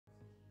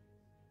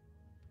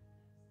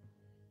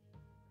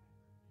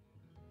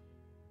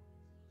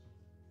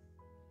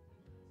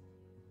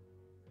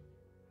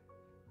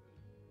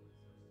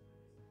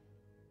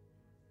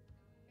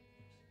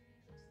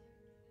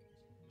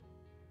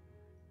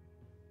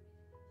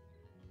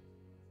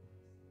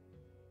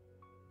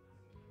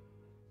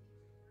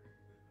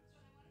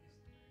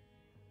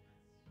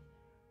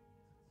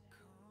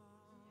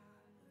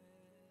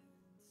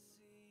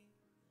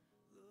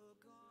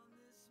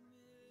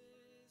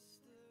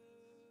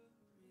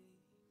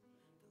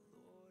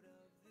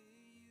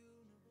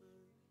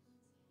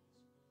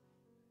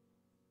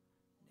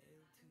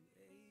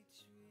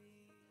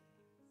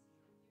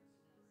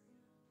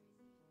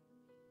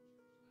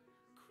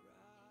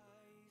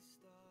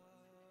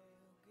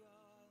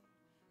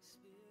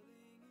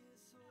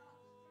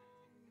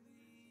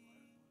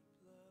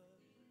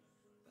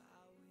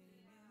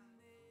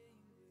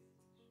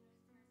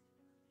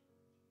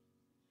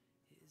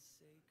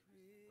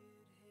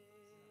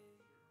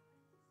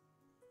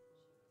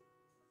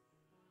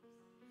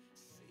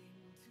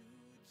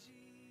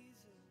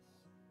Jesus,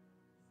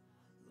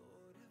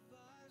 Lord of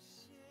our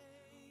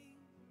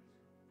shame,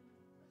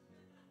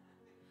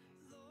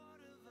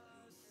 Lord of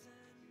our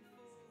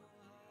sinful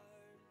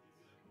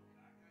hearts.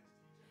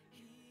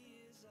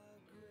 He is our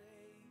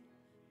great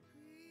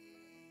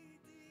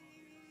Redeemer.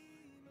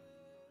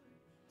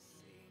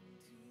 Sing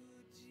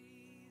to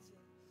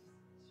Jesus,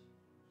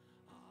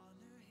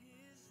 honor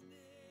his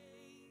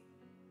name,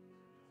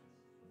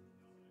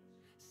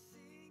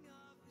 sing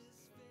of his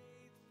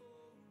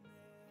faithfulness,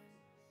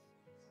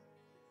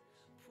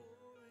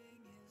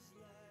 pouring his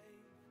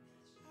life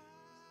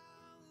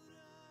out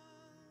unto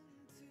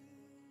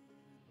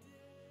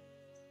day.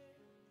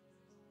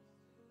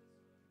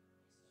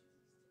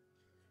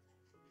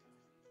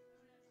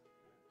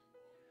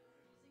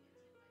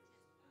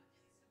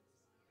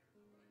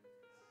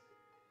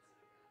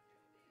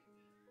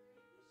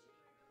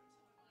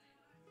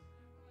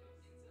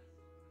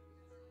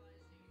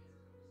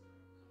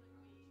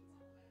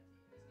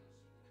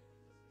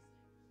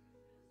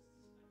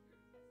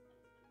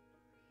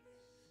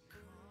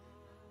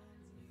 Come,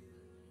 you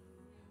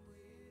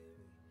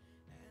weary,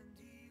 and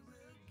he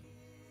will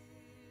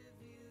give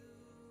you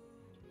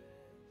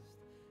rest.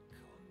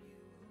 Come,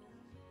 you who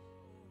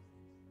mourn,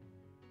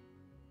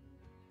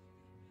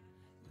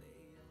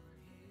 lay on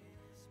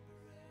his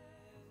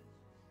breast.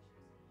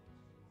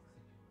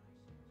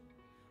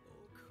 O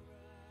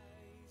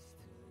Christ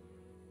who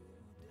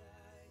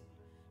died,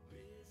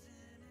 risen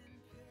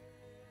in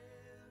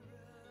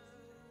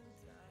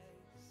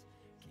paradise,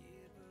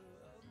 giver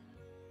of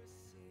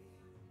mercy,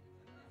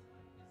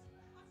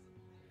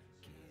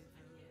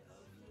 giver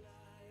of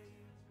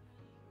life.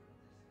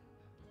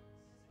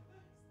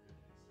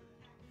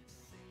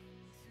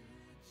 Sing to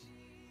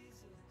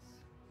Jesus,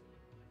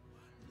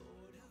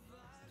 Lord of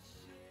our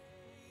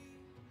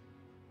shame,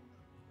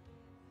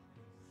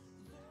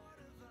 Lord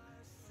of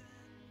our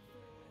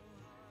sinful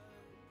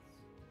hearts.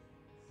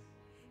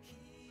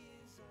 He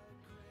is our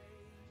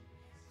great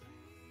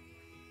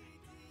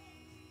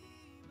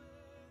Redeemer.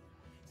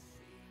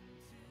 Sing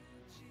to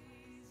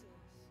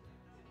Jesus,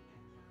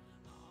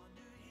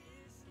 honor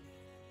his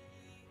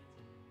name,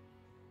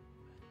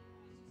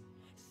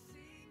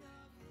 sing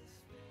of his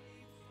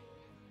faithfulness,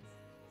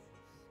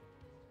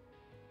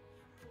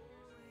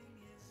 pouring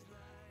his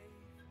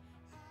life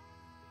out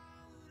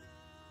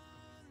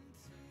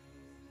unto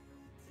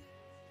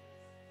day.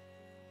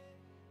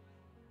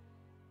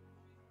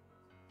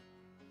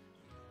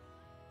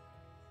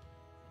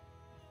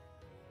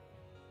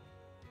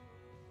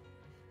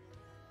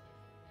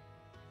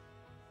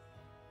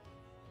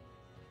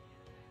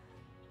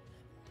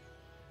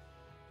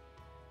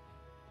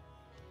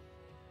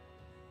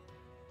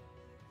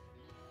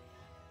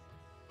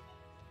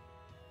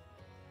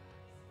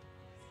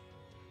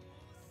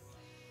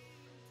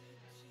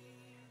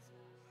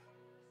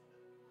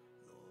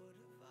 Lord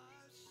of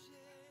our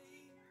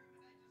shame,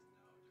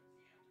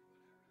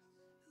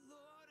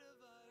 Lord of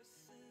our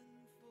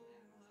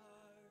sinful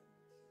hearts.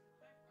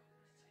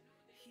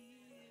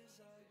 He is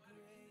our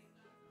great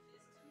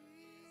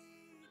Redeemer.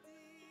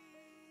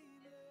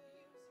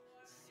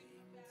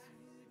 Sing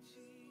to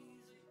Jesus,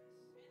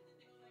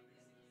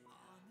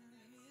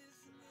 honor his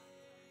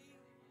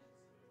name.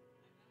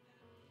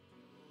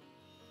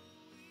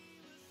 We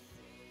will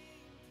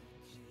sing to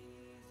Jesus.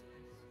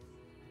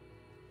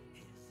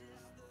 His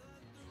is the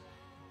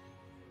throne,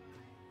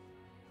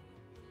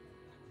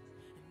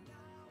 and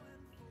now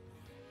and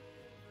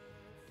forever.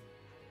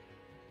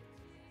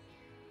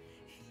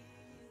 He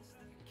is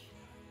the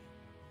King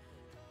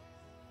of heaven.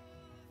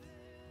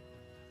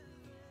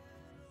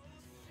 Oh,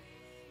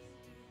 sing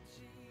to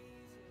Jesus.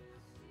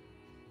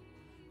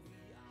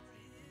 We are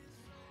his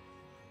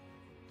own,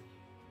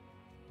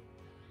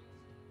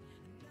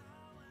 and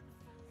now and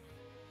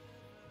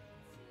forever.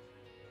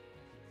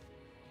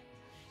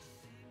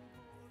 Sing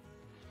for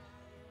the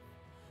love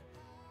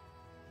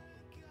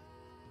our God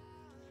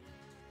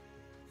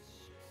has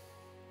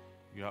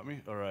shown. You got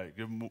me? All right.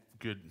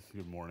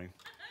 Good morning.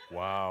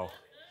 Wow.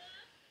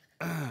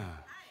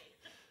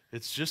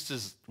 It's just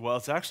as well,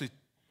 it's actually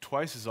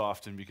twice as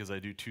often because I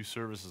do two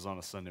services on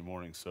a Sunday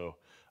morning, so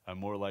I'm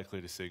more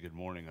likely to say good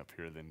morning up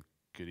here than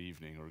good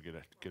evening or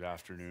good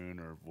afternoon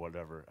or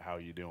whatever. How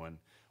you doing?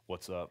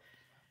 What's up?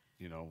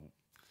 You know,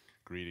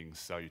 greetings,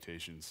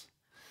 salutations.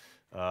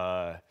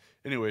 Uh,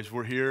 Anyways,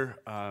 we're here.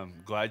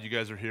 Glad you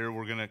guys are here.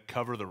 We're going to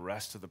cover the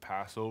rest of the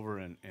Passover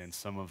and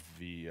some of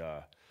the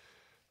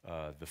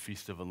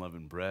Feast of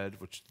Unleavened Bread,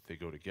 which they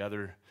go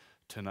together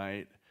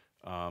tonight.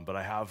 But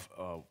I have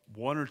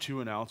one or two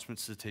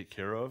announcements to take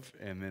care of,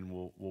 and then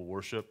we'll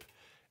worship.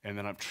 And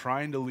then I'm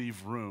trying to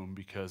leave room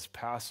because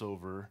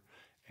Passover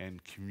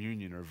and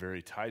communion are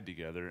very tied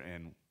together.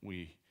 And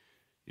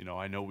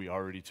I know we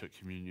already took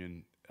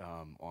communion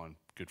on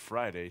Good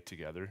Friday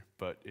together,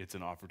 but it's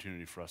an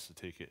opportunity for us to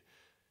take it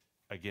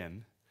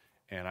again.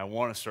 And I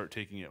want to start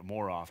taking it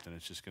more often.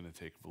 It's just going to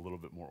take a little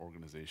bit more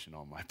organization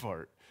on my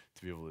part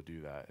to be able to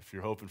do that. If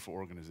you're hoping for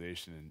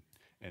organization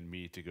and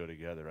me to go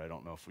together, I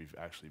don't know if we've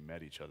actually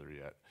met each other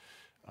yet.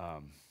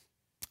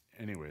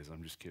 Anyways,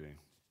 I'm just kidding.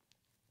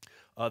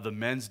 The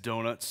men's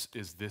donuts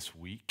is this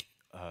week.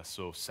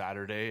 So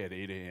Saturday at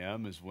 8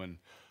 a.m. is when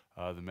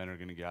the men are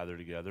going to gather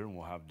together, and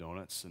we'll have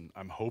donuts. And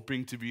I'm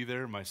hoping to be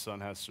there. My son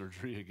has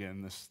surgery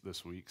again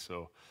this week,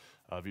 so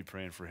I'll be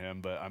praying for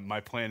him. But my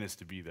plan is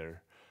to be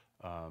there.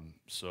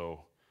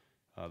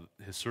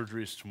 His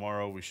surgery is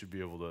tomorrow. I should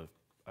be able to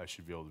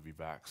be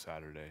back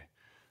Saturday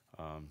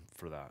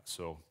for that.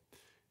 So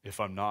if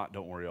I'm not,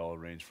 don't worry, I'll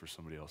arrange for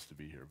somebody else to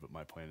be here. But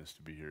my plan is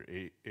to be here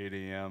 8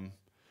 a.m.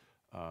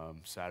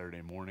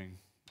 Saturday morning.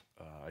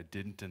 I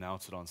didn't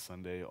announce it on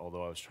Sunday,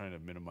 although I was trying to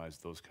minimize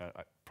those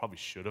I probably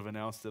should have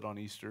announced it on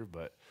Easter,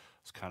 but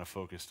I was kind of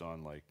focused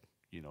on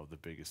the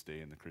biggest day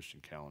in the Christian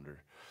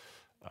calendar.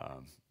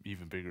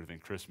 Even bigger than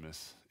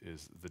Christmas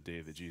is the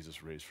day that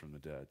Jesus raised from the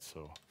dead.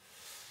 So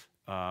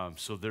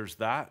there's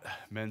that,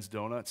 men's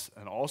donuts.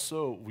 And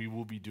also we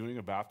will be doing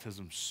a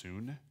baptism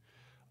soon.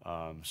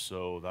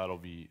 So that'll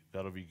be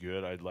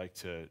good. I'd like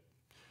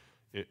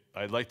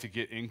to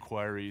get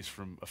inquiries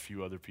from a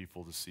few other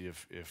people to see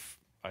if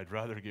I'd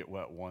rather get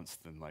wet once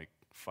than like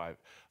 5.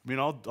 I mean,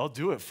 I'll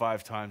do it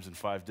 5 times in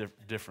 5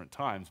 different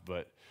times,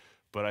 but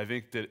I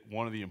think that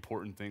one of the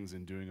important things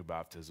in doing a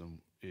baptism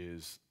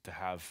is to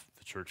have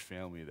the church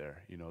family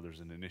there.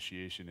 There's an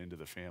initiation into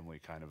the family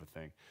kind of a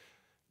thing.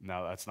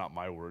 Now, that's not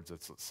my words.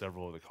 That's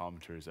several of the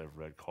commentaries I've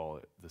read call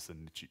it this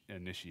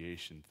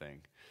initiation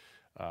thing.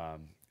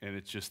 And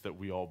it's just that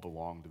we all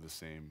belong to the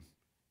same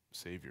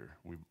Savior.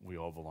 We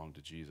all belong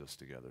to Jesus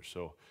together.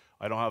 So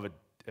I don't have a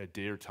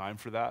day or time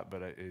for that,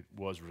 but it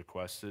was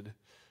requested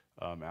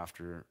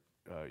after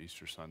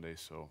Easter Sunday.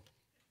 So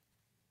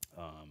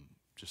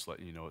just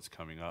letting you know it's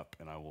coming up,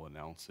 and I will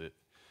announce it.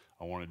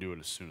 I want to do it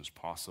as soon as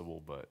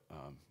possible, but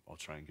I'll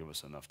try and give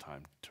us enough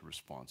time to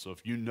respond. So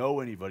if you know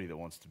anybody that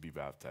wants to be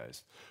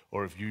baptized,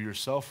 or if you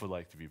yourself would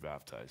like to be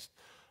baptized,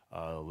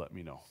 let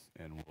me know,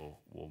 and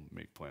we'll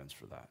make plans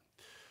for that.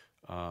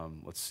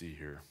 Let's see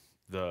here.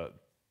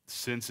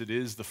 Since it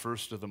is the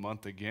first of the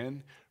month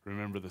again,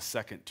 remember the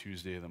second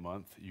Tuesday of the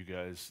month. You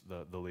guys,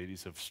 the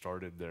ladies have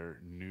started their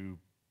new,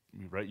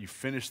 right? You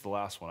finished the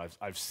last one.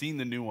 I've seen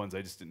the new ones.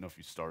 I just didn't know if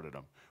you started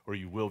them, or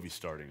you will be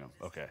starting them.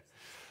 Okay.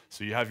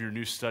 So you have your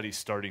new study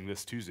starting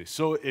this Tuesday.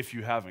 So if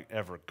you haven't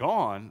ever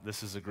gone,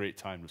 this is a great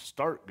time to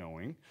start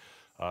going.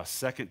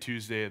 Second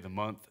Tuesday of the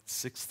month at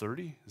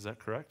 6:30, is that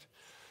correct?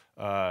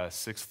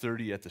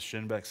 6:30 at the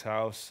Schenbeck's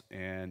house,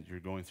 and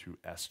you're going through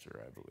Esther,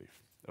 I believe.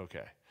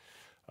 Okay.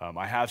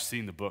 I have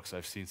seen the books.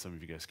 I've seen some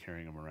of you guys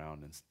carrying them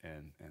around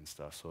and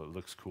stuff, so it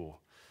looks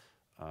cool.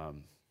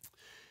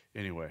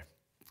 Anyway,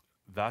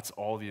 that's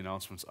all the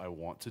announcements I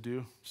want to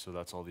do, so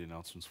that's all the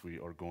announcements we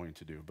are going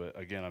to do. But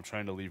again, I'm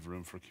trying to leave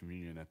room for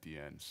communion at the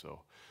end,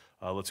 so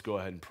let's go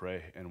ahead and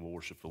pray, and we'll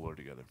worship the Lord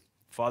together.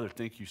 Father,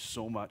 thank you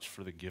so much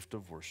for the gift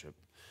of worship.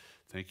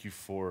 Thank you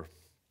for,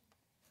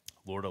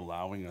 Lord,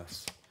 allowing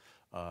us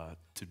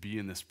to be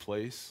in this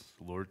place,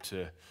 Lord,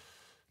 to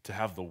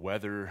have the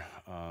weather,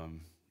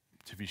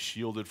 to be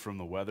shielded from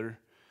the weather,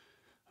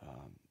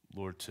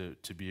 Lord,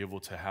 to be able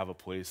to have a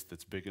place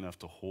that's big enough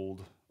to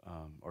hold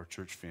our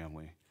church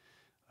family.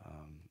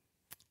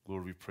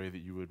 Lord, we pray that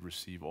you would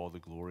receive all the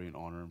glory and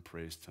honor and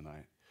praise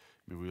tonight.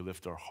 May we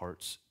lift our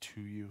hearts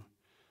to you.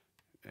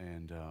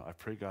 And I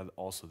pray, God,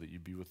 also that you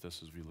be with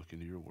us as we look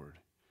into your word.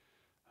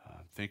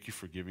 Thank you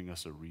for giving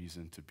us a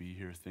reason to be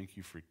here. Thank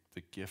you for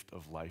the gift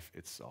of life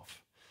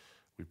itself.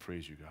 We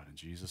praise you, God, in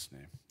Jesus'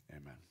 name.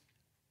 Amen.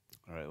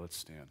 All right, let's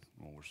stand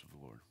and we'll worship the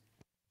Lord.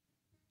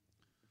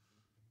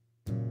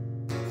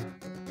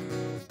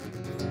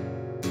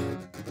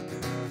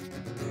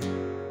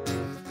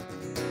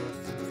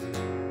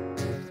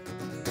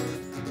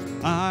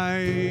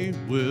 I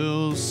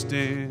will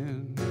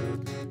stand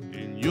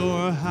in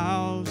your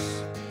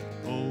house,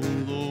 O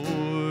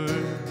Lord.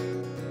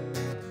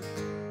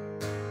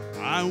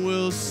 I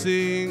will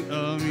sing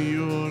of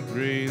your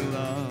great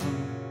love.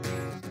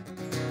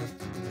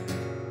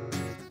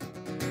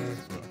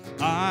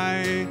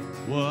 I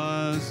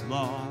was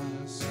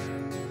lost,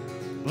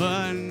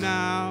 but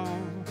now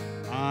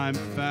I'm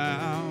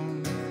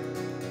found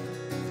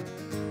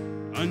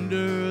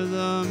under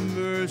the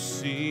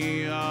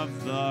mercy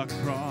of the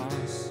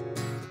cross.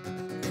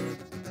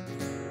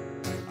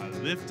 I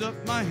lift up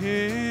my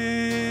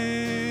hands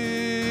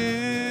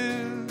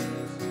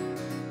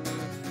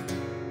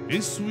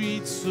in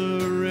sweet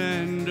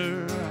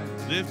surrender.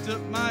 I lift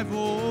up my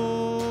voice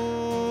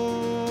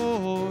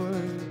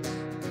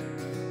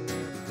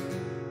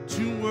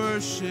to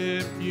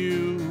worship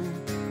you.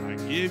 I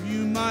give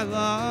you my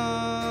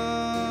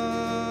life.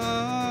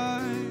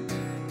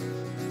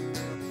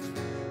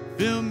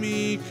 Fill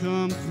me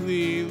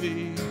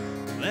completely.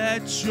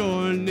 Let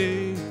your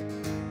name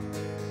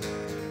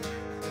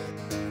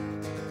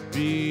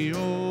be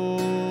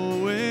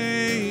always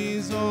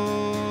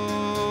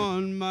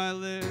on my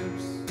lips.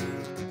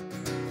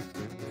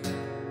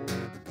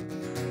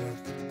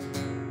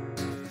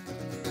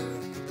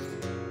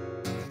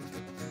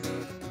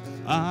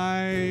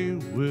 I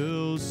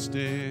will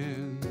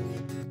stand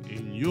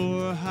in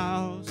your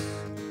house,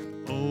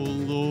 O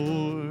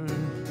Lord.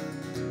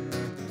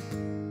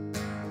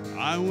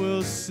 I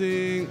will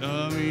sing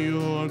of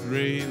your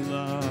great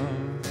love.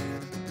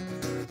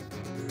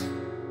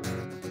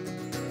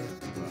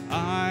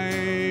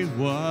 I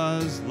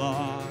was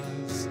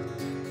lost,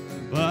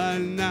 but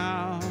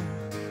now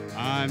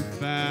I'm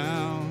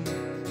found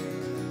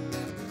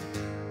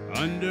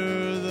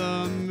under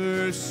the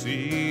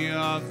mercy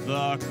of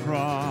the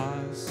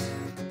cross.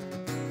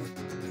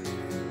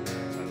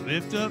 I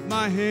lift up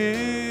my hand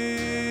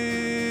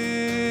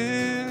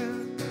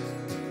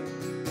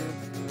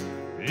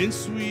in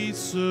sweet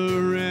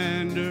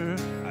surrender.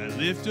 I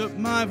lift up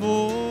my voice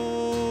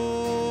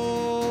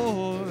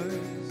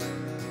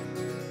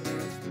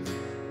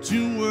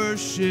to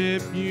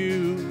worship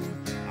you.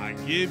 I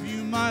give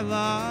you my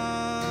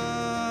life.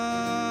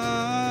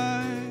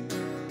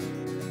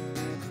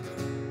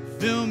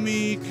 Fill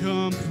me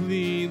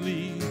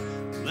completely.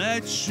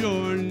 Let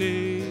your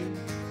name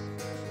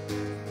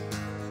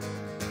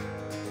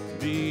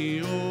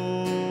be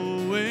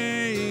always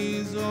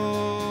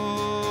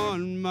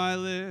on my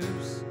lips.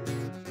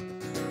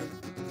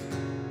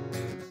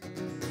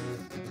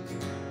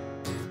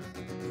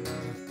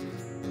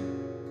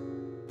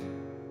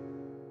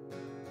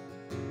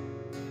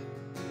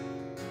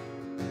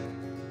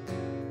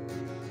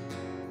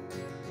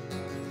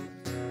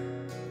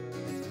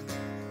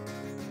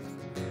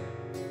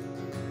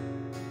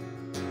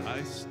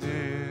 I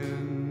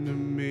stand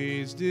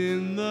amazed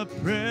in the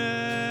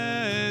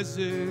presence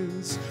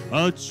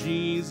of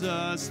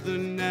Jesus the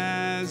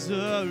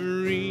Nazarene,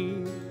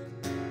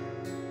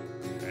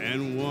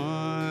 and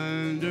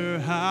wonder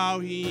how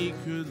he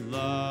could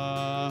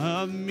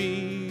love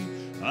me,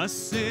 a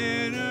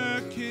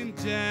sinner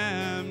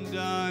condemned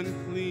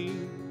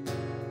unclean.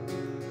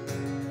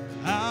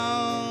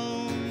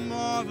 How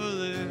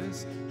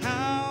marvelous,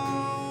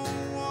 how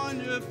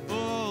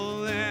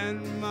wonderful,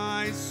 and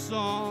my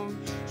song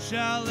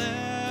shall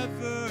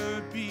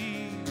ever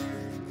be.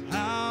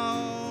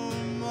 How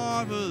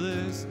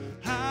marvelous,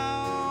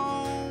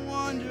 how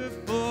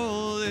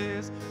wonderful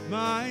is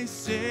my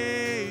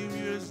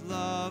Savior's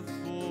love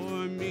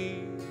for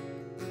me.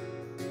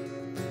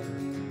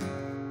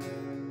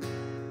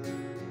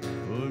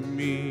 For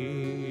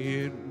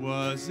me it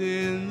was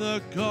in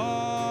the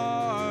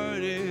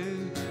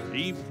garden,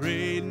 he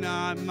prayed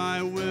not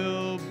my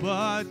will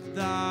but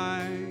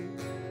thine.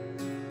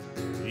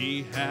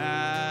 He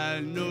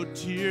had no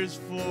tears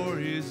for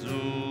his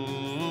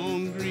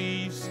own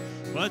griefs,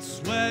 but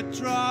sweat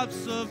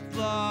drops of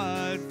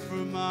blood for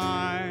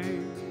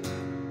mine.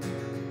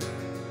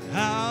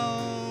 How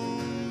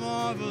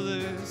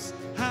marvelous,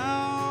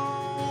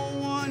 how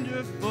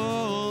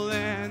wonderful,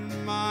 and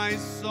my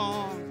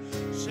song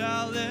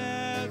shall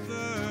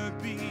ever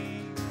be.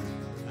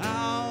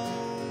 How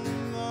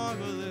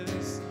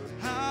marvelous,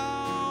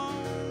 how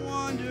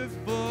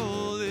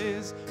wonderful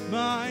is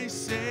my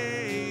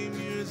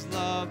Savior's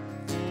love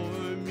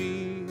for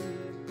me.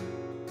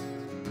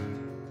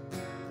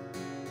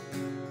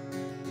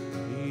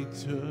 He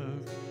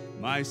took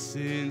my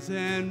sins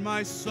and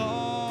my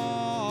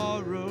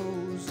sorrows,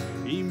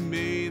 he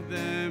made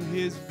them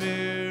his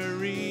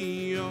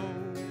very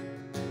own.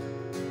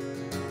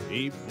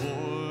 He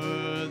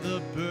bore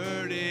the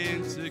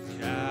burden to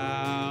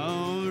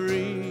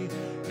Calvary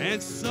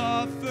and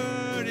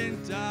suffered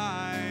and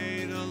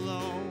died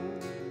alone.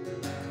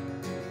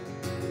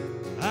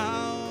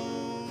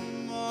 How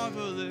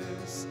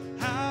marvelous,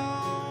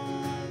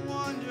 how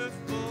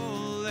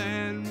wonderful,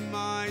 and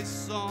my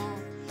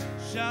song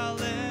shall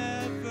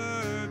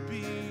ever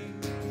be.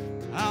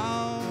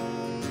 How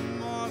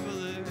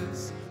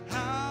marvelous,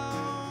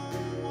 how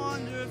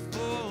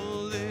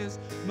wonderful is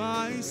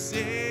my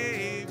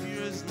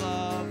Savior's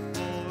love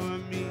for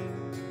me.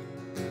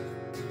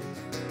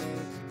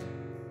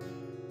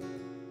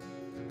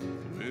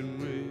 When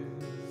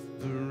with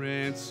the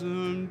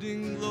ransomed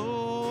in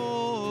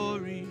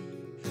glory,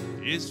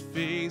 his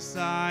face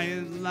I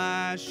at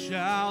last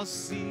shall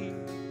see,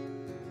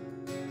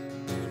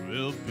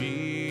 will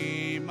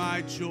be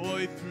my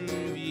joy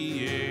through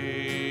the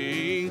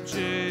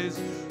ages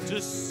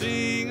to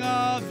sing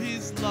of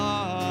his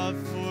love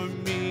for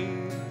me.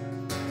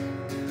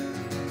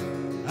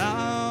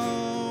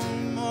 How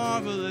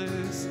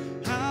marvelous,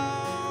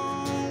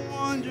 how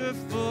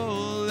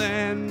wonderful,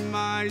 and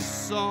my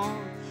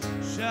song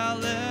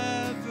shall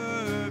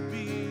ever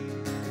be.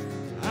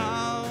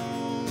 How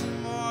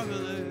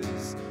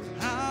marvelous,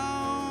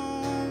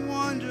 how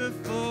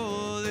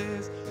wonderful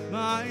is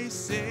my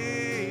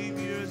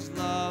Savior's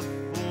love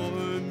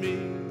for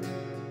me.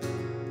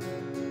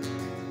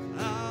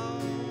 How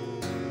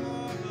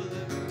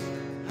marvelous,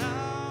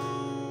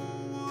 how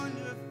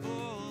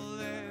wonderful,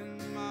 and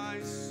my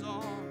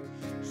song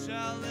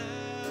shall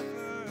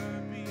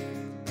ever be.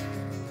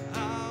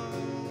 How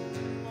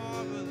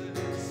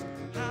marvelous,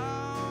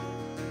 how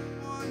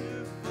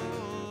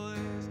wonderful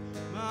is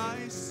my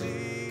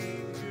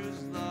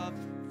Savior's love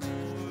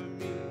for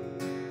me.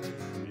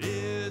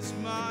 Is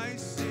my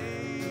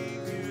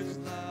Savior's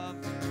love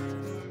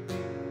for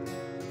me.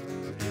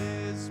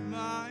 Is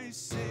my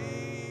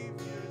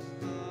Savior's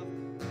love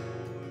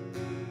for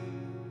me.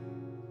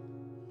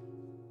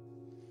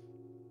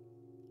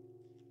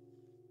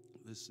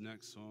 This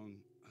next song,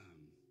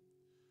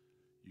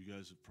 you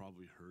guys have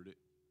probably heard it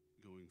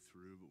going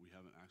through, but we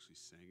haven't actually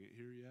sang it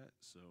here yet.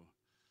 So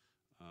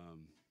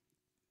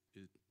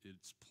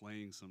it's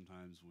playing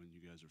sometimes when you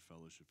guys are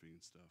fellowshipping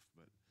and stuff,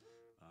 but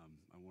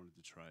I wanted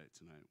to try it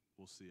tonight.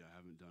 We'll see. I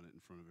haven't done it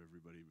in front of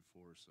everybody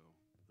before, so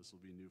this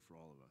will be new for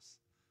all of us.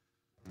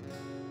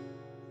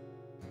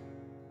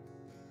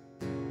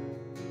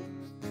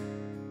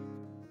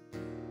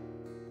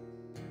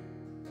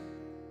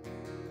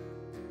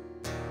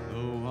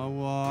 Though I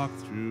walk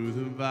through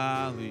the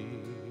valley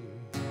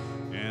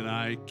and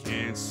I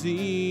can't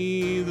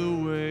see the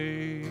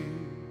way,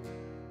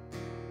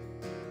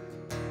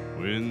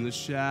 when the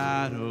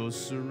shadows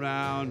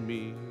surround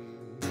me,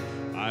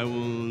 I will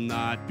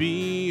not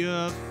be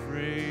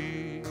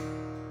afraid,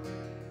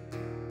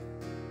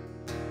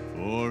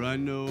 for I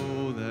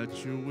know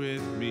that you're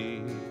with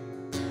me.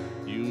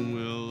 You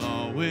will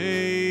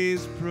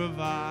always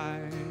provide.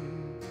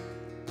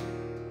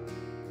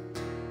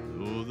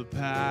 Though the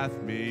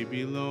path may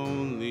be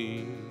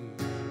lonely,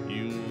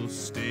 you will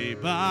stay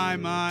by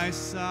my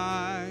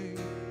side.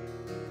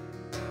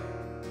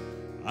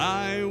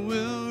 I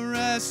will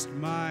rest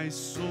my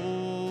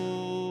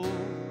soul.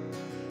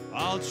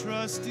 I'll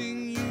trust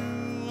in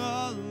you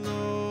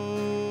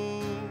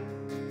alone.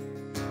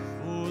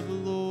 For the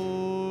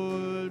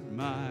Lord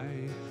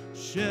my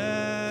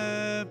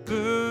shepherd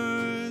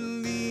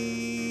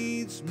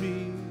leads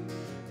me,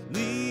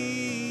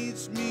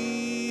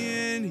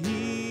 and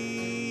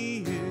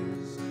he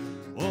is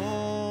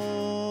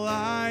all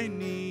I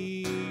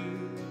need.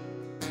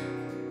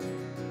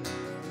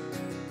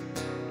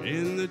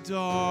 In the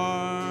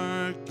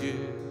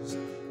darkest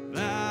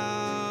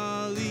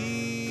valley,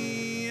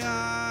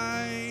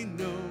 I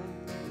know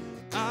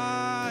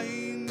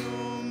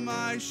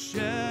my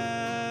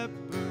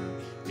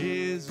shepherd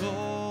is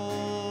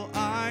all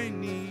I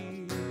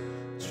need.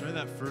 Let's try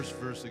that first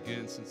verse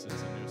again, since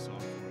it's a new song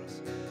for us.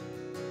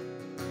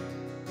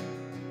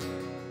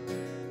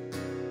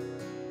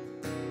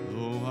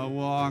 Though I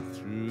walk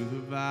through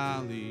the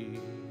valley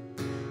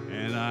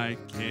and I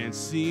can't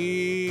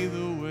see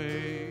the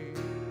way,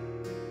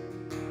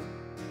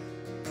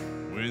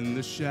 when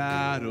the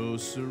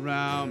shadows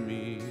surround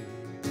me,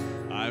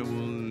 I will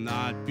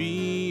not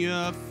be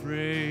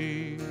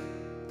afraid,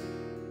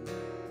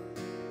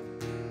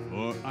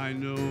 for I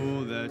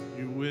know that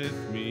you're with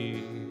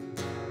me.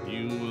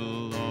 You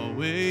will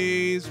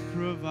always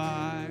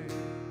provide.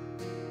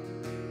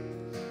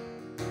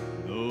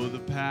 Though the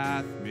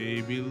path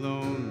may be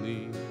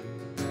lonely,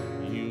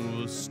 you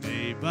will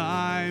stay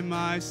by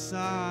my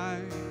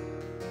side.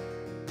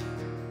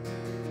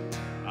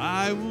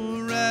 I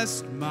will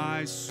rest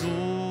my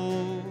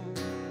soul.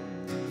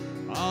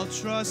 I'll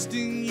trust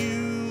in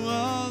you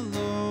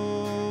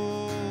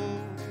alone.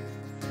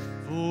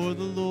 For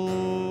the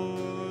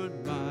Lord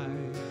my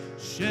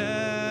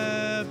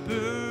shepherd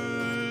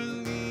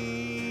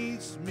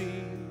leads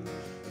me,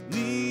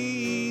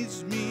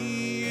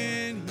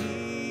 and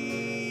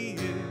he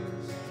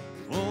is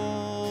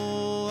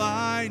all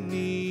I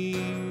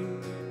need.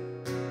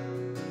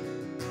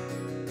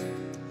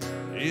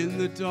 In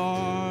the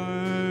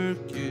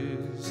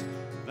darkest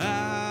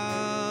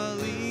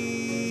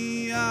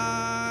valley,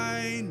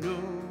 I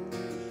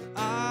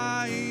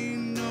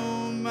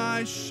know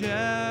my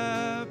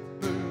shepherd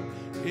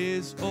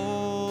is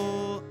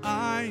all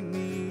I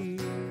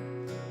need.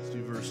 Let's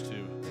do verse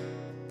 2.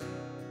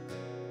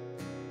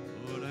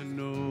 Lord, I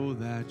know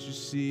that you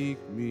seek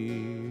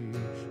me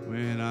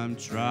when I'm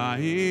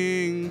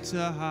trying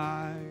to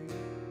hide,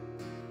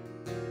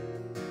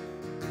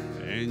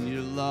 and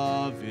your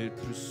love, it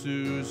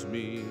pursues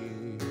me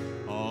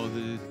all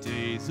the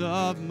days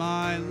of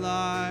my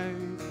life.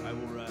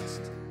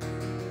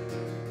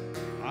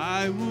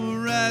 I will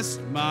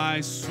rest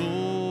my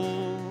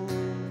soul.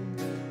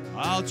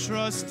 I'll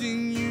trust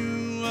in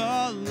you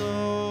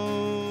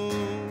alone.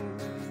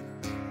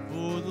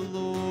 For the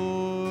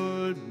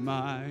Lord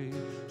my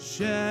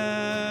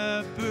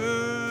shepherd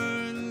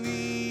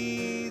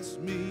leads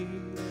me,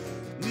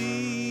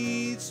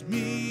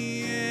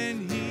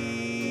 and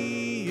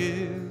he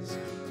is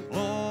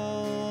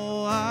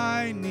all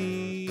I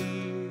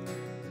need.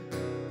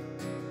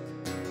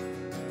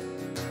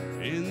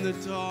 In the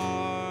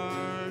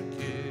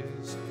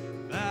darkest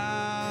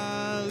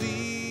valley,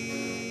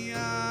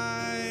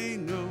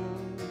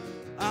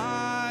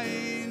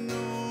 I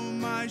know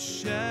my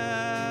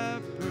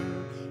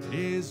shepherd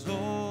is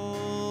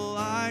all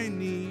I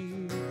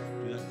need.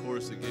 Do that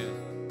chorus again.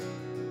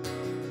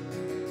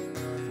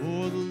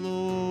 For the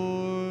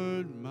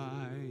Lord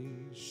my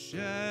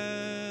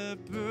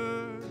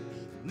shepherd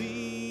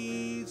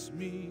leads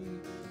me,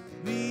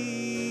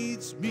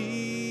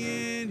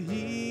 and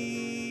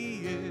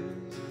he is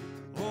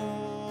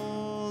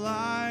all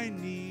I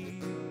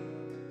need.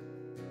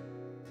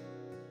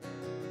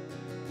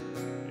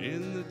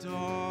 In the darkest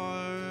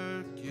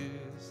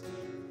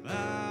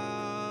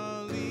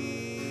valley,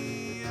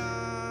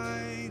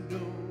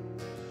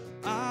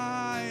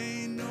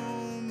 I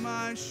know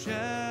my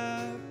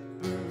shepherd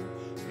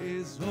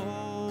is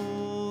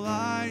all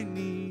I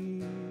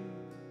need.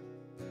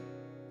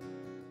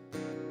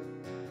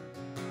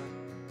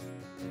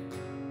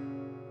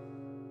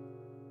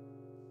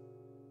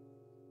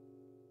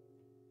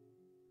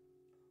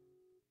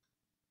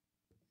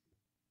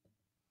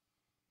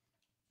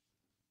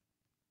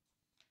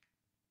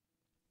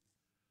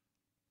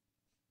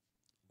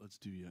 let's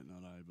do yet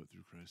not I, but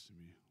through Christ in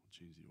me. We'll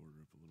change the order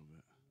up a little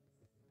bit.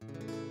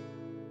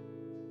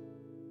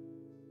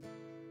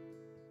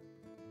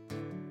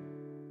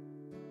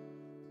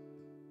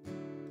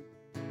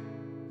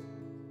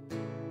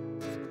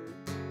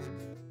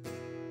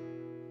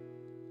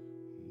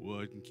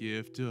 What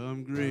gift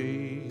of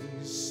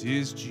grace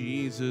is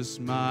Jesus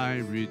my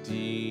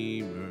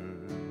Redeemer?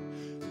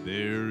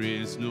 There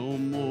is no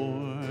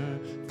more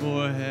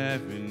for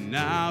heaven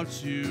now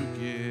to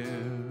give.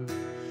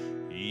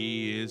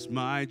 He is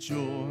my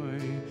joy,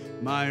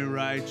 my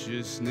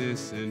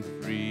righteousness and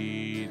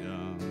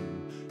freedom,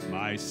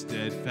 my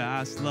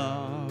steadfast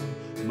love,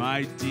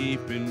 my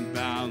deep and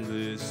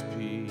boundless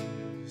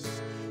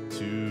peace.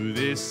 To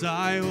this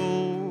I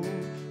hold,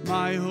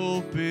 my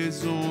hope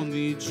is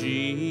only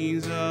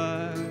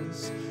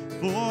Jesus,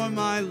 for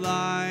my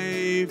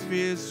life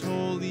is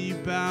wholly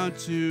bound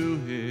to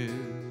His.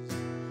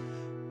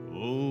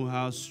 Oh,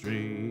 how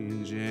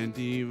strange and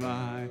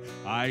divine,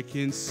 I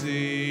can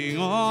sing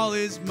all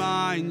is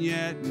mine,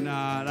 yet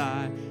not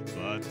I,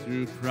 but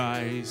through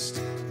Christ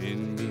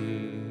in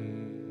me.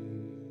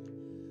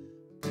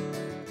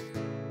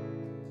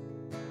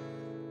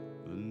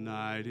 The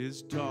night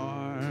is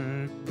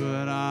dark,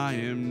 but I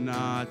am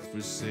not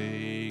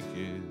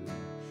forsaken,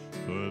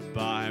 for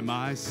by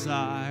my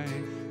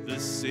side the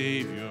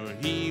Savior,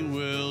 He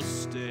will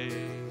stay.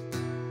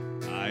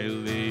 I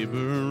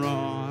labor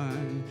on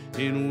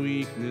in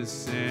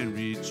weakness and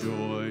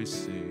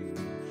rejoicing,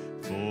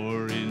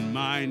 for in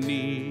my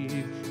need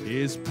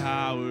His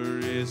power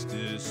is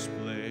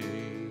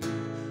displayed.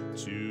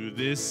 To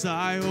this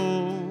I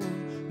hold,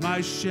 my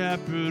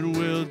shepherd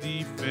will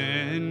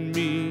defend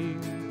me.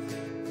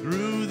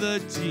 Through the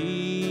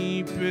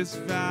deepest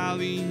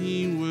valley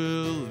He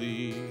will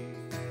lead.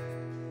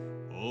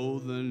 Oh,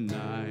 the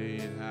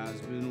night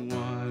has been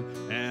won,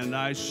 and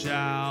I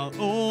shall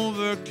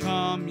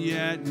overcome,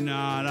 yet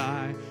not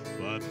I,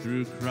 but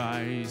through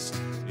Christ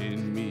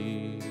in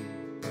me.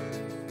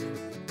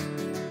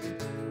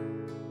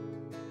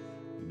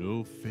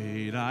 No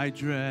fate I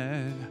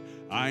dread,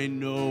 I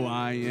know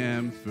I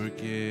am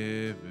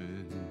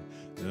forgiven.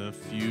 The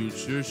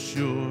future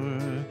sure,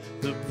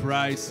 the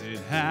price it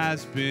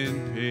has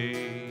been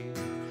paid.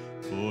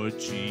 For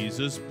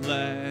Jesus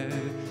bled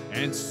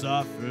and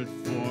suffered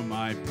for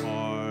my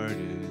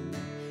pardon,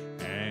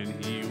 and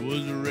He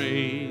was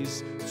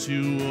raised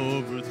to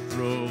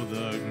overthrow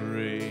the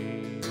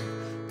grave.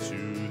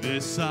 To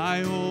this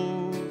I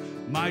hold,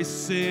 my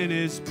sin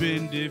has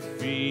been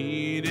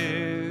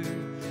defeated.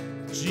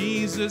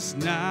 Jesus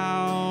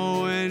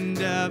now and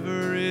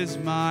ever is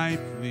my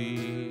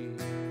plea.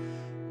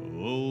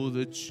 Oh,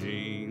 the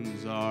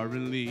chains are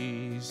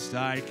released,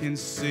 I can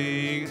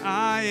sing,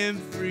 I am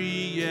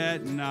free,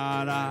 yet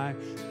not I,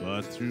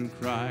 but through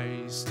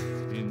Christ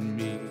in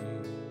me.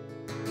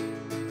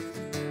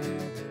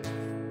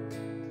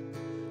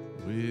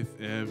 With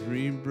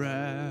every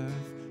breath,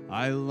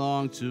 I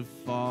long to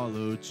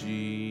follow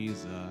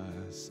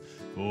Jesus,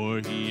 for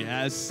He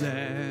has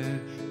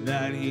said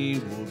that He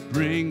will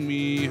bring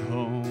me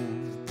home.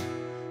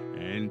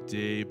 And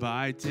day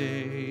by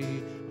day,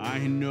 I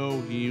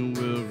know He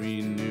will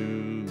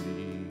renew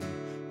me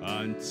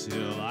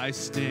until I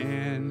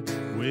stand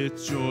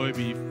with joy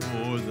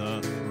before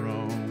the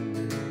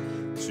throne.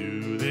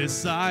 To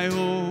this I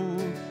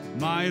hold,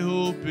 my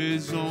hope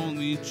is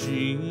only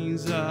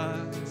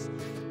Jesus.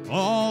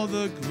 All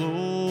the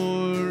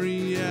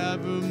glory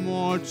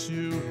evermore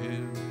to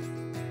Him.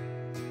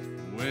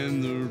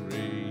 When the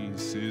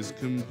race is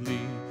complete,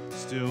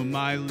 still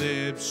my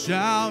lips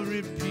shall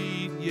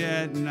repeat,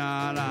 yet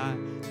not I,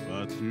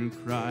 but through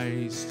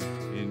Christ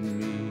in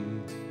me.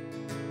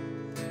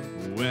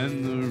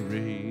 When the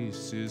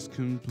race is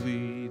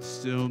complete,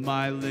 still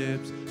my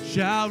lips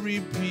shall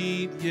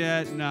repeat,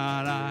 yet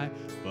not I,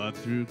 but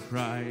through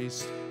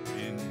Christ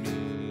in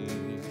me.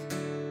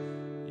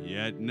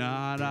 Yet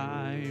not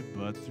I,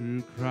 but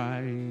through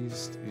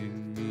Christ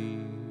in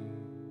me.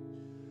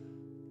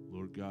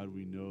 Lord God,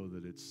 we know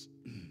that it's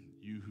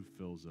You who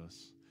fills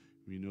us.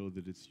 We know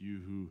that it's You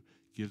who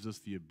gives us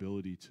the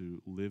ability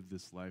to live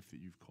this life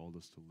that You've called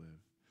us to live,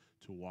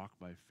 to walk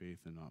by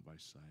faith and not by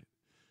sight.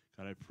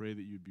 God, I pray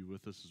that You'd be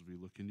with us as we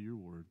look into Your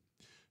word.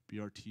 Be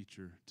our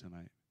teacher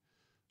tonight.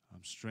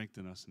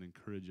 Strengthen us and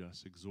encourage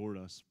us, exhort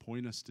us,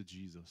 point us to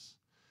Jesus.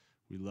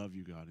 We love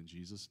You, God, in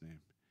Jesus' name.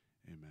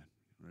 Amen.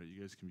 All right,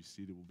 you guys can be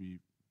seated. We'll be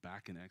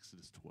back in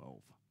Exodus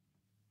 12.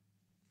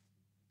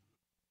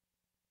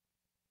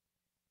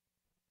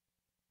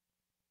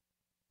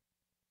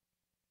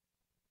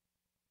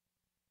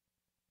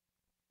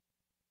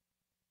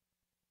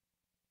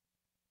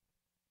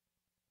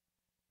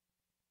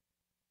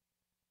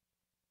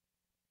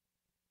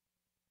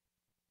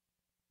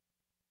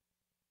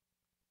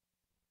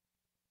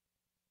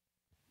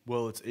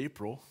 Well, it's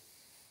April,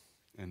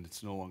 and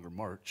it's no longer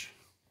March,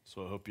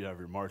 so I hope you have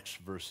your March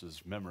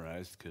verses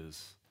memorized,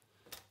 because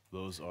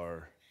those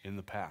are in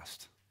the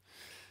past.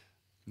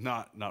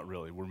 Not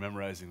really. We're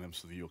memorizing them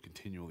so that you'll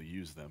continually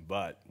use them,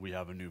 but we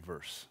have a new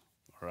verse,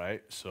 all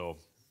right? So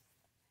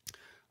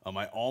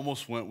I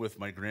almost went with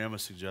my grandma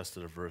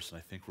suggested a verse, and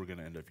I think we're going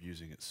to end up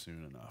using it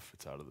soon enough.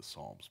 It's out of the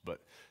Psalms.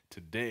 But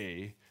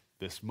today,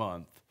 this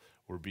month,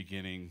 we're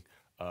beginning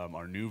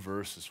our new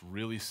verse. It's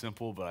really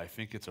simple, but I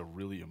think it's a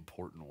really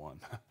important one.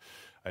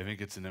 I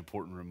think it's an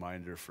important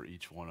reminder for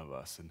each one of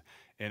us.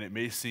 And it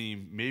may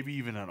seem maybe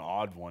even an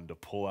odd one to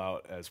pull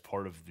out as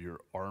part of your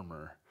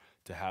armor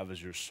to have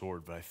as your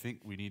sword, but I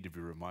think we need to be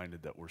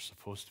reminded that we're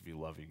supposed to be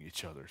loving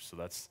each other. So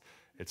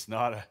it's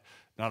not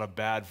a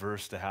bad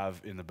verse to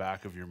have in the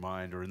back of your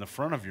mind or in the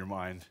front of your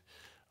mind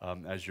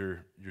as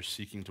you're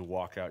seeking to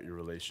walk out your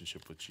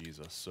relationship with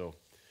Jesus. So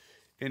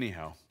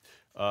anyhow,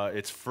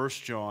 it's 1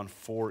 John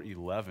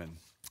 4:11,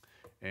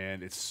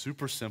 and it's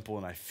super simple,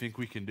 and I think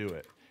we can do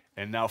it.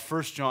 And now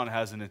 1 John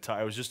has an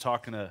entire, I was just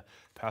talking to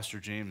Pastor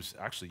James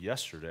actually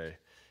yesterday,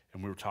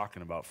 and we were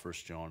talking about 1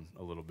 John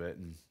a little bit,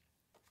 and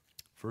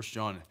 1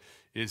 John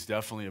is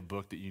definitely a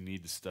book that you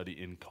need to study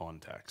in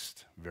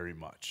context very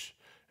much.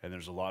 And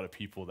there's a lot of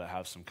people that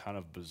have some kind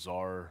of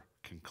bizarre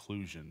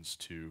conclusions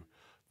to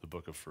the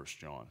book of 1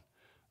 John.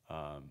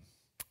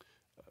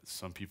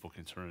 Some people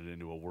can turn it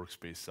into a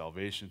works-based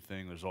salvation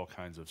thing. There's all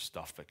kinds of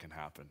stuff that can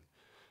happen.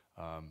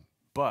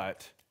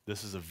 But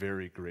this is a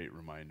very great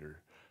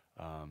reminder.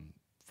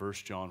 1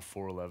 John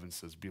 4:11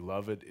 says,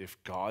 "Beloved,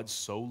 if God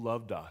so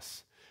loved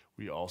us,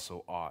 we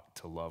also ought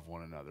to love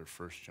one another."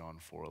 1 John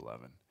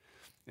 4:11.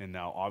 And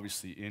now,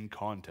 obviously, in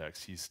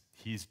context,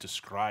 he's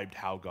described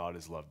how God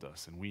has loved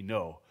us. And we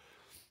know,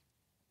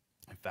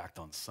 in fact,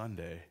 on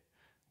Sunday,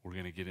 we're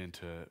going to get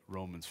into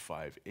Romans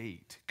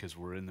 5:8, because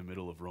we're in the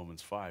middle of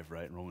Romans 5,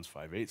 right? And Romans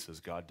 5:8 says,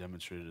 God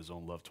demonstrated his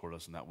own love toward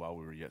us, and that while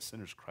we were yet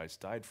sinners,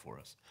 Christ died for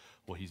us.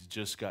 Well, he's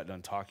just got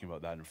done talking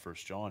about that in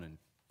 1 John, in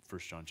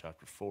 1 John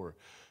chapter 4,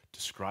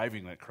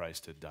 describing that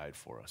Christ had died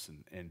for us,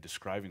 and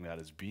describing that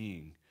as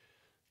being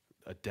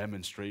a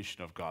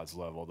demonstration of God's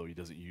love, although he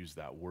doesn't use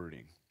that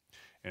wording.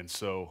 And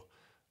so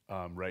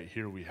right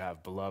here we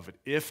have, beloved,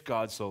 if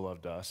God so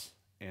loved us,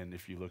 and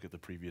if you look at the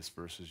previous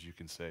verses, you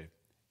can say,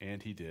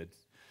 and he did,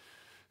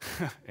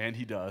 and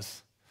he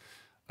does.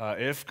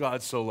 If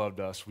God so loved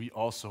us, we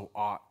also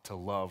ought to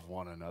love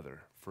one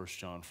another, 1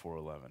 John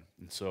 4:11.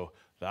 And so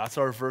that's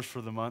our verse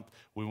for the month.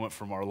 We went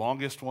from our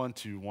longest one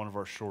to one of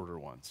our shorter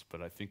ones,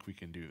 but I think we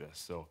can do this.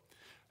 So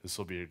this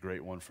will be a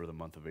great one for the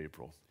month of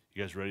April.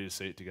 You guys ready to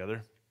say it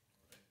together?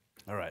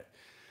 All right.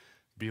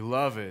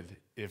 Beloved,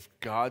 if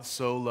God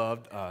so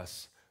loved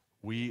us,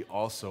 we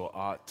also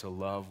ought to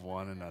love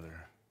one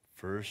another.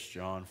 1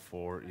 John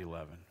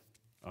 4:11.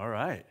 All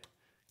right,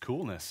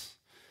 coolness.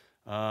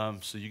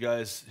 So you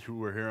guys who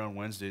were here on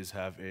Wednesdays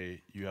have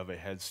a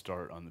head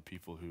start on the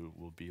people who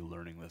will be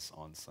learning this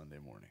on Sunday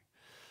morning.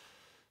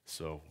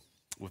 So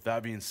with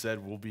that being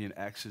said, we'll be in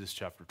Exodus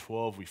chapter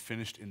 12. We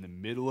finished in the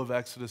middle of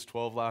Exodus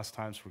 12 last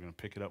time, so we're going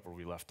to pick it up where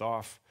we left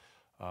off.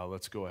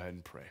 Let's go ahead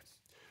and pray.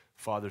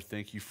 Father,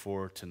 thank you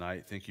for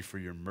tonight. Thank you for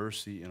your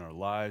mercy in our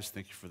lives.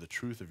 Thank you for the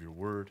truth of your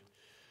word.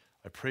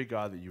 I pray,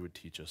 God, that you would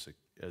teach us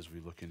as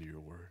we look into your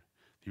word.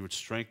 That you would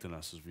strengthen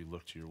us as we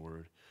look to your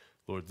word.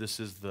 Lord,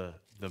 this is the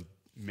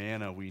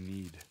manna we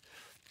need.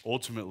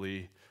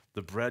 Ultimately,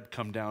 the bread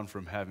come down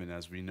from heaven,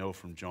 as we know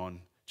from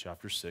John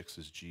chapter 6,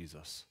 is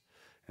Jesus.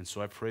 And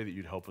so I pray that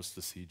you'd help us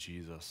to see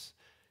Jesus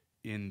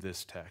in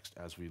this text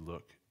as we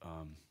look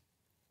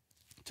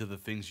to the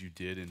things you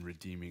did in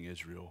redeeming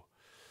Israel.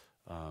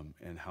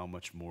 And how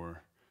much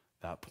more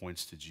that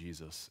points to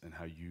Jesus and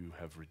how you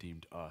have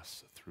redeemed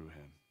us through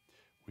him.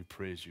 We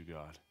praise you,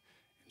 God.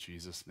 In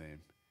Jesus'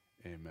 name,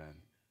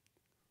 amen.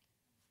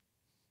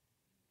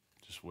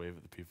 Just wave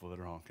at the people that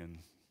are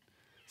honking.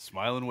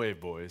 Smile and wave,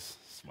 boys.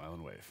 Smile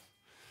and wave.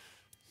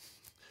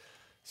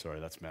 Sorry,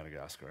 that's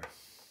Madagascar.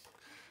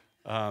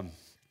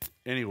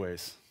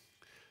 Anyways,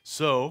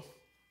 so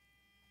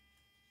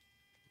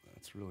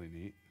that's really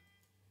neat.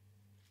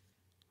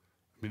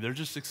 I mean, they're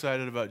just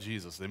excited about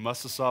Jesus. They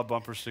must have saw a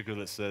bumper sticker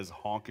that says,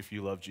 honk if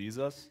you love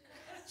Jesus,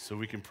 so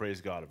we can praise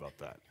God about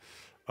that.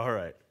 All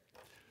right.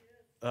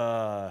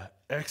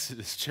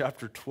 Exodus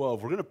chapter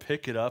 12. We're going to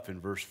pick it up in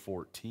verse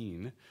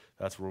 14.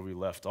 That's where we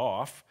left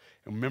off.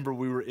 And remember,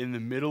 we were in the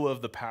middle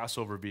of the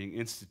Passover being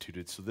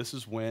instituted. So this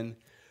is when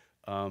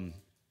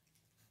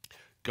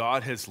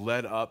God has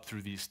led up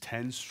through these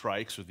 10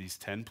 strikes or these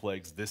 10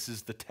 plagues. This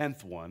is the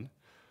 10th one,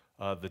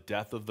 the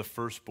death of the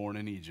firstborn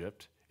in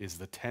Egypt. Is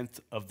the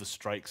 10th of the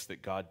strikes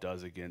that God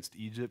does against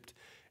Egypt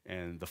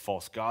and the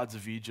false gods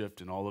of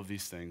Egypt and all of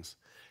these things.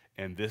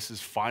 And this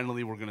is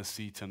finally, we're going to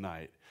see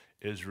tonight,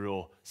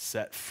 Israel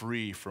set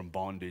free from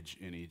bondage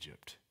in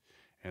Egypt.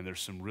 And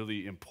there's some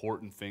really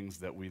important things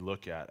that we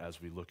look at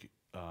as we look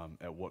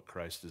at what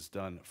Christ has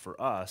done for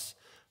us.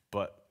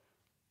 But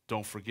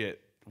don't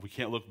forget, we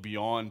can't look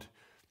beyond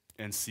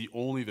and see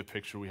only the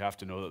picture. We have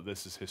to know that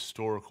this is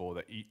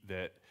historical,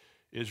 that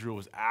Israel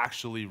was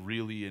actually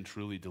really and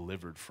truly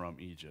delivered from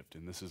Egypt,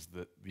 and this is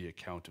the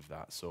account of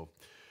that. So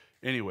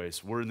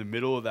anyways, we're in the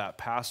middle of that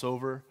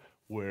Passover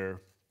where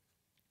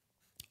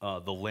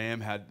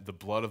the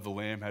blood of the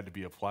lamb had to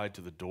be applied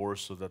to the door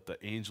so that the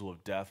angel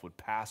of death would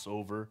pass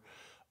over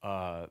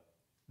the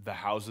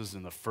houses,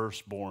 and the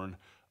firstborn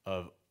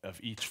of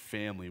each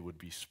family would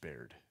be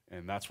spared.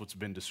 And that's what's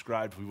been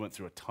described. We went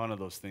through a ton of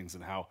those things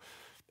and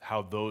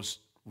how those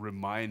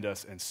remind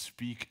us and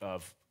speak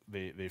of,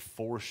 they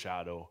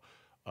foreshadow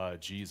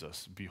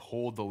Jesus.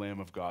 Behold the Lamb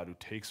of God who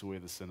takes away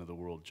the sin of the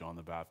world, John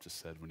the Baptist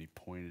said when he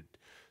pointed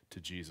to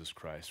Jesus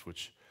Christ,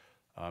 which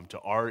to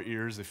our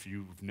ears, if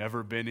you've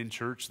never been in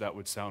church, that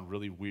would sound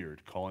really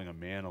weird, calling a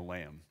man a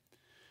lamb.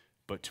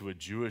 But to a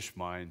Jewish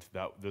mind,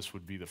 this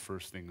would be the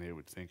first thing they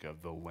would think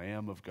of, the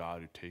Lamb of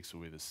God who takes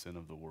away the sin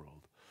of the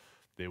world.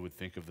 They would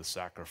think of the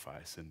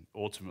sacrifice. And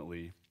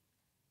ultimately,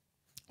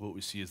 what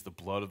we see is the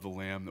blood of the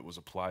lamb that was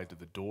applied to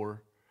the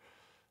door.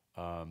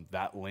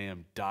 That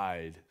lamb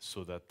died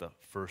so that the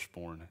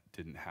firstborn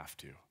didn't have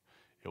to.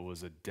 It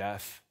was a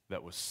death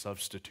that was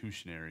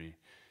substitutionary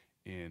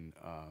in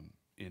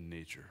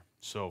nature.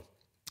 So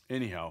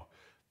anyhow,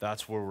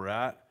 that's where we're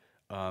at.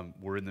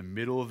 We're in the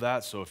middle of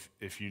that, so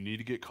if you need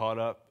to get caught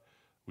up,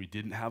 we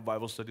didn't have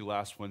Bible study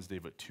last Wednesday,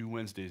 but 2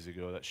 Wednesdays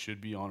ago, that should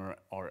be on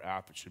our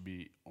app. It should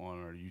be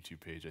on our YouTube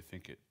page. I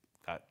think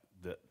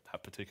that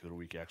particular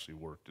week actually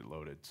worked. It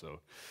loaded. So,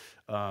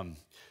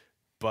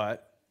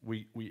 but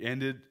we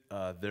ended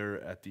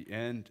there at the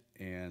end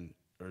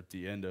or at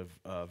the end of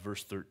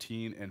verse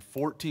 13, and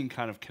 14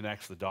 kind of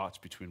connects the dots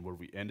between where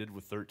we ended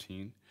with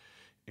 13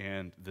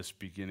 and this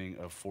beginning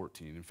of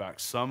 14. In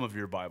fact, some of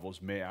your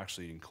Bibles may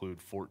actually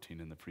include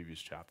 14 in the previous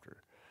chapter,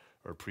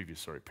 or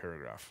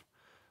paragraph.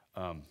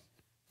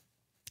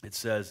 It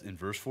says in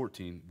verse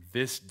 14,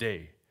 "This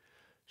day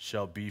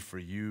shall be for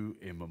you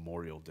a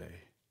memorial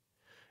day,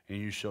 and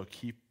you shall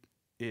keep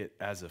it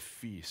as a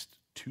feast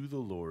to the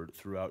Lord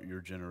throughout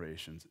your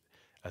generations,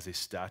 as a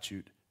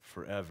statute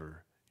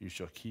forever. You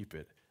shall keep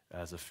it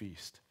as a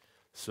feast."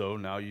 So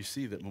now you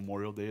see that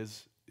Memorial Day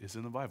is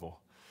in the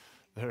Bible.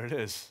 There it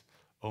is.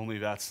 Only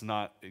that's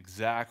not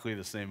exactly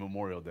the same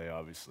Memorial Day,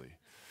 obviously.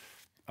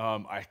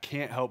 I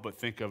can't help but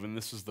think of, and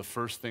this is the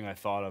first thing I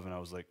thought of, and I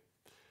was like,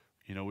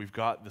 we've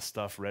got the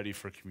stuff ready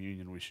for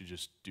communion. We should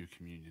just do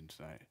communion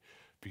tonight.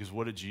 Because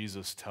what did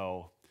Jesus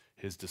tell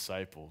his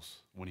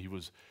disciples when he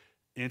was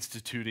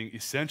instituting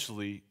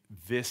essentially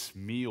this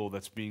meal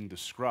that's being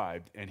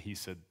described? And he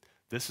said,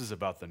 this is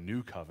about the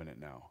new covenant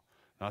now,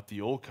 not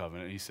the old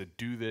covenant. He said,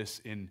 do this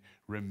in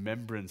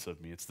remembrance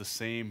of me. It's the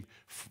same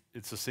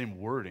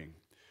wording.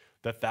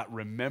 That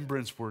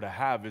remembrance we're to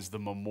have is the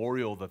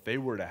memorial that they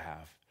were to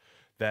have.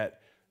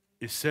 That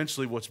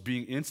essentially what's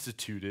being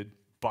instituted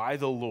by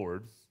the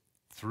Lord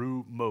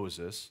through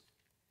Moses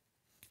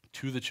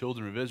to the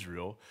children of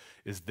Israel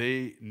is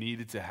they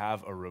needed to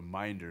have a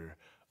reminder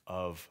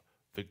of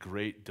the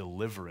great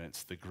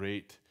deliverance, the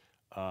great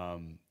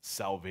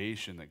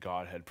salvation that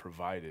God had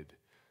provided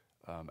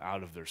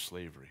out of their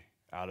slavery,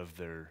 out of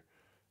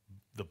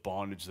the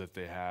bondage that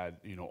they had,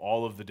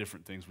 all of the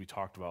different things. We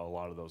talked about a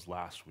lot of those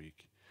last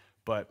week.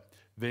 But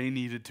they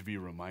needed to be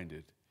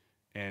reminded.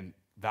 And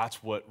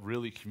that's what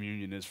really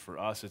communion is for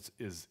us.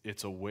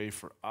 It's a way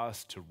for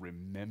us to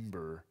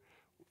remember,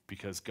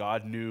 because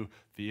God knew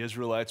the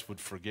Israelites would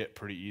forget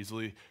pretty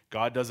easily.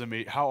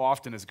 How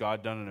often has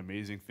God done an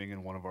amazing thing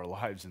in one of our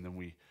lives and then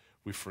we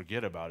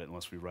forget about it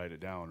unless we write it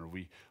down, or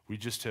we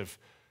just have,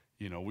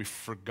 we've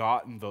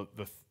forgotten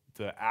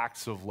the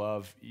acts of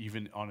love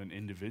even on an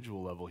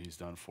individual level he's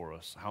done for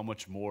us. How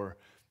much more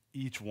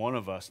each one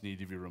of us need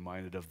to be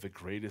reminded of the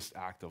greatest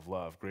act of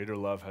love. Greater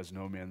love has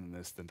no man than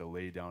this, than to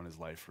lay down his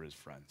life for his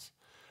friends,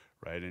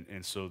 right?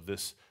 And so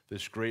this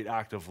great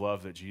act of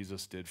love that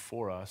Jesus did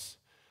for us,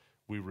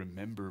 we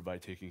remember by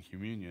taking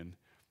communion.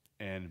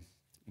 And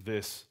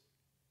this,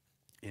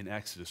 in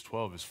Exodus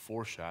 12, is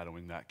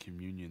foreshadowing that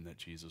communion that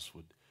Jesus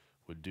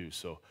would do.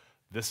 So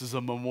this is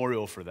a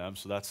memorial for them.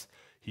 So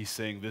he's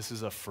saying this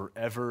is a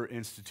forever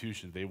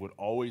institution. They would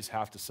always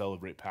have to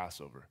celebrate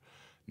Passover.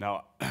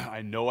 Now,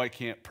 I know I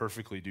can't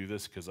perfectly do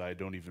this because I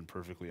don't even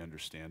perfectly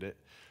understand it,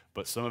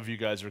 but some of you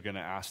guys are going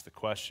to ask the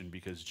question,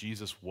 because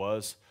Jesus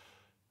was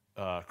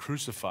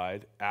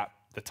crucified at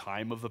the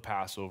time of the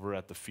Passover,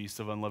 at the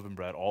Feast of Unleavened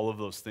Bread, all of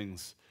those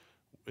things.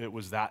 It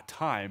was that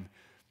time,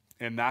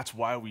 and that's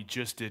why we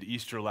just did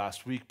Easter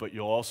last week, but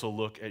you'll also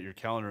look at your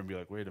calendar and be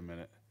like, wait a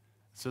minute,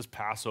 it says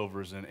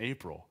Passover's in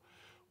April.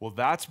 Well,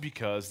 that's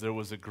because there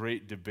was a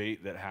great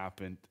debate that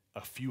happened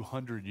a few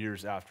hundred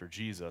years after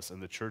Jesus,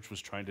 and the church was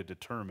trying to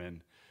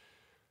determine,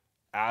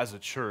 as a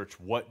church,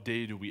 what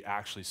day do we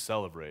actually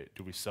celebrate?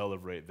 Do we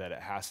celebrate that it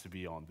has to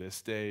be on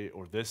this day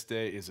or this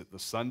day? Is it the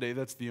Sunday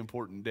that's the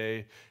important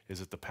day?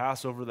 Is it the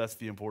Passover that's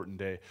the important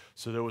day?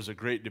 So there was a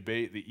great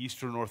debate. The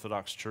Eastern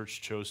Orthodox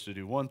Church chose to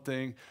do one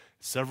thing.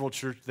 Several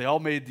churches, they all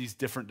made these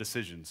different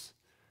decisions.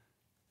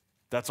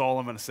 That's all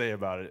I'm going to say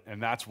about it,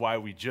 and that's why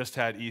we just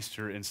had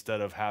Easter instead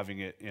of having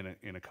it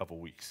in a couple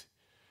weeks,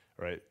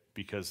 right?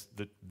 Because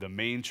the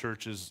main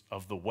churches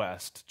of the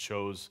West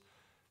chose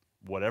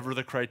whatever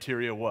the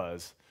criteria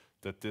was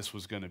that this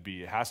was going to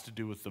be. It has to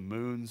do with the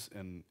moons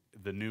and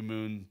the new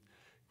moon,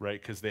 right?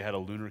 Because they had a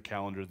lunar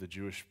calendar, the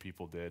Jewish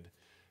people did.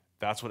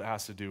 That's what it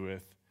has to do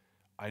with.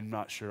 I'm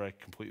not sure I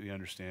completely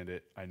understand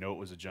it. I know it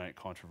was a giant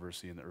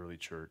controversy in the early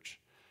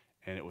church.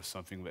 and it was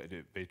something that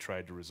they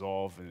tried to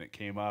resolve, and it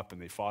came up,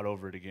 and they fought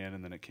over it again,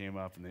 and then it came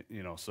up, and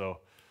so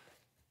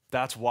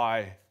that's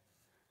why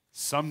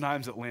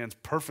sometimes it lands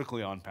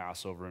perfectly on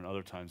Passover, and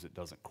other times it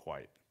doesn't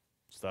quite.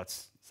 So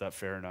is that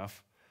fair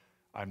enough?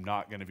 I'm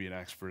not going to be an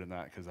expert in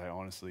that because I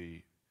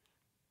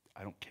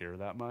don't care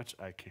that much.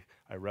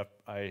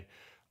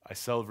 I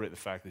celebrate the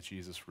fact that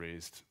Jesus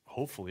raised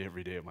hopefully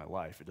every day of my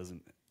life. It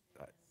doesn't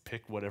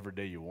pick whatever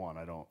day you want.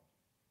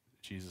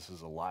 Jesus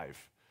is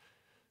alive.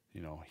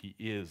 He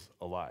is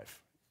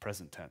alive.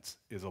 Present tense,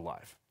 is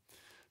alive.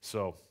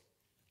 So,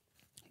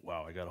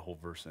 wow, I got a whole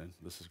verse in.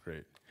 This is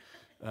great.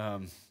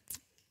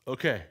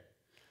 Okay.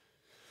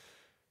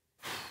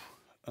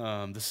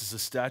 This is a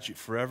statute.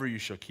 Forever you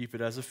shall keep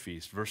it as a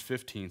feast. Verse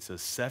 15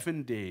 says,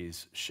 7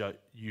 days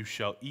you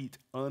shall eat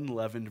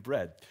unleavened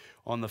bread.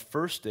 On the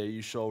first day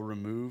you shall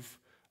remove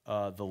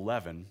the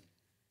leaven.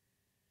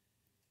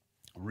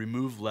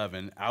 Remove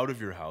leaven out of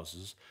your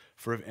houses,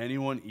 for if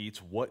anyone eats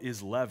what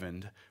is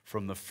leavened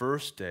from the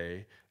first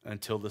day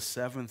until the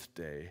 7th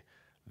day,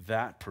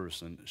 that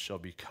person shall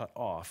be cut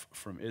off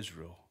from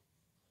Israel.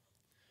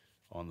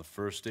 On the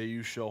first day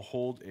you shall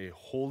hold a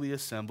holy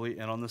assembly,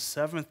 and on the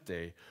 7th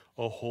day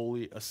a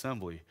holy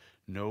assembly.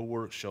 No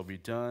work shall be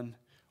done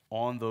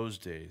on those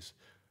days,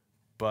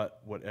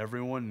 but what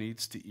everyone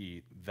needs to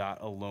eat, that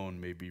alone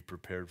may be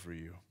prepared for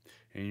you.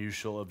 And you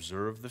shall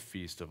observe the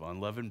feast of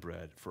unleavened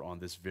bread, for on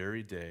this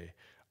very day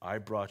I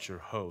brought your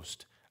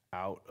host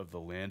out of the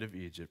land of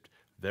Egypt.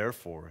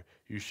 Therefore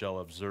you shall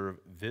observe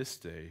this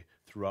day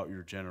throughout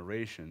your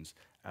generations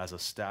as a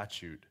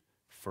statute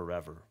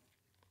forever.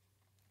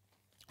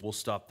 We'll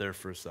stop there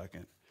for a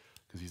second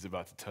because he's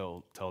about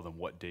to tell them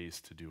what days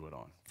to do it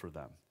on for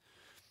them.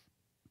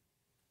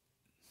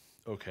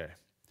 Okay.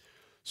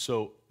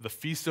 So the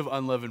Feast of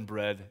Unleavened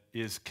Bread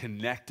is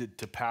connected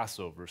to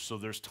Passover. So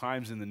there's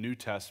times in the New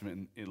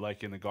Testament,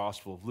 like in the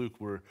Gospel of Luke,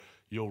 where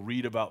you'll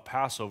read about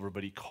Passover,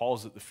 but he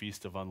calls it the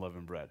Feast of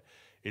Unleavened Bread.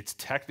 It's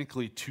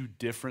technically two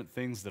different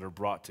things that are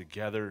brought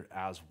together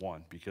as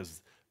one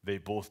because they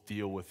both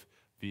deal with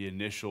the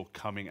initial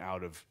coming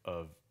out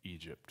of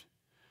Egypt.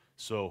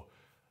 So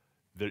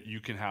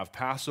you can have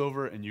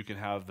Passover and you can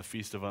have the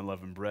Feast of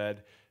Unleavened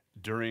Bread.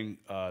 During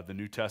the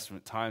New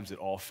Testament times, it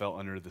all fell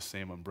under the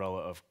same umbrella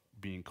of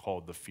being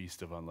called the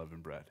Feast of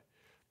Unleavened Bread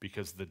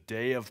because the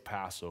day of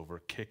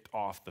Passover kicked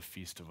off the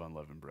Feast of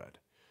Unleavened Bread.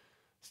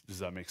 Does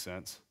that make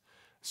sense?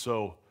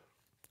 So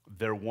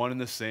they're one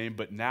and the same,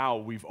 but now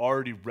we've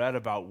already read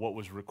about what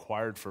was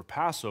required for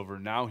Passover.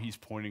 Now he's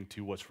pointing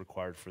to what's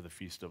required for the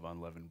Feast of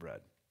Unleavened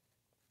Bread.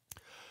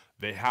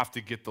 They have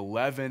to get the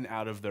leaven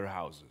out of their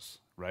houses,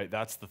 right?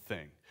 That's the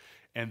thing.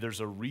 And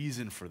there's a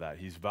reason for that.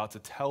 He's about to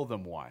tell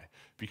them why.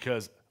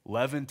 Because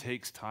leaven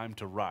takes time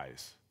to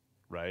rise,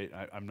 right?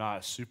 I'm not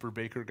a super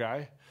baker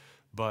guy,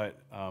 but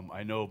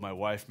I know my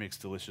wife makes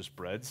delicious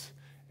breads,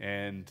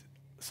 and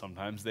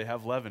sometimes they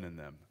have leaven in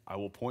them. I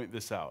will point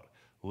this out.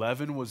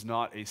 Leaven was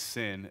not a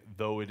sin,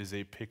 though it is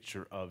a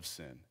picture of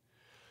sin.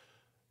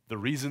 The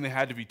reason they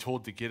had to be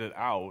told to get it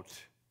out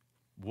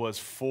was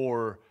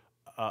for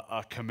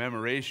a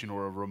commemoration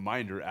or a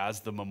reminder as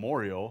the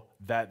memorial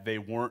that they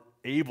weren't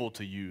able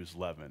to use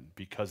leaven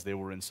because they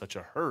were in such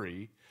a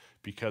hurry,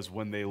 because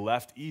when they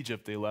left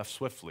Egypt, they left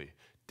swiftly,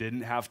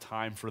 didn't have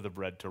time for the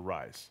bread to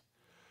rise.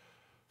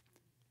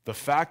 The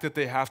fact that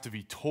they have to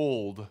be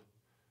told,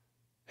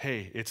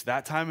 hey, it's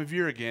that time of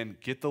year again,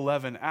 get the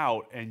leaven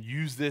out and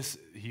use this,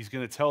 he's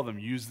going to tell them,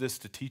 use this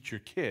to teach your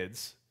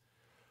kids.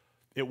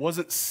 It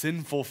wasn't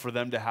sinful for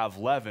them to have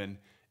leaven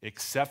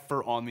except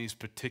for on these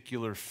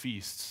particular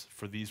feasts,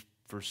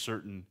 for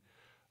certain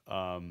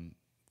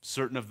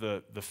of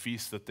the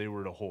feasts that they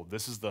were to hold.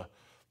 This is the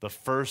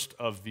first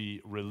of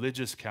the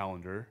religious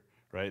calendar,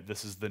 right?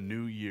 This is the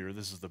new year.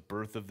 This is the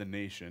birth of the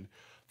nation.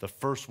 The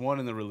first one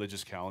in the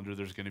religious calendar,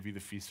 there's going to be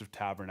the Feast of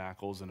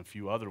Tabernacles and a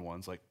few other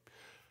ones,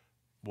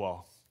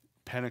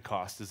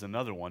 Pentecost is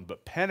another one,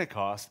 but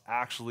Pentecost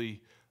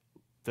actually,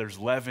 there's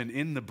leaven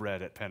in the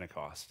bread at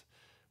Pentecost,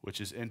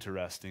 which is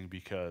interesting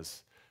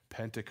because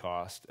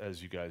Pentecost,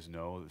 as you guys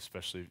know,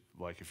 especially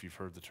like if you've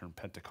heard the term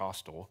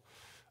Pentecostal,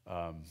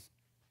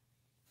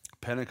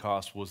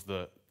 Pentecost was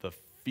the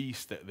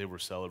feast that they were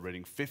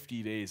celebrating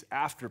 50 days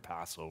after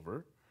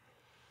Passover,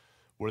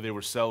 where they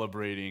were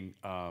celebrating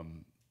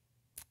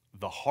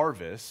the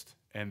harvest,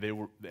 and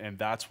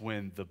that's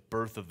when the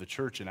birth of the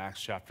church in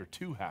Acts chapter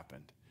 2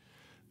 happened.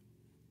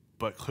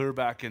 But clear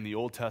back in the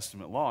Old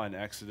Testament law, in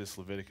Exodus,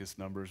 Leviticus,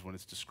 Numbers, when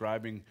it's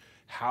describing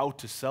how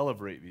to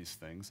celebrate these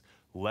things,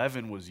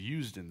 leaven was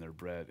used in their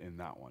bread in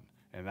that one.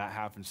 And that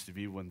happens to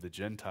be when the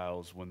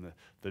Gentiles, when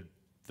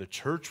the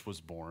church was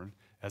born,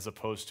 as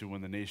opposed to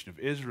when the nation of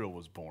Israel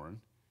was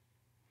born.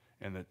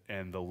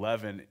 And the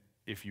leaven,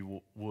 if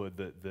you would,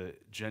 the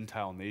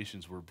Gentile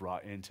nations were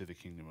brought into the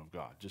kingdom of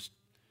God. Just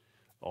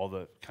all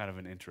the kind of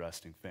an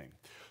interesting thing.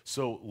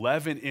 So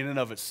leaven in and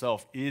of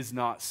itself is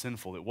not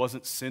sinful. It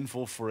wasn't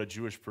sinful for a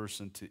Jewish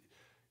person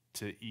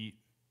to eat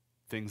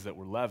things that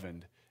were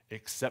leavened,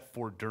 except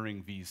for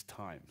during these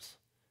times.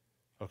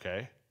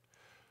 Okay?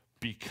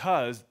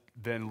 Because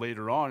then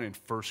later on in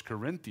 1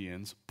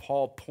 Corinthians,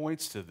 Paul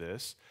points to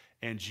this,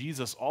 and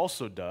Jesus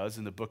also does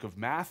in the book of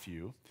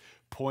Matthew,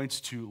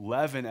 points to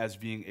leaven as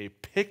being a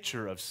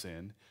picture of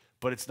sin,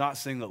 but it's not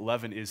saying that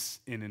leaven is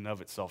in and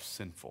of itself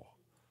sinful.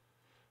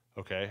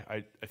 Okay,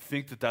 I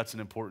think that that's an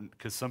important,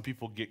 because some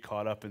people get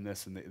caught up in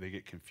this and they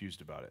get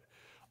confused about it.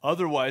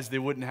 Otherwise, they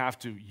wouldn't have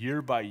to,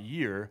 year by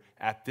year,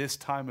 at this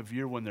time of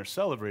year when they're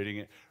celebrating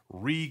it,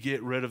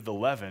 get rid of the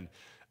leaven.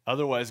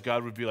 Otherwise,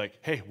 God would be like,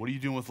 hey, what are you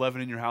doing with leaven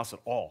in your house at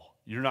all?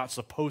 You're not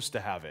supposed to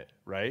have it,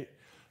 right?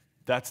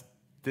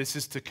 This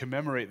is to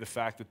commemorate the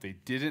fact that they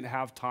didn't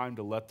have time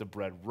to let the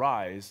bread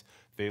rise.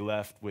 They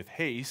left with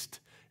haste,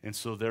 and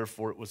so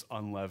therefore it was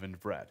unleavened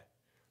bread.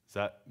 Does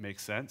that make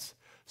sense?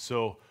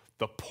 So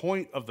the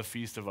point of the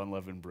Feast of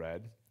Unleavened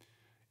Bread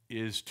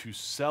is to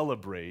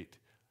celebrate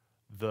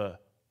the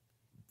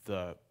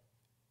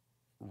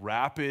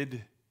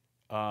rapid,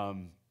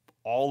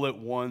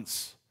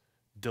 all-at-once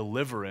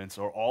deliverance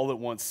or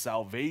all-at-once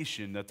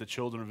salvation that the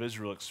children of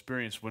Israel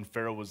experienced when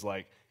Pharaoh was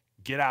like,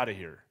 get out of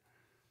here,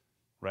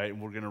 right? And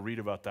we're going to read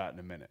about that in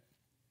a minute.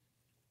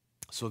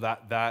 So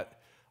that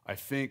I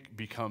think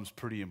becomes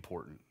pretty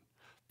important.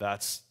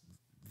 That's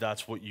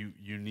what you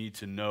need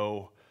to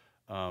know.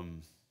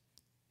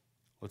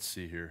 Let's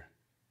see here.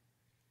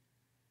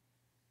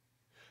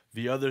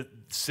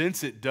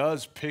 Since it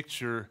does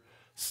picture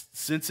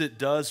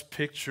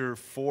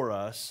for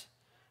us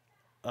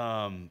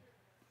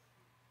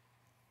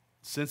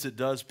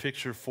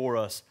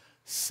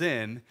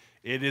sin,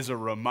 it is a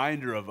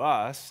reminder of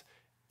us,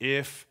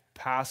 if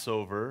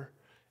Passover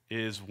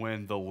is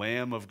when the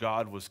Lamb of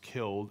God was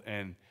killed,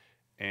 and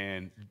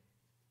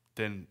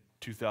then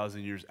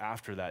 2,000 years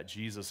after that,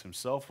 Jesus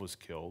himself was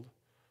killed,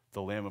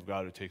 the Lamb of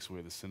God who takes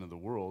away the sin of the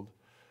world.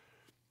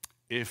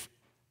 If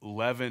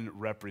leaven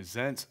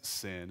represents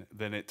sin,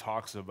 then it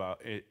talks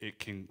about, it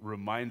can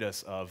remind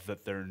us of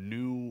that their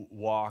new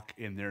walk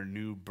in their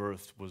new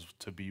birth was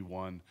to be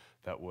one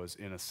that was,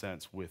 in a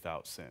sense,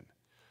 without sin.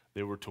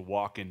 They were to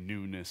walk in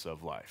newness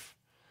of life.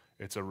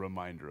 It's a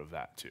reminder of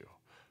that too.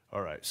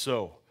 All right,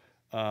 so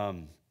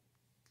let's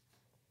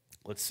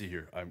see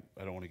here. I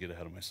don't want to get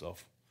ahead of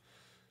myself.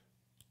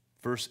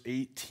 Verse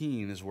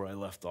 18 is where I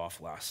left off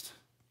last.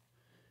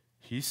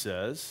 He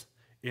says,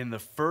 in the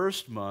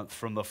first month,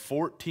 from the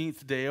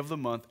 14th day of the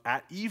month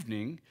at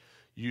evening,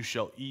 you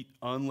shall eat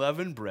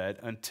unleavened bread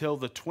until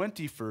the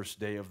 21st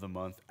day of the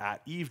month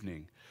at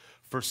evening.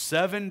 For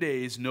 7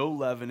 days no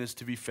leaven is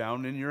to be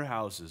found in your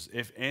houses.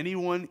 If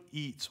anyone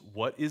eats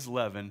what is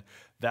leavened,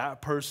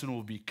 that person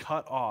will be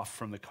cut off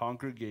from the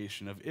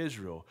congregation of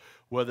Israel.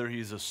 Whether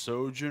he's a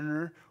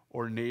sojourner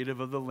or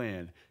native of the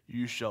land,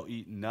 you shall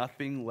eat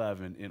nothing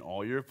leavened in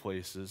all your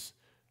places.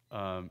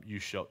 You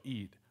shall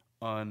eat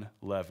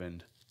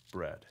unleavened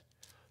bread.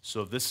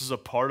 So this is a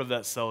part of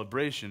that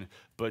celebration,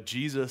 but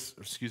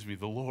the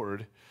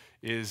Lord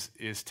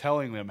is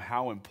telling them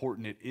how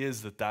important it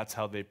is that that's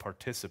how they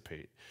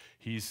participate.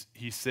 He's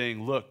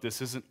saying, look,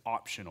 this isn't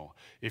optional.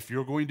 If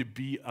you're going to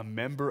be a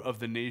member of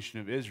the nation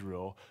of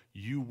Israel,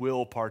 you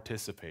will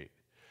participate.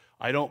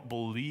 I don't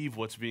believe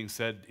what's being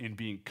said in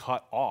being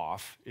cut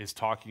off is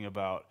talking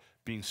about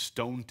being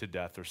stoned to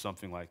death or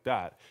something like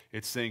that.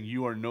 It's saying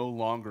you are no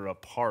longer a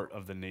part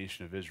of the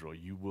nation of Israel.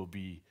 You will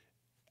be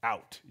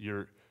out.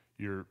 You're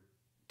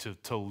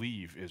to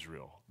leave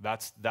Israel.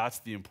 That's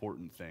the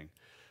important thing.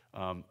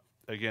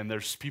 Again,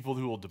 there's people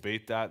who will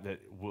debate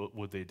that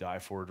would they die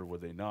for it or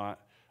would they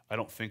not? I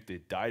don't think they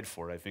died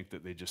for it. I think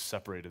that they just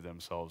separated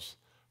themselves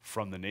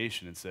from the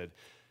nation and said,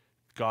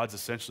 God's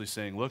essentially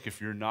saying, look, if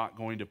you're not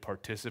going to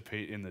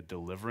participate in the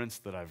deliverance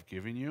that I've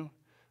given you,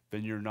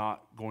 then you're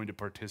not going to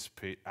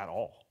participate at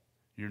all.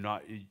 You're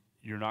not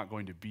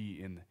going to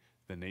be in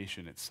the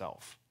nation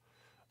itself.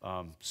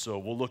 So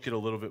we'll look at a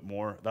little bit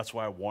more. That's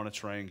why I want to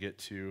try and get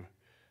to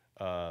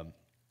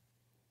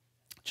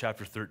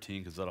chapter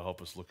 13, because that'll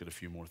help us look at a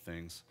few more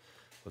things.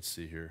 Let's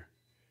see here.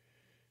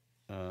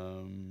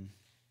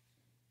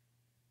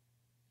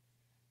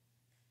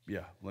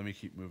 Let me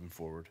keep moving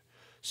forward.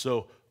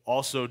 So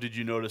also, did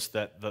you notice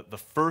that the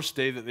first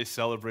day that they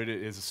celebrate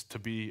it is to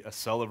be a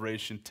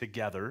celebration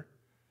together?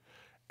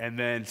 And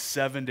then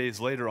 7 days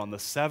later, on the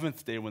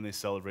seventh day when they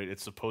celebrate,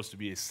 it's supposed to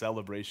be a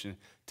celebration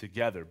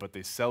together, but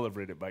they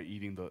celebrate it by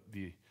eating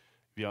the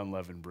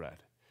unleavened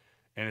bread.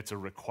 And it's a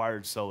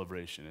required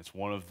celebration. It's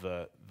one of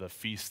the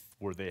feasts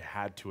where they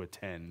had to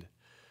attend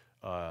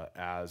when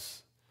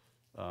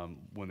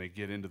they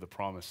get into the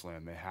promised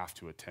land, they have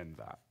to attend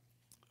that.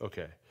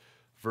 Okay,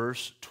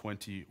 verse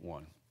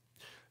 21.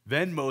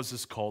 Then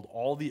Moses called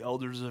all the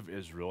elders of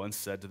Israel and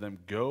said to them,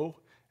 go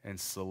and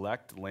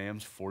select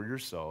lambs for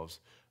yourselves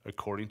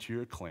according to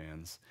your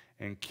clans,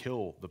 and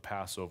kill the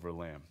Passover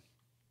lamb.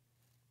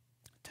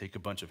 Take a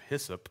bunch of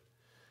hyssop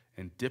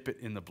and dip it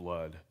in the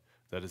blood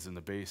that is in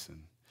the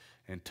basin,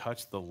 and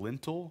touch the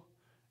lintel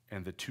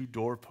and the 2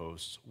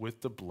 doorposts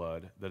with the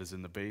blood that is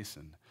in the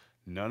basin.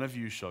 None of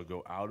you shall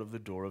go out of the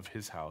door of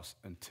his house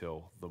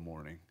until the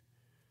morning.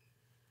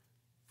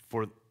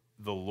 For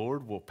the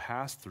Lord will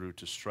pass through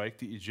to strike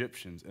the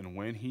Egyptians, and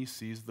when he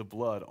sees the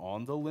blood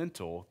on the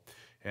lintel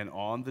and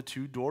on the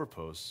 2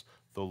 doorposts,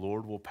 the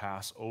Lord will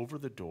pass over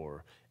the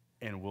door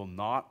and will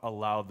not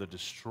allow the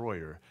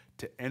destroyer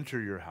to enter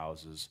your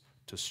houses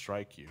to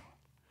strike you.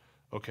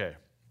 Okay,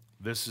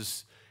 this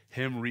is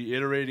him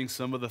reiterating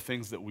some of the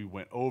things that we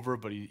went over,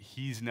 but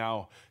he's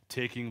now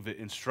taking the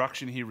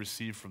instruction he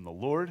received from the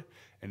Lord,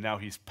 and now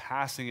he's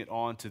passing it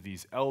on to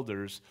these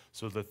elders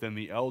so that then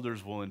the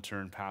elders will in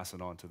turn pass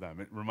it on to them.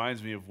 It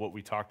reminds me of what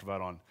we talked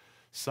about on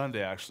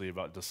Sunday, actually,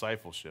 about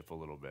discipleship a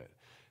little bit.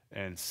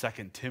 And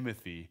 2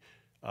 Timothy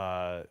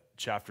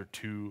chapter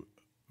 2,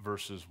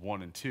 verses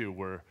 1 and 2,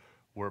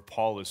 where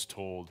Paul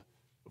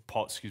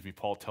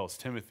tells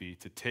Timothy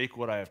to take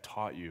what I have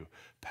taught you,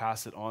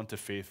 pass it on to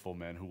faithful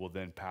men who will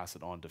then pass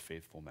it on to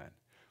faithful men.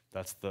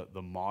 That's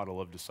the model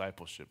of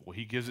discipleship. Well,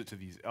 he gives it to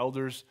these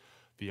elders,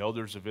 the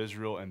elders of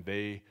Israel, and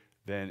they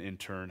then in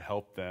turn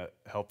help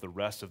the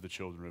rest of the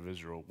children of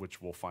Israel,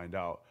 which we'll find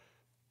out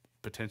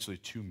potentially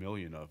 2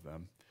 million of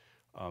them,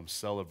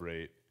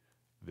 celebrate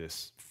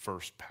this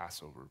first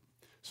Passover.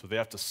 So they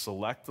have to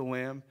select the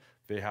lamb,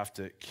 they have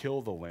to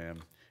kill the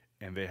lamb,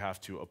 and they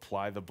have to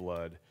apply the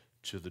blood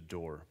to the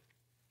door.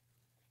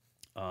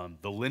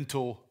 The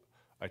lintel,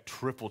 I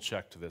triple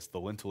checked this. The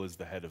lintel is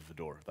the head of the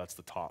door. That's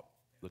the top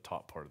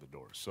part of the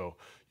door. So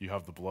you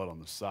have the blood on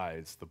the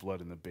sides, the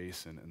blood in the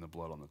basin, and the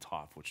blood on the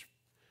top, which,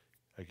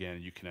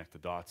 again, you connect the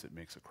dots, it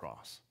makes a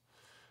cross.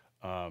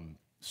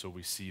 So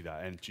we see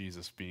that. And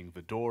Jesus being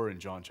the door in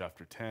John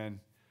chapter 10,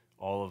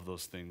 all of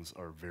those things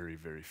are very,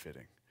 very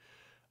fitting.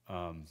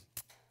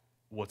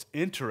 What's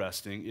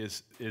interesting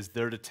is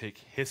they're to take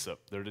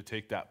hyssop. They're to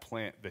take that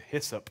plant, the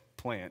hyssop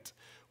plant,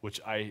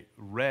 which I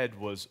read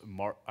was,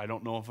 I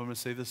don't know if I'm going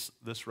to say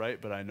this right,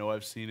 but I know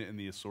I've seen it in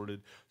the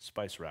assorted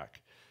spice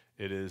rack.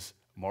 It is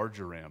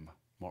marjoram,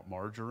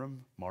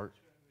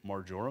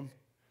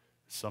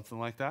 something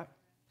like that.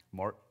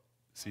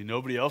 See,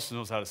 nobody else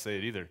knows how to say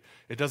it either.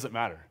 It doesn't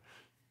matter.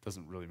 It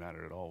doesn't really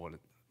matter at all what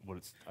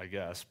it's, I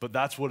guess. But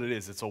that's what it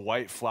is. It's a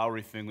white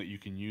flowery thing that you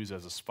can use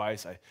as a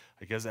spice. I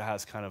guess it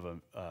has kind of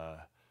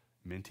a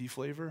minty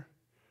flavor.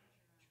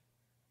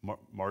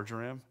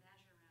 Marjoram?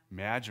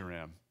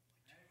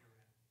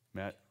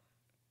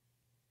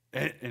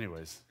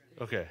 Anyways,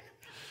 okay.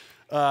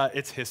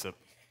 It's hyssop.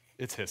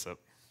 It's hyssop.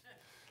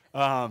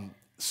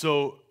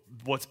 So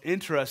what's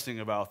interesting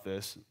about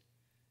this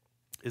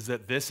is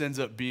that this ends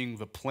up being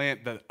the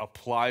plant that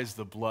applies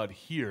the blood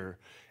here,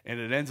 and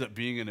it ends up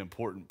being an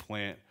important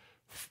plant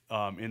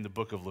in the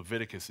book of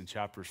Leviticus in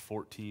chapters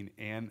 14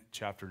 and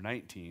chapter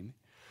 19.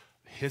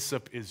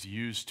 Hyssop is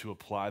used to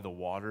apply the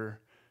water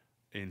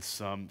in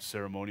some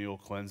ceremonial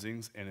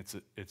cleansings, and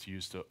it's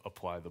used to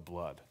apply the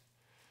blood.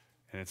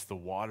 And it's the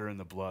water and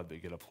the blood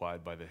that get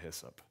applied by the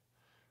hyssop.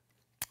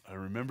 I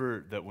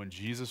remember that when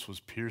Jesus was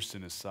pierced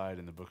in his side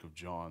in the book of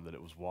John, that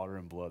it was water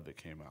and blood that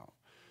came out.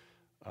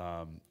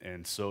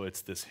 And so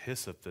it's this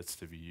hyssop that's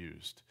to be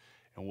used.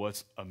 And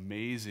what's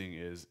amazing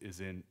is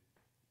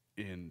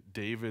in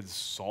David's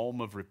psalm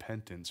of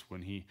repentance,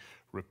 when he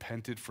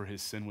repented for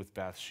his sin with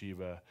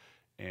Bathsheba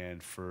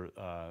and for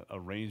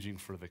arranging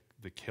for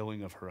the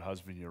killing of her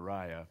husband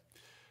Uriah,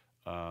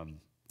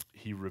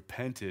 he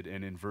repented,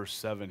 and in verse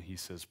 7 he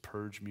says,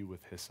 "Purge me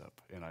with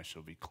hyssop, and I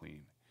shall be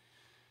clean."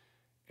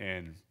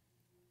 And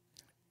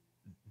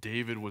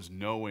David was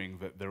knowing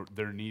that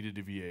there needed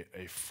to be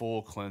a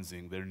full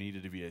cleansing. There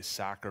needed to be a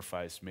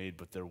sacrifice made,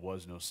 but there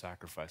was no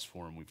sacrifice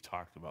for him. We've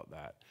talked about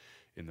that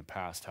in the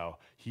past, how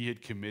he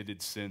had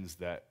committed sins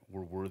that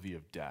were worthy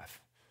of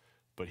death,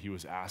 but he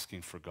was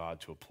asking for God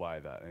to apply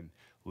that. And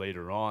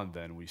later on,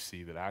 then, we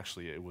see that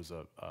actually it was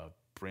a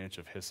branch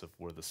of hyssop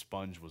where the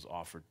sponge was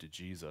offered to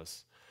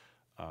Jesus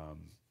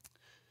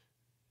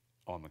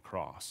on the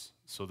cross.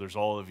 So there's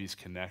all of these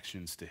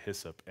connections to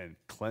hyssop, and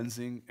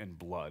cleansing and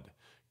blood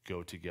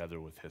go together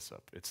with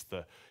hyssop.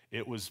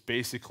 It was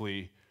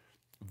basically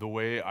the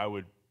way I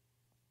would,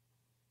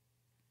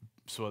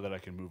 so that I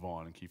can move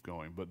on and keep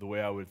going, but the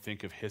way I would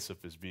think of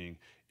hyssop as being,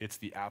 it's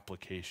the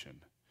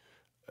application.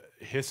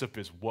 Hyssop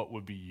is what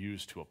would be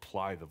used to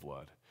apply the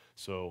blood.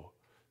 So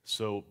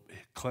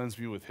cleanse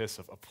me with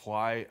hyssop,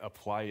 apply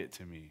it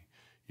to me.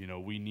 You know,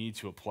 we need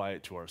to apply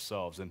it to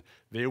ourselves. And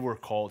they were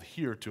called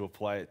here to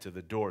apply it to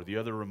the door. The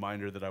other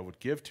reminder that I would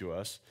give to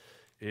us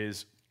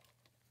is,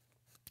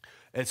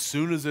 as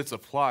soon as it's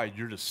applied,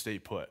 you're to stay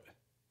put,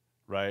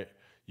 right?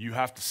 You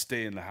have to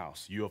stay in the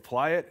house. You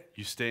apply it,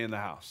 you stay in the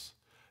house.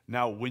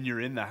 Now, when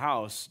you're in the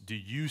house, do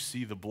you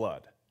see the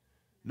blood?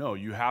 No,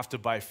 you have to,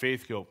 by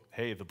faith, go,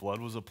 hey, the blood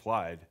was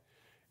applied,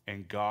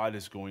 and God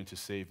is going to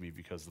save me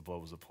because the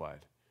blood was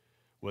applied.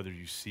 Whether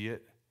you see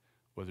it,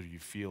 whether you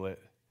feel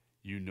it,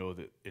 you know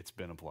that it's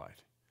been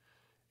applied.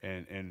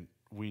 And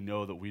we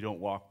know that we don't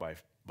walk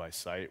by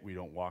sight, we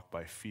don't walk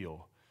by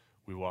feel,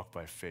 we walk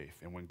by faith.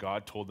 And when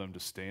God told them to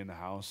stay in the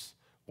house,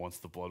 once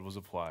the blood was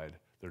applied,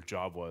 their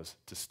job was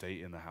to stay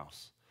in the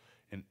house.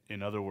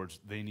 In other words,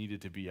 they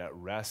needed to be at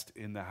rest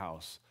in the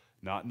house,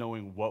 not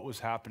knowing what was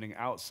happening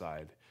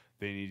outside.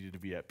 They needed to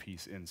be at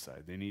peace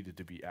inside. They needed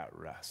to be at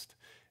rest.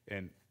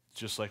 And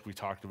just like we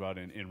talked about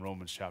in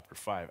Romans chapter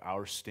 5,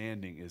 our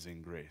standing is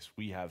in grace.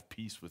 We have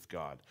peace with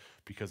God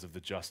because of the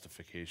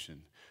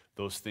justification.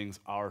 Those things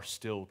are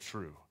still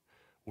true.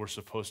 We're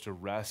supposed to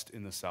rest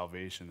in the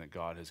salvation that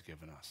God has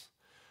given us.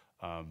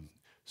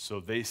 So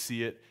they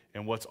see it,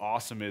 and what's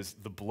awesome is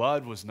the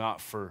blood was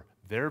not for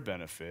their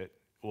benefit.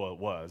 Well,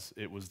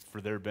 it was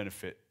for their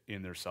benefit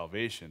in their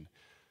salvation,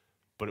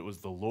 but it was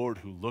the Lord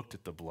who looked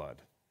at the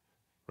blood,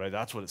 right?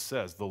 That's what it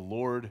says. The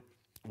Lord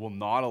will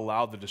not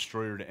allow the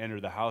destroyer to enter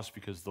the house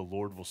because the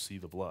Lord will see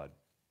the blood.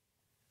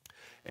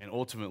 And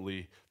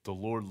ultimately, the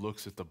Lord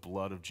looks at the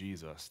blood of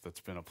Jesus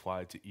that's been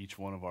applied to each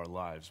one of our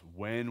lives.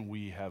 When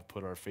we have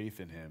put our faith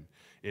in him,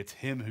 it's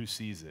him who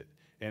sees it.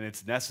 And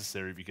it's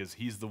necessary because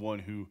he's the one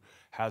who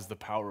has the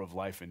power of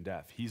life and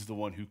death. He's the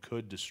one who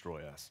could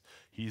destroy us.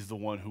 He's the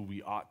one who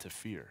we ought to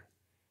fear,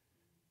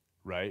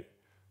 right?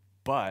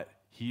 But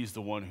he's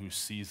the one who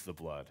sees the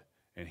blood,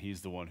 and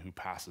he's the one who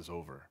passes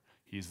over.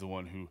 He's the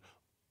one who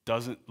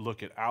doesn't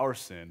look at our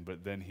sin,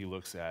 but then he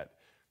looks at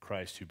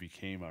Christ who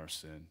became our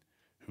sin,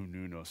 who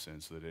knew no sin,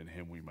 so that in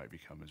him we might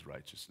become his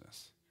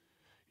righteousness.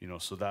 You know,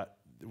 so that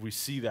we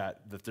see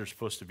that they're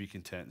supposed to be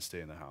content and stay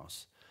in the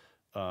house.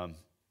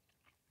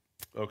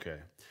 Okay.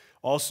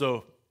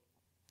 Also,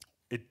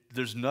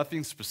 there's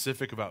nothing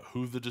specific about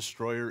who the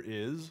destroyer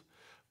is,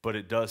 but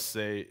it does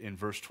say in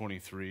verse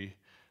 23,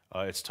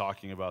 it's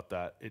talking about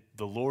that.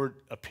 The Lord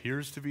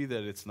appears to be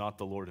that it's not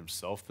the Lord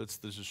himself that's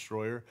the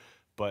destroyer,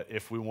 but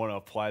if we want to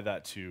apply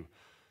that to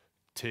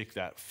take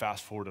that,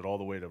 fast forward it all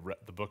the way to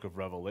the book of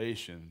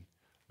Revelation,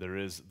 there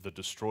is the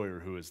destroyer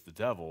who is the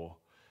devil,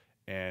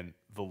 and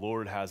the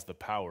Lord has the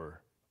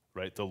power,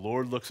 right? The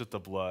Lord looks at the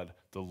blood.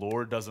 The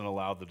Lord doesn't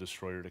allow the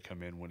destroyer to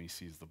come in when he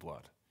sees the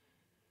blood.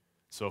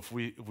 So if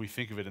we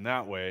think of it in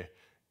that way,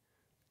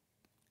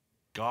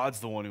 God's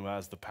the one who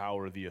has the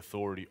power, the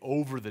authority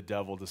over the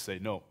devil to say,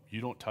 no,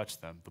 you don't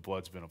touch them. The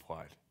blood's been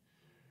applied,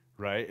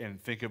 right?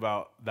 And think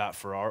about that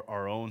for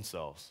our own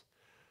selves,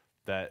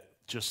 that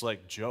just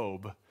like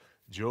Job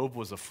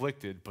was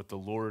afflicted, but the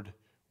Lord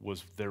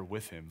was there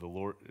with him. The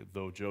Lord,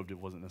 though Job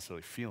wasn't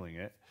necessarily feeling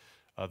it,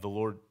 the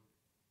Lord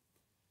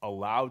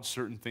allowed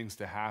certain things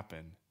to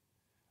happen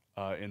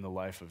in the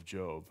life of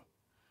Job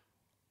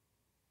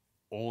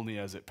only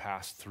as it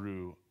passed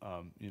through.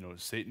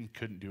 Satan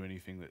couldn't do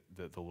anything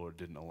that the Lord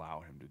didn't allow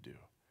him to do.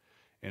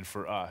 And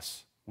for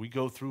us, we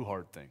go through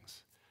hard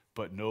things,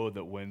 but know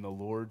that when the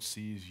Lord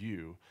sees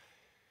you,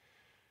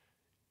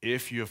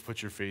 if you have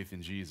put your faith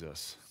in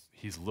Jesus,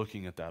 he's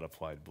looking at that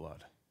applied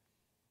blood.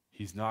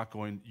 He's not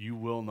going, you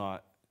will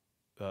not,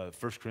 1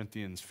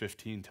 Corinthians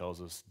 15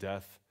 tells us,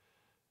 death,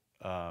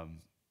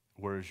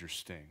 where is your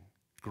sting?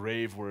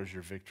 Grave, where is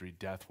your victory?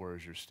 Death, where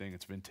is your sting?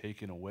 It's been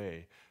taken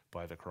away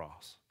by the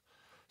cross.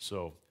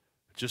 So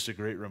just a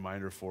great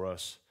reminder for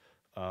us.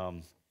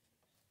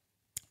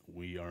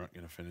 We aren't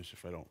going to finish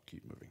if I don't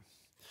keep moving.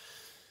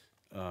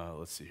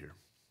 Let's see here.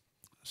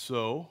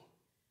 So,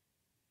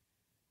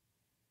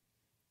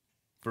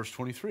 verse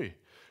 23.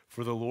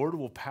 For the Lord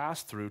will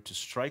pass through to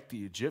strike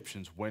the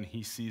Egyptians when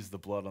he sees the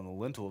blood on the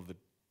lintel of the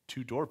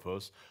two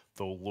doorposts.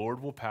 The Lord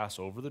will pass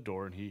over the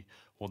door, and he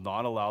will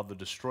not allow the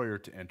destroyer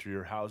to enter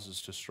your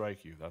houses to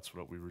strike you. That's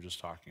what we were just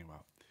talking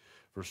about.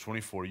 Verse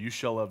 24, you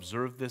shall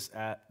observe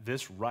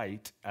this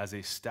rite as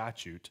a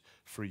statute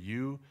for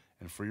you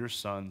and for your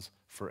sons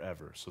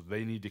forever. So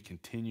they need to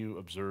continue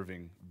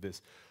observing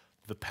this.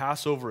 The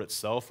Passover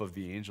itself of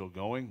the angel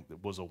going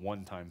was a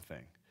one-time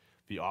thing.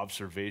 The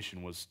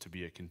observation was to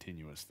be a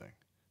continuous thing.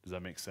 Does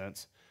that make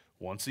sense?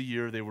 Once a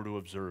year they were to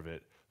observe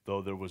it,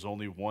 though there was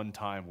only one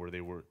time where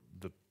the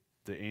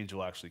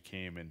angel actually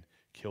came and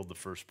killed the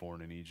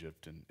firstborn in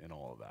Egypt and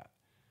all of that.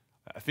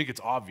 I think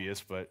it's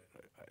obvious, but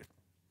I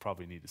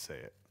probably need to say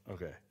it.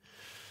 Okay.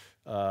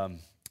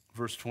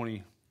 Verse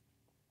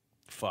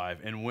 25,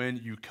 and when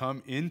you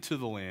come into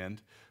the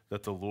land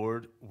that the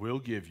Lord will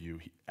give you,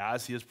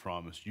 as he has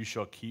promised, you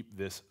shall keep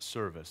this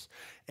service.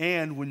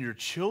 And when your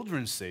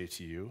children say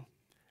to you,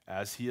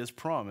 as he has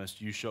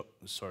promised,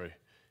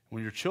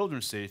 when your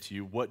children say to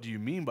you, what do you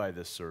mean by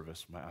this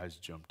service? My eyes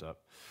jumped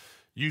up.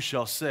 You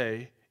shall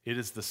say, it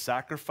is the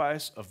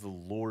sacrifice of the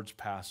Lord's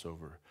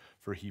Passover,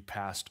 for he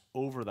passed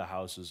over the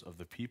houses of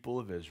the people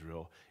of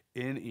Israel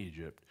in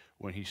Egypt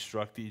when he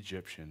struck the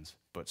Egyptians,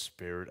 but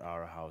spared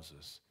our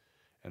houses.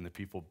 And the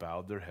people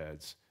bowed their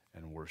heads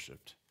and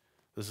worshiped.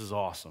 This is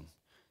awesome.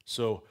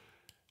 So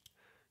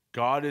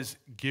God is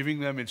giving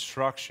them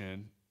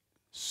instruction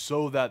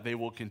so that they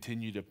will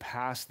continue to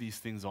pass these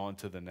things on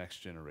to the next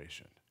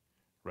generation,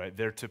 right?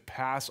 They're to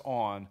pass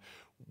on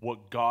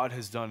what God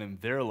has done in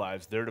their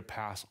lives. They're to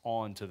pass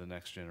on to the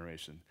next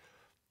generation.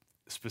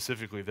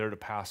 Specifically, they're to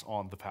pass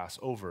on the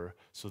Passover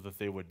so that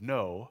they would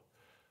know,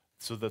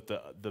 so that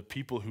the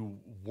people who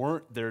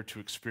weren't there to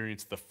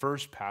experience the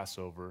first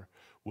Passover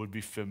would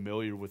be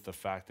familiar with the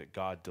fact that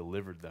God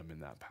delivered them in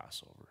that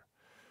Passover.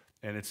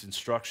 And it's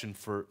instruction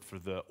for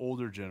the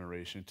older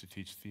generation to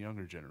teach the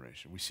younger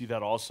generation. We see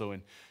that also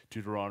in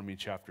Deuteronomy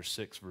chapter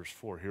 6, verse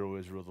 4. Hear, O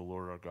Israel, the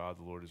Lord our God,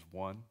 the Lord is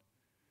one. You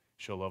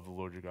shall love the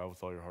Lord your God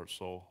with all your heart,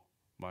 soul,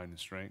 mind, and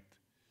strength.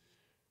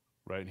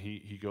 Right? And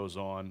he goes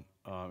on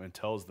and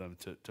tells them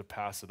to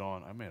pass it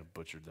on. I may have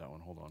butchered that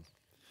one. Hold on.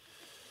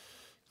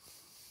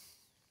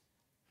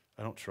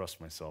 I don't trust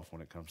myself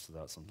when it comes to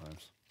that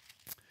sometimes.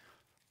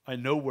 I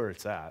know where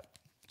it's at.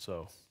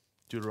 So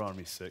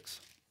Deuteronomy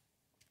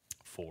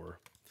 6:4.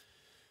 It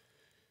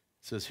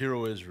says, "Hear,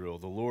 O Israel,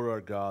 the Lord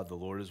our God, the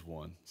Lord is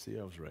one." See,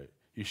 I was right.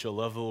 "You shall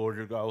love the Lord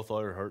your God with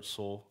all your heart,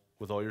 soul,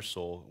 with all your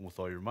soul, and with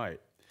all your might.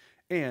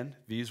 And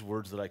these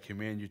words that I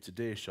command you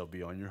today shall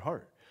be on your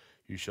heart.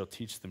 You shall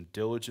teach them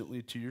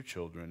diligently to your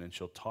children, and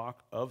shall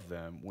talk of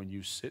them when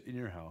you sit in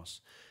your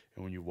house,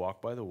 and when you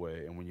walk by the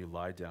way, and when you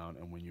lie down,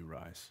 and when you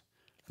rise."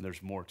 And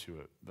there's more to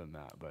it than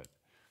that, but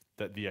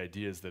that the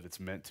idea is that it's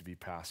meant to be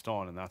passed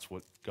on, and that's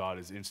what God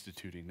is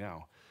instituting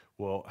now.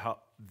 Well,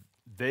 how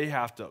they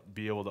have to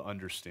be able to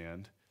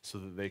understand so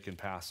that they can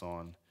pass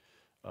on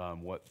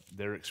what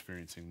they're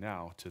experiencing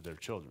now to their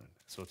children.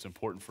 So it's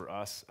important for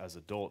us as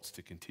adults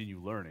to continue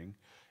learning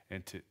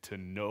and to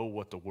know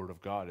what the Word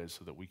of God is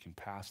so that we can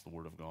pass the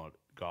Word of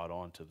God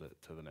on to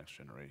the next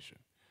generation.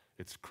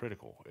 It's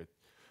critical.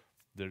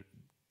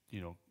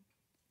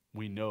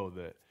 We know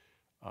that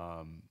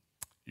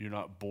you're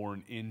not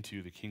born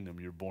into the kingdom,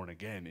 you're born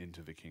again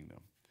into the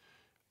kingdom.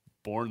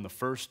 Born the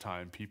first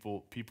time,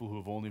 people who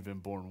have only been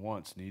born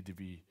once need to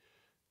be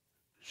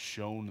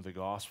shown the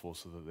gospel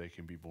so that they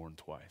can be born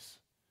twice.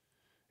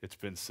 It's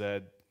been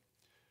said,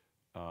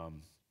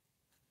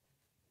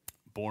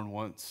 born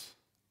once,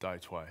 die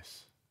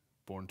twice.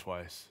 Born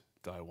twice,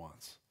 die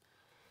once.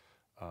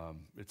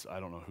 I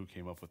don't know who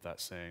came up with that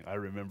saying. I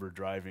remember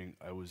driving,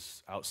 I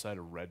was outside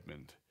of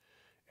Redmond,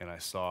 and I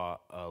saw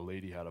a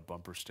lady had a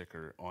bumper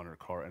sticker on her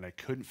car, and I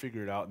couldn't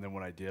figure it out, and then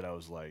when I did, I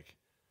was like,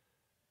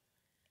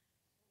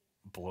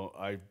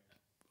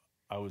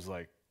 I was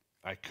like,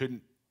 I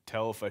couldn't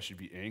tell if I should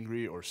be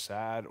angry or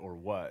sad or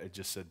what. It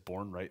just said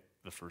born right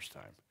the first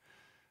time.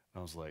 And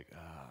I was like,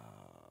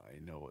 I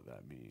know what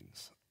that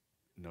means.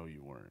 No,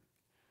 you weren't.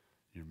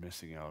 You're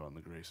missing out on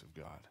the grace of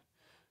God.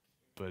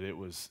 But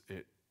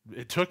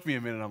it took me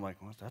a minute. I'm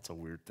like, well, that's a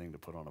weird thing to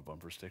put on a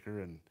bumper sticker.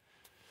 And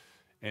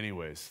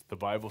anyways, the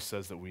Bible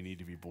says that we need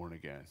to be born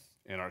again.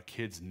 And our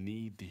kids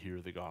need to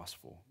hear the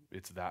gospel.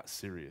 It's that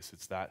serious.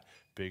 It's that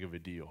big of a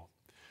deal.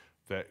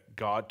 That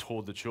God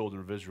told the children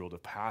of Israel to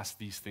pass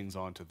these things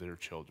on to their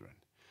children.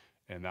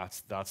 And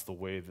that's the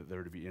way that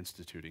they're to be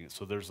instituting it.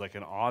 So there's like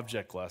an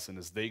object lesson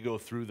as they go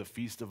through the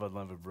Feast of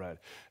Unleavened Bread,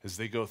 as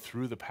they go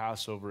through the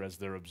Passover, as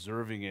they're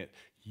observing it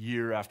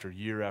year after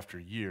year after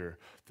year,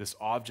 this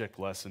object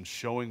lesson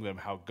showing them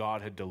how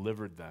God had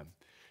delivered them.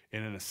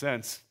 And in a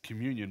sense,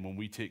 communion, when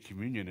we take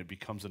communion, it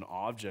becomes an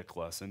object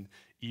lesson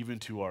even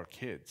to our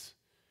kids.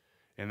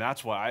 And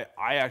that's why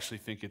I actually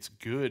think it's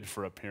good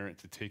for a parent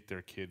to take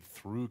their kid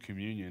through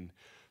communion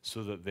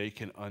so that they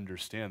can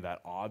understand that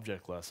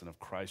object lesson of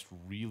Christ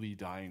really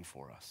dying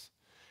for us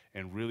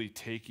and really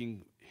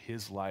taking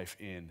his life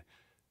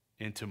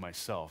into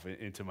myself,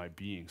 into my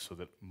being, so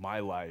that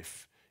my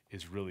life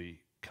is really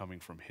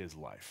coming from his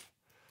life.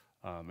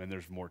 And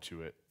there's more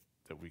to it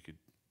that we could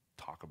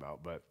talk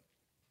about, but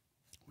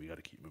we got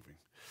to keep moving.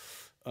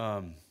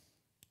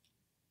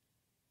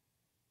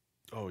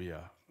 Oh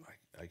yeah,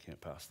 I can't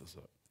pass this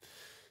up.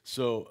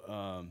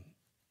 So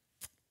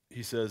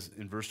he says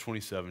in verse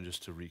 27,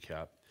 just to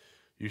recap,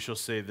 "You shall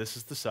say, this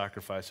is the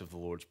sacrifice of the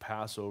Lord's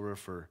Passover,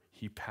 for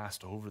he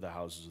passed over the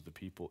houses of the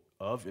people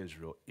of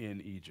Israel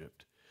in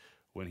Egypt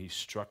when he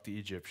struck the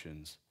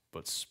Egyptians,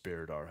 but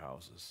spared our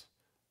houses."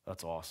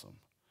 That's awesome.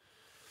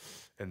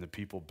 "And the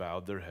people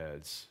bowed their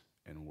heads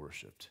and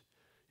worshiped."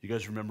 You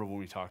guys remember when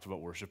we talked about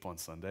worship on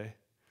Sunday?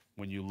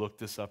 When you look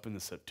this up in the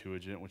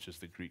Septuagint, which is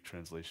the Greek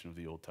translation of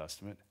the Old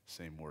Testament,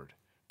 same word,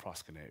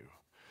 proskuneo.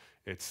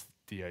 It's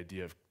the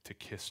idea of to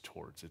kiss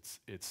towards.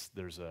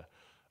 There's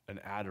an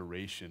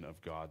adoration of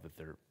God that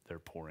they're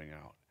pouring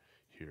out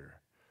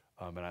here.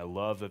 And I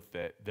love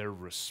that their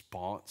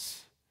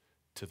response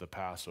to the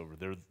Passover,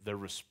 their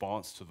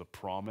response to the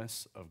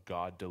promise of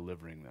God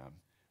delivering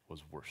them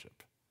was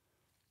worship.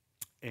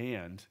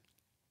 And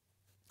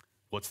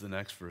what's the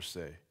next verse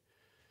say?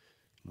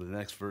 The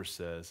next verse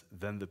says,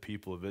 "Then the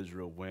people of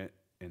Israel went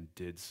and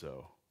did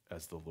so,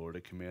 as the Lord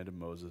had commanded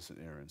Moses and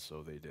Aaron,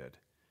 so they did."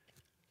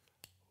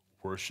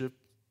 Worship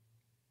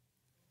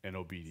and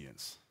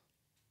obedience.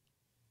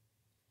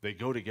 They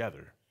go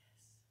together,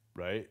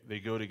 right? They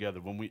go together.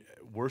 When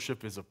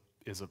worship is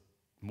a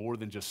more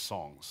than just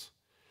songs.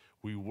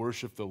 We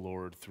worship the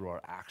Lord through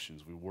our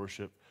actions. We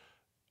worship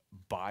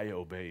by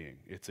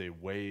obeying. It's a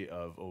way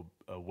of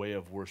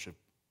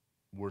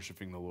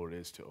worshiping the Lord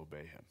is to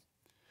obey him.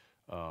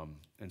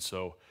 And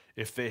so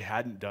if they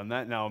hadn't done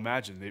that, now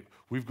imagine,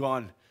 we've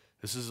gone,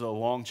 this is a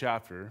long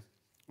chapter,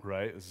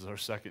 right? This is our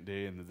second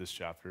day into this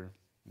chapter.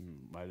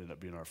 Might end up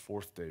being our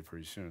fourth day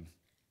pretty soon.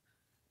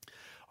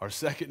 Our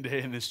second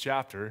day in this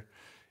chapter,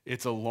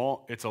 it's a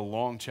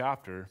long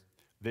chapter.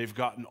 They've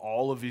gotten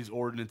all of these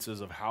ordinances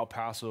of how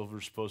Passover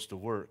is supposed to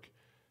work,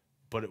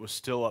 but it was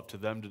still up to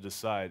them to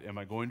decide, am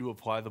I going to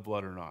apply the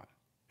blood or not?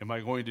 Am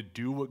I going to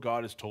do what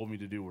God has told me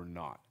to do or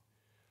not?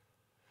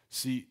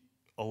 See,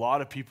 a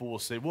lot of people will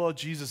say, well,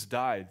 Jesus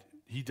died.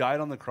 He died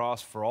on the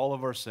cross for all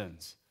of our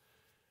sins.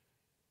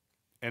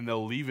 And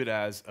they'll leave it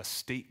as a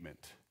statement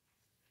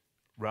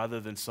rather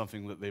than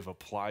something that they've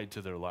applied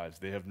to their lives.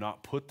 They have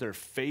not put their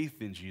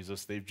faith in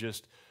Jesus. They've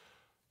just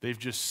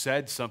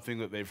said something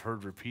that they've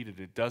heard repeated.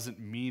 It doesn't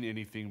mean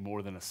anything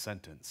more than a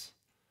sentence.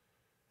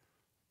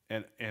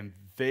 And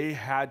they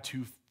had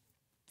to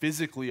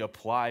physically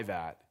apply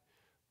that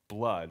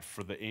blood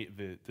for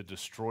the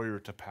destroyer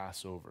to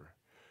pass over.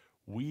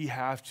 We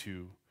have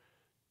to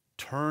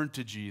turn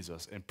to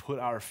Jesus and put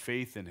our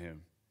faith in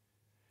him.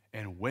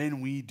 And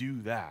when we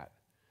do that,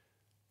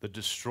 the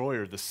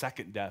destroyer, the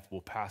second death,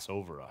 will pass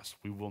over us.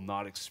 We will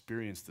not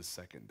experience the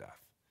second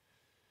death.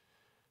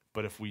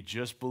 But if we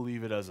just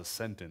believe it as a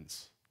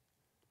sentence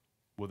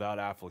without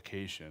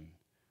application,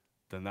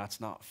 then that's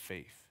not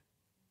faith.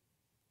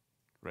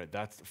 Right?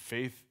 That's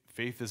faith.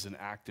 Faith is an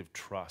active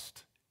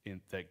trust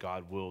in that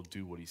God will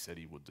do what he said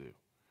he will do.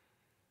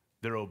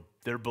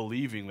 They're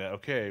believing that,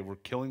 okay, we're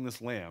killing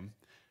this lamb,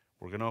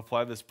 we're going to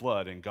apply this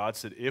blood, and God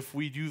said, if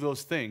we do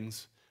those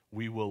things,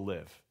 we will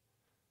live.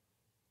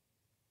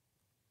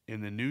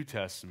 In the New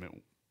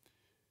Testament,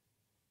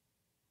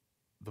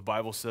 the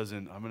Bible says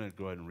I'm going to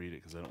go ahead and read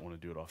it because I don't want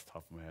to do it off the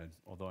top of my head,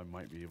 although I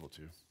might be able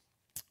to.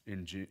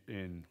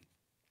 In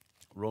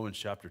Romans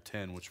chapter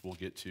 10, which we'll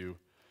get to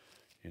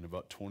in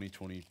about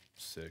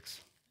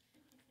 2026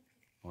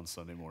 on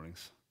Sunday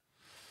mornings.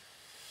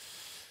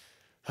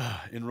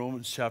 In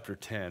Romans chapter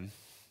 10,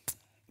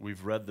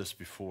 we've read this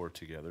before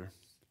together.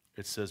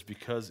 It says,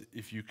 because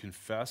if you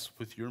confess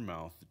with your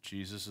mouth that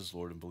Jesus is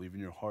Lord and believe in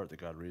your heart that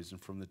God raised him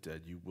from the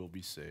dead, you will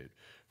be saved.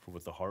 For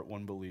with the heart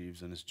one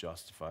believes and is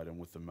justified, and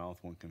with the mouth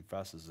one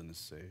confesses and is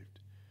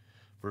saved.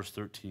 Verse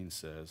 13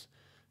 says,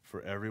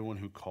 for everyone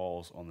who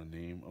calls on the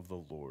name of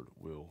the Lord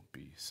will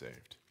be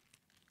saved.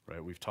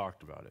 Right? We've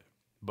talked about it.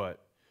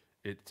 But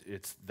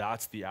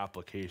that's the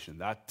application.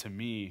 That, to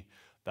me,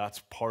 that's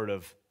part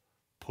of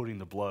putting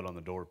the blood on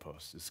the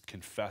doorpost, is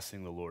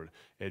confessing the Lord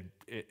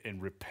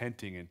and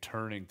repenting and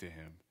turning to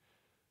him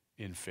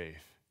in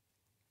faith.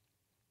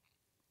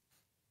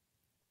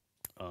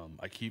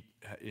 I keep,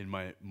 in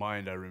my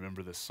mind, I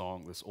remember this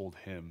song, this old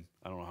hymn.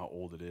 I don't know how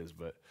old it is,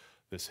 but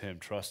this hymn,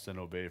 trust and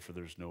obey, for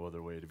there's no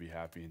other way to be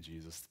happy in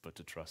Jesus but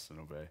to trust and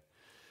obey.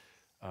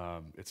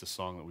 It's a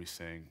song that we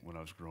sang when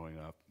I was growing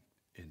up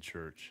in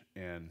church.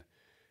 And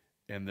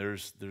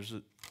there's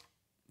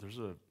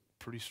a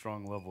pretty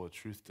strong level of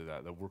truth to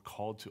that we're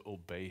called to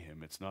obey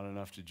him. It's not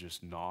enough to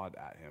just nod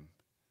at him,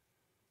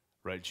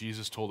 right?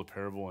 Jesus told a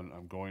parable, and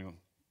I'm going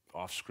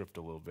off script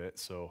a little bit.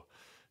 So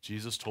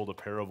Jesus told a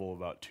parable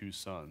about two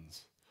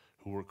sons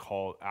who were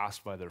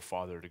asked by their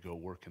father to go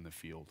work in the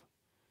field.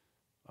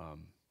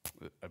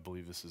 I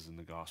believe this is in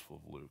the Gospel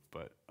of Luke,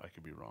 but I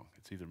could be wrong.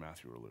 It's either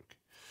Matthew or Luke.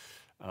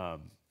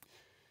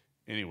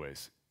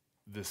 Anyways,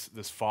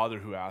 this father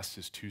who asked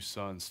his two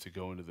sons to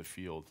go into the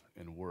field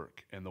and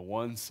work. And the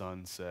one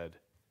son said,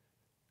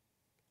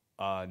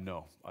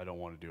 no, I don't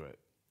want to do it.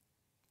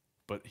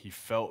 But he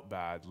felt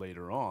bad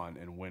later on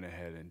and went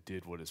ahead and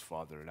did what his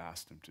father had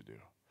asked him to do.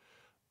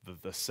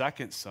 The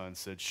second son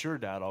said, sure,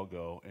 Dad, I'll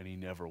go. And he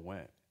never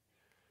went.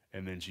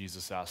 And then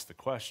Jesus asked the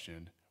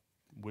question,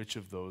 which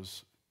of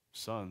those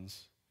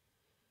sons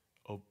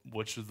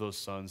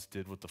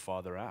did what the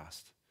father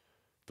asked?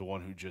 The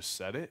one who just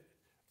said it,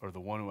 or the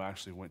one who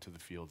actually went to the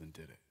field and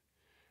did it?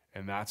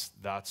 And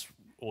that's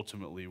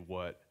ultimately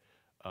what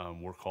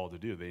we're called to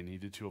do. They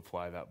needed to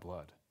apply that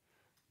blood.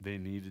 They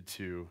needed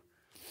to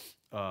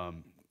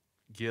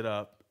get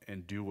up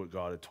and do what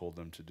God had told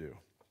them to do.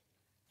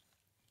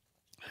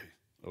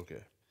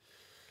 Okay.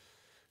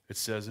 It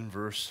says in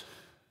verse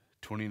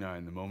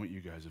 29, the moment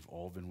you guys have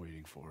all been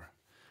waiting for,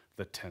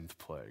 the 10th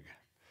plague.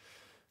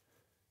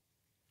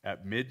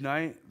 At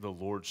midnight, the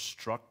Lord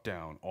struck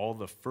down all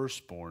the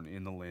firstborn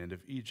in the land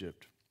of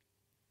Egypt,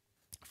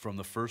 from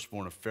the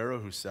firstborn of Pharaoh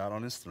who sat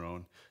on his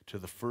throne to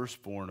the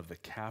firstborn of the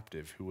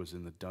captive who was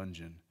in the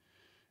dungeon,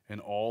 and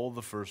all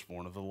the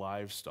firstborn of the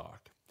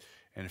livestock.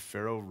 And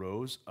Pharaoh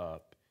rose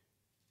up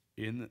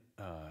in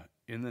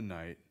the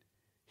night,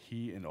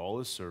 he and all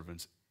his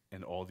servants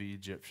and all the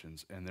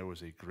Egyptians, and there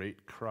was a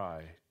great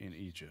cry in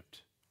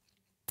Egypt,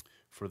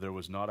 for there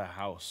was not a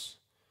house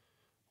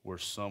where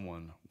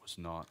someone was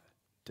not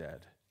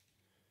dead.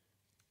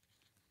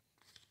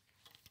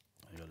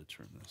 I got to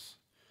turn this.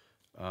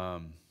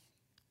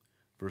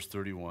 Verse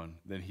 31,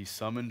 then he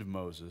summoned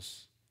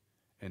Moses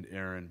and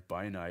Aaron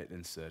by night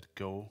and said,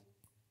 go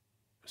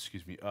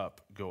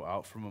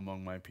out from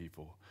among my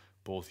people,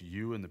 both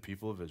you and the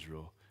people of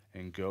Israel,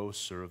 and go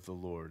serve the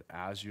Lord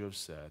as you have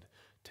said.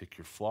 Take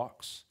your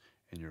flocks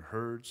and your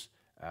herds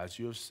as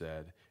you have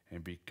said,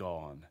 and be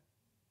gone,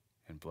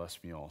 and bless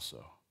me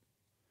also.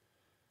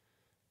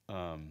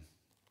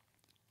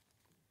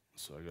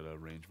 So I got to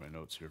arrange my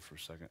notes here for a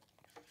second.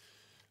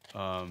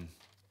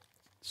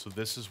 So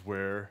this is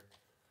where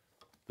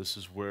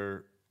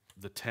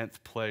the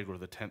 10th plague or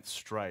the 10th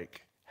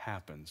strike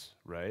happens,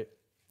 right?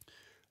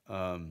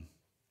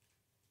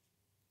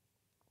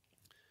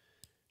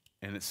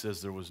 And it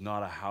says there was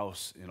not a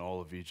house in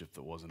all of Egypt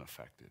that wasn't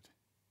affected.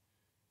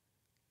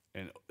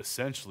 And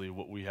essentially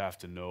what we have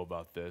to know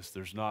about this,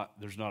 there's not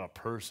a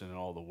person in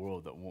all the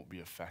world that won't be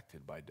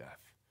affected by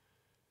death.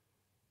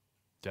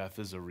 Death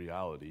is a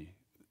reality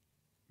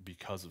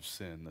because of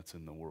sin that's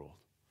in the world.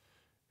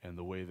 And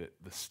the way that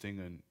the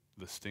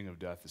sting of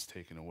death is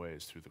taken away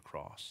is through the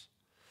cross.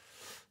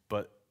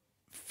 But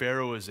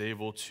Pharaoh is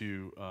able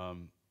to,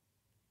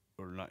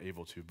 or not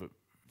able to, but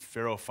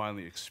Pharaoh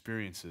finally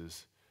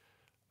experiences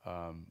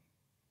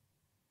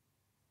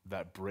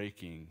that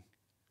breaking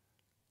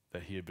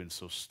that he had been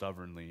so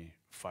stubbornly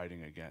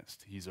fighting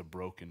against. He's a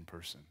broken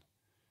person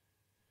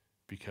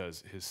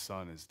because his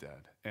son is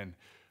dead. And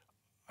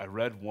I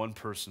read one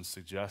person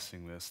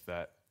suggesting this,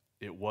 that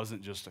it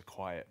wasn't just a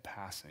quiet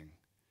passing,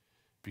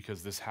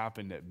 because this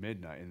happened at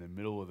midnight, in the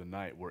middle of the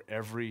night, where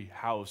every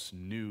house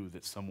knew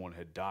that someone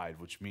had died,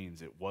 which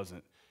means it was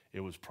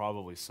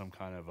probably some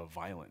kind of a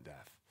violent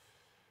death.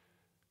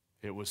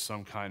 It was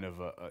some kind of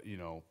a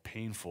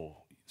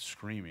painful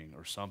screaming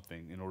or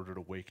something, in order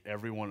to wake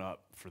everyone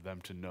up, for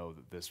them to know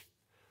that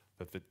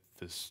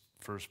this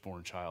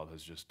firstborn child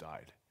has just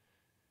died,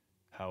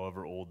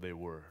 however old they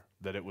were.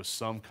 That it was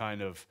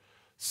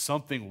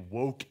something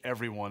woke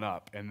everyone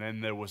up, and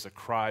then there was a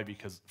cry,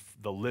 because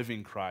the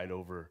living cried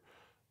over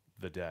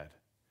the dead.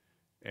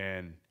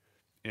 And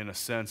in a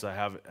sense, I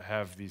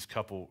have these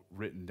couple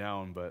written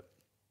down, but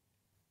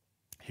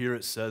here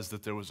it says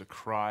that there was a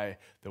cry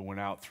that went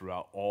out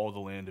throughout all the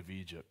land of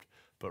Egypt.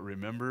 But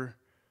remember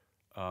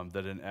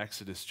that in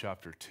Exodus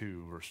chapter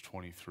 2, verse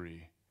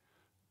 23,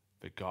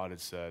 that God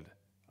had said,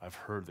 I've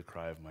heard the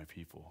cry of my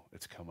people.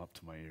 It's come up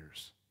to my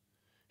ears.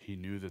 He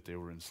knew that they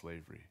were in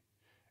slavery,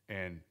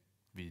 and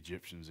the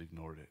Egyptians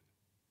ignored it.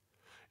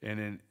 And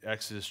in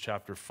Exodus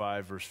chapter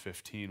 5, verse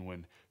 15,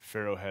 when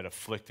Pharaoh had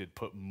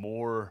put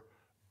more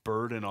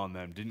burden on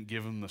them, didn't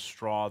give them the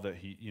straw that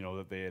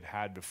that they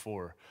had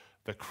before,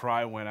 the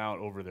cry went out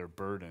over their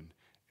burden,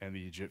 and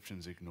the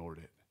Egyptians ignored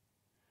it.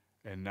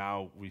 And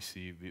now we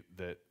see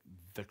that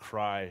the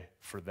cry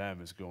for them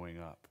is going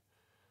up.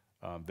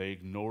 They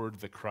ignored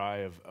the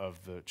cry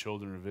of the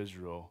children of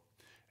Israel,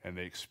 and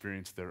they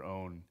experienced their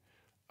own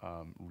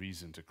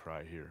reason to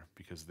cry here,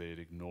 because they had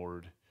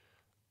ignored,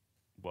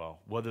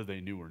 whether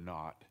they knew or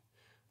not,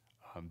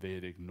 they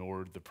had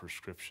ignored the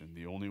prescription.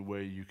 The only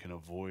way you can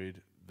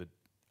avoid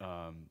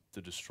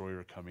the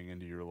destroyer coming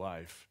into your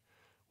life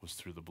was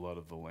through the blood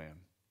of the Lamb.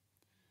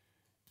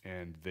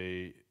 And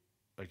they,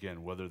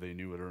 again, whether they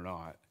knew it or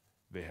not,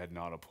 they had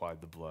not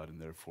applied the blood,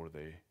 and therefore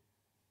they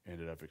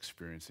ended up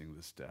experiencing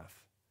this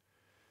death.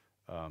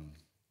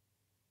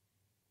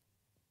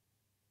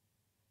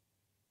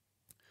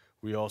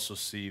 We also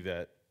see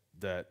that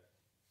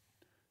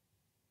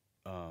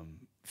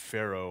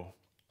Pharaoh,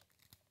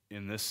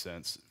 in this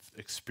sense,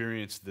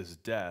 experienced this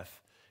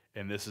death,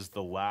 and this is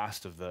the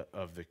last of the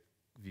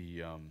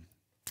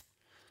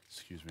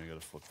excuse me, I got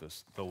to flip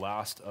this. The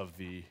last of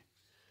the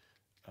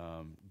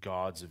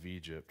gods of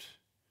Egypt.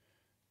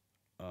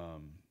 I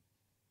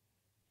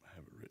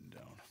have it written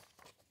down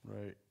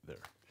right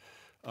there.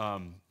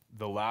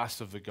 The last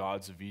of the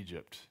gods of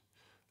Egypt.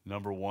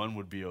 Number one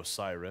would be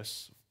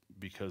Osiris,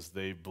 because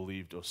they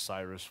believed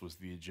Osiris was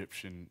the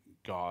Egyptian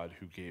god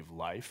who gave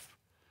life,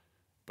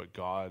 but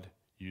God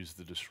used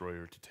the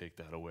destroyer to take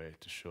that away,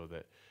 to show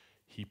that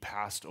he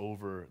passed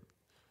over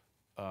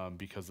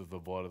because of the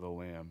blood of the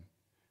Lamb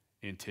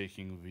in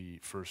taking the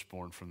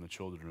firstborn from the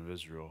children of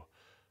Israel.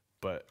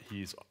 But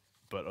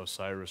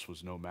Osiris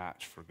was no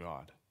match for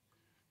God.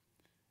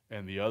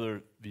 And the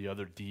other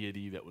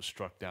deity that was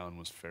struck down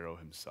was Pharaoh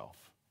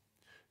himself,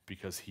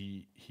 because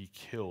he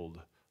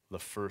killed the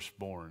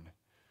firstborn.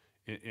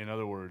 In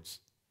other words,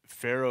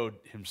 Pharaoh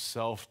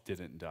himself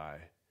didn't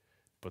die,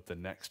 but the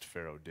next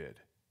Pharaoh did,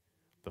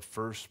 the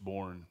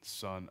firstborn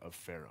son of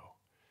Pharaoh.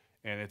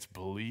 And it's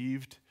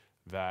believed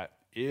that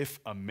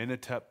if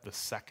Amenhotep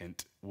II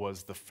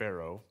was the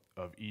Pharaoh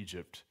of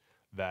Egypt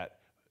that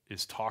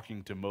is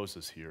talking to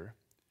Moses here,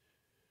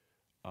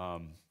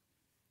 I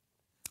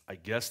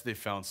guess they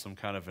found some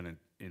kind of an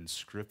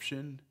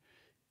inscription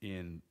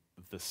in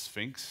the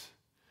Sphinx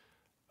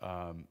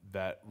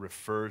that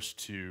refers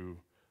to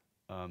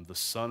the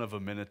son of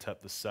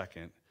Amenhotep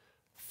II,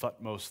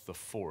 Thutmose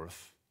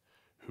IV,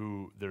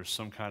 who there's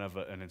some kind of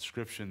an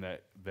inscription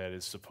that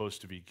is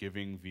supposed to be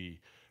giving the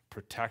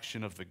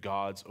protection of the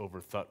gods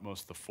over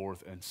Thutmose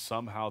IV, and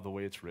somehow the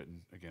way it's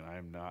written, again,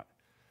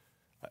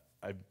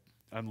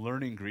 I'm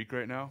learning Greek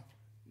right now,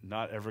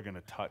 not ever going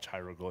to touch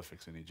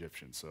hieroglyphics in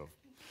Egyptian, so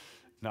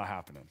not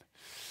happening.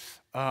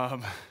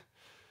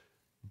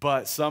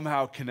 But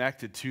somehow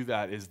connected to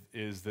that is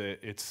that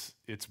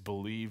it's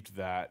believed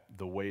that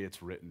the way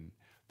it's written,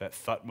 that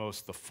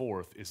Thutmose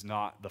IV is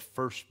not the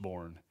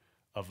firstborn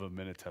of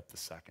Amenhotep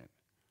II,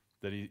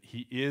 that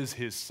he is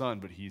his son,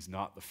 but he's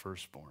not the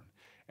firstborn,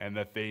 and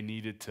that they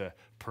needed to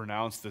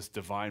pronounce this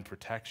divine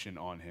protection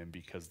on him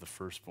because the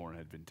firstborn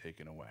had been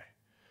taken away.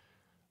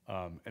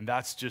 And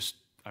that's just,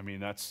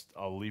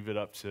 I'll leave it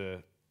up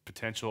to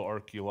potential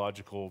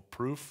archaeological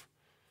proof.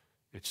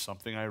 It's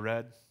something I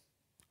read.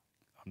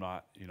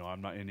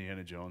 I'm not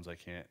Indiana Jones. I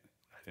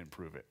didn't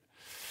prove it.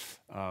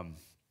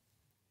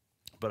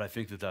 But I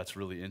think that that's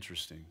really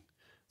interesting.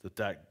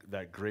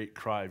 That great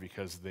cry,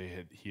 because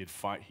he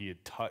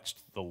had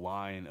touched the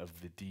line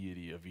of the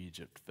deity of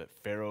Egypt. That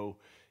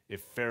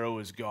if Pharaoh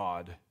is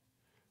God,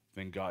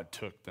 then God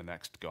took the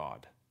next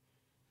god.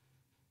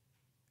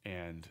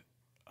 And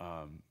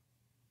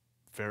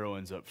Pharaoh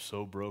ends up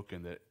so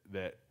broken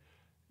that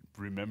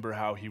remember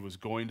how he was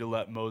going to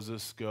let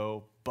Moses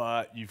go,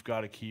 but you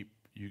got to keep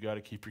your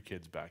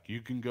kids back.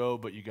 You can go,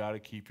 but you got to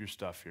keep your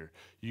stuff here.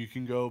 You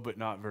can go, but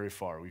not very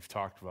far. We've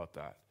talked about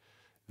that.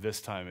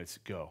 This time it's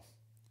go.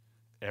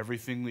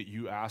 Everything that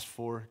you asked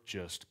for,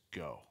 just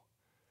go.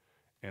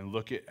 And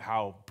look at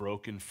how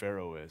broken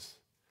Pharaoh is,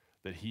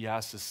 that he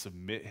has to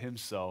submit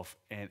himself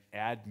and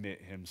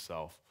admit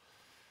himself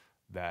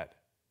that,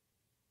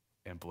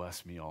 and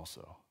bless me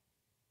also.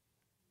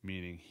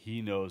 Meaning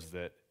he knows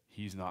that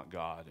he's not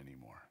God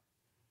anymore.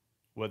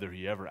 Whether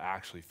he ever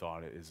actually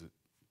thought it is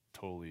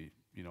totally,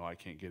 I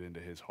can't get into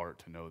his heart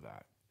to know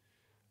that.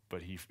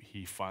 But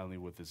he finally,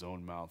 with his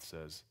own mouth,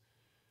 says,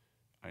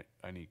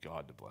 I need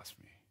God to bless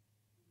me.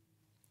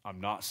 I'm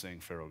not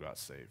saying Pharaoh got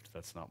saved.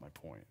 That's not my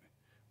point.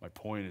 My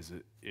point is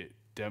that it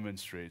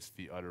demonstrates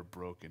the utter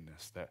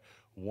brokenness, that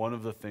one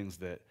of the things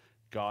that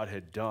God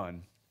had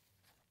done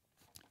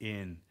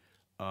in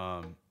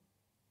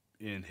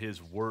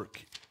his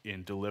work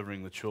in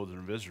delivering the children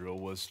of Israel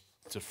was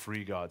to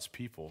free God's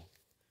people.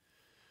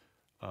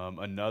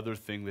 Another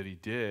thing that he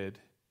did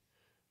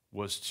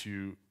was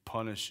to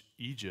punish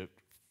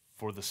Egypt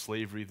for the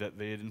slavery that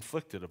they had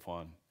inflicted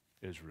upon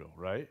Israel,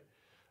 right?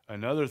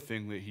 Another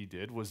thing that he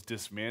did was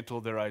dismantle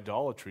their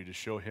idolatry to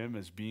show him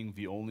as being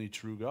the only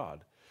true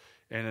God.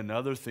 And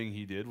another thing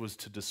he did was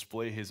to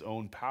display his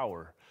own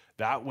power.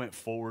 That went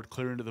forward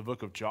clear into the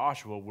book of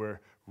Joshua,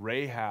 where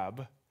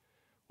Rahab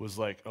was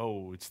like,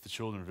 oh, it's the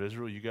children of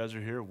Israel. You guys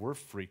are here. We're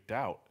freaked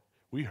out.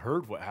 We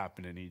heard what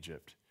happened in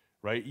Egypt,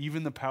 right?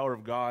 Even the power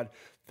of God,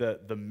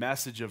 the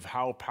message of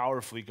how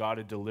powerfully God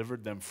had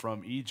delivered them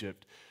from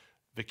Egypt,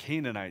 the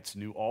Canaanites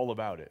knew all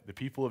about it. The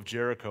people of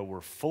Jericho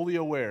were fully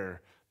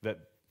aware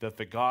that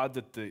the God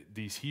that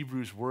these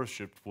Hebrews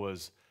worshiped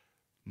was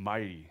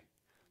mighty,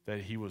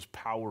 that he was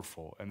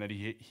powerful, and that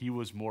he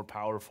was more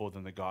powerful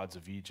than the gods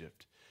of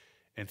Egypt.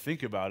 And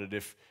think about it,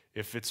 if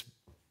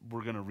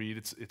we're going to read,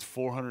 it's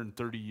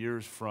 430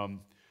 years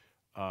from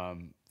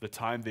the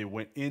time they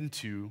went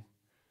into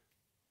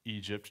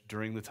Egypt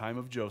during the time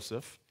of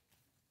Joseph,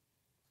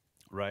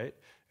 right?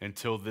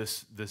 Until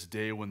this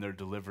day when they're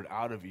delivered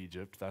out of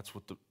Egypt. That's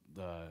what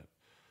the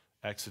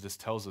Exodus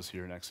tells us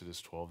here in Exodus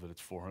 12, that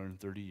it's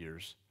 430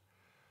 years.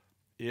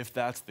 If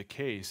that's the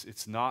case,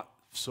 it's not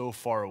so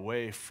far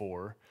away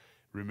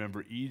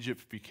remember,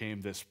 Egypt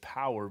became this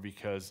power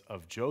because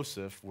of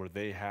Joseph, where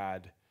they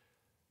had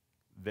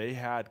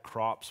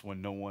crops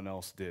when no one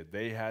else did.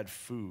 They had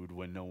food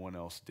when no one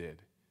else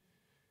did.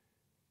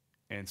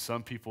 And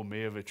some people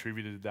may have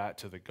attributed that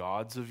to the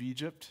gods of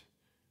Egypt,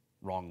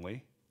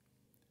 wrongly.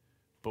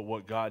 But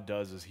what God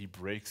does is he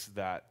breaks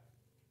that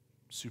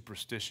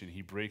superstition.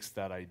 He breaks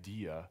that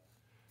idea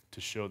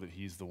to show that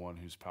he's the one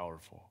who's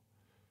powerful.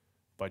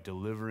 By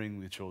delivering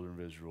the children of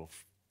Israel,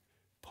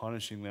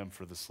 punishing them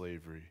for the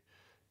slavery,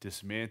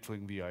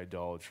 dismantling the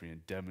idolatry,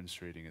 and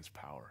demonstrating his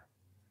power.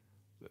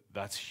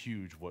 That's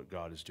huge what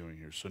God is doing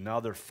here. So now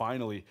they're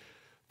finally,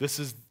 this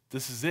is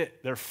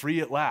it. They're free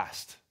at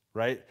last,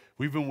 right?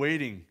 We've been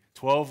waiting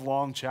 12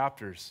 long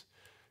chapters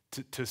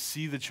to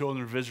see the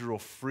children of Israel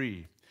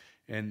free.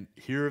 And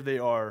here they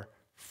are,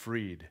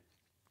 freed.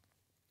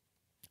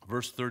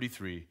 Verse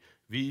 33,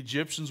 the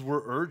Egyptians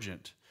were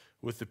urgent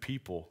with the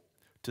people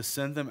to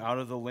send them out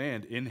of the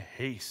land in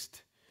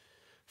haste,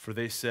 for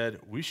they said,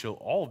 we shall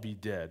all be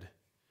dead.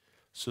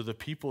 So the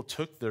people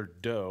took their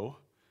dough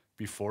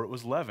before it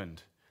was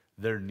leavened,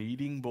 their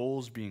kneading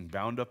bowls being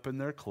bound up in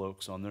their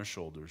cloaks on their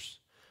shoulders.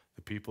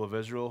 The people of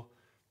Israel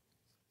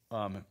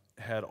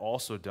had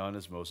also done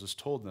as Moses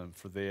told them,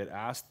 for they had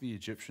asked the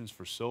Egyptians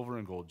for silver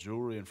and gold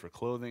jewelry and for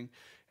clothing,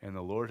 and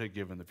the Lord had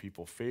given the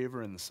people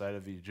favor in the sight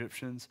of the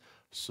Egyptians,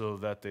 so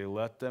that they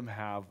let them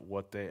have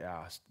what they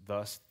asked.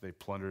 Thus they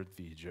plundered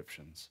the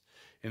Egyptians.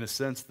 In a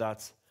sense,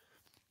 that's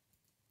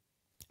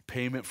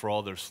payment for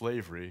all their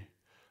slavery.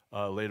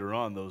 Later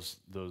on,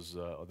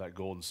 that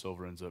gold and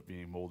silver ends up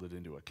being molded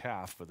into a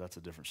calf, but that's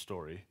a different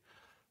story.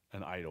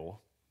 An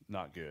idol,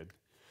 not good.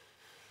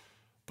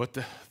 But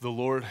the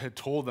Lord had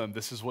told them,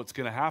 this is what's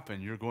going to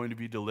happen. You're going to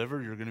be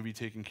delivered. You're going to be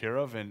taken care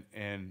of.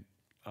 And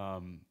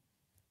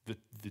the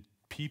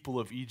people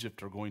of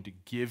Egypt are going to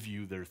give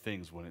you their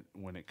things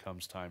when it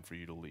comes time for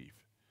you to leave,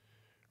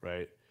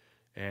 right?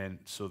 And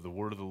so the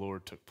word of the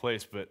Lord took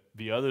place. But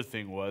the other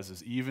thing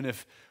is even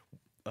if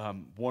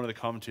one of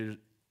the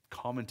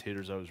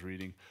commentators I was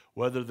reading,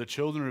 whether the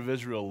children of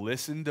Israel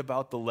listened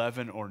about the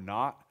leaven or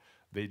not,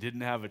 they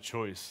didn't have a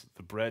choice.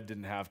 The bread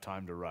didn't have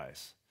time to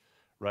rise,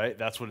 right?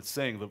 That's what it's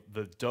saying.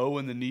 The dough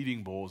in the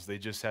kneading bowls, they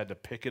just had to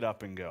pick it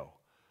up and go.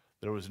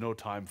 There was no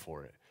time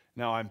for it.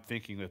 Now, I'm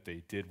thinking that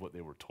they did what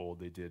they were told.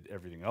 They did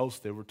everything else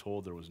they were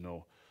told. There was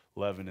no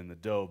leaven in the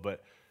dough.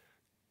 But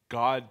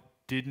God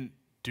didn't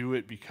do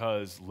it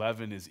because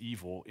leaven is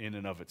evil in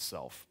and of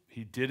itself.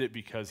 He did it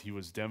because he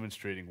was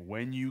demonstrating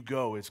when you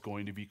go, it's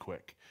going to be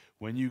quick.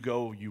 When you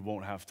go, you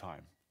won't have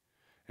time.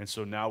 And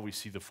so now we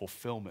see the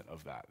fulfillment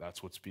of that.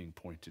 That's what's being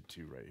pointed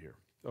to right here.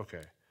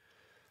 Okay.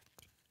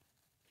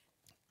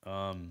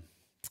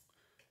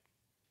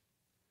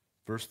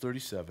 Verse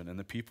 37, and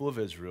the people of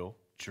Israel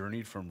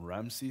journeyed from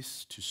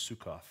Ramses to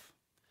Succoth,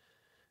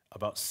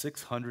 about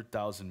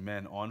 600,000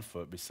 men on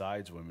foot,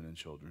 besides women and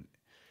children.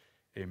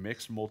 A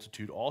mixed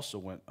multitude also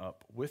went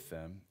up with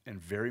them,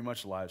 and very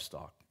much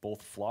livestock,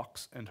 both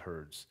flocks and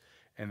herds.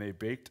 And they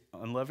baked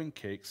unleavened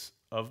cakes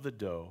of the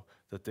dough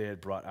that they had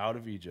brought out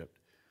of Egypt,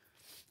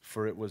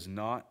 for it was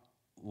not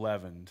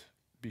leavened,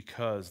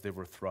 because they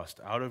were thrust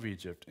out of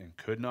Egypt and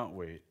could not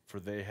wait, for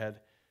they had,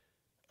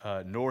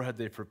 nor had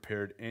they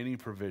prepared any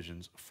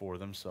provisions for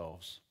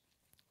themselves.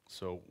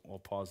 So I'll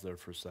pause there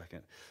for a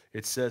second.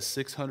 It says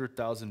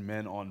 600,000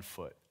 men on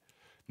foot.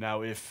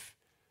 Now, if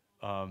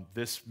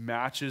this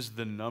matches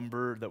the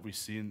number that we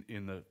see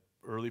in the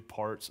early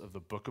parts of the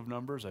book of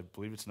Numbers, I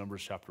believe it's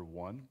Numbers chapter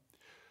 1.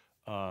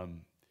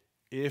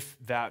 If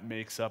that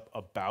makes up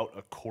about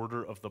a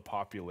quarter of the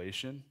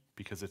population,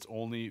 because it's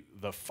only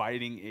the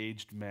fighting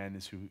aged men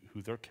is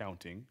who they're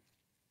counting,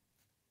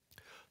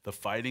 the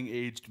fighting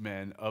aged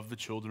men of the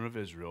children of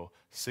Israel,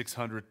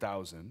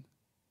 600,000,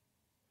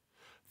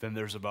 then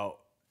there's about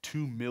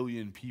 2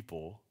 million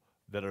people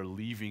that are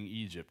leaving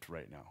Egypt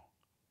right now,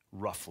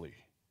 roughly.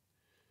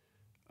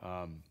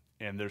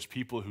 And there's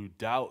people who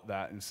doubt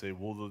that and say,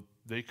 well,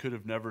 they could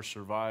have never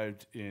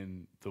survived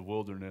in the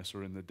wilderness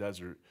or in the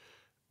desert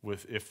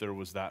if there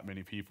was that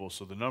many people.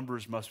 So the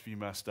numbers must be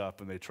messed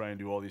up, and they try and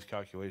do all these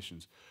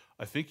calculations.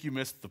 I think you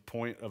missed the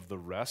point of the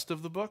rest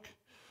of the book,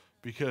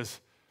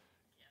 because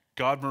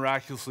God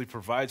miraculously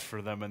provides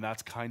for them, and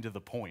that's kind of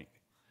the point,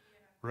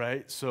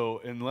 right?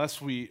 So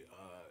unless we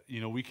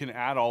can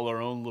add all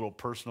our own little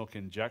personal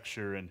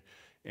conjecture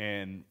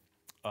and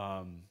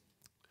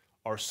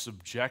our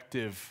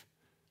subjective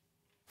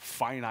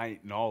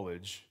finite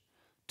knowledge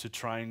to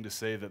trying to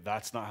say that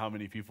that's not how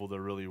many people there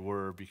really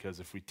were, because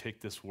if we take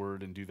this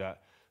word and do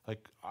that,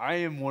 like, I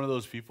am one of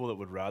those people that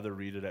would rather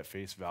read it at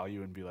face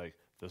value and be like,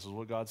 this is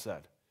what God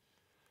said.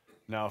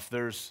 Now, if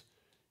there's,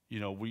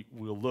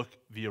 we'll look,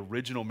 the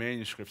original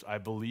manuscripts, I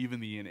believe in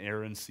the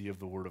inerrancy of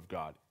the Word of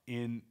God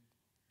in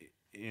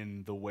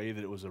the way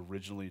that it was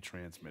originally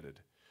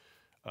transmitted.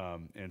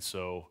 And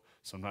so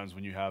sometimes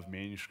when you have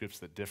manuscripts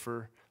that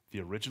differ, the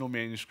original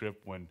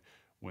manuscript, when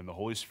the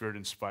Holy Spirit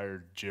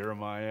inspired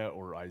Jeremiah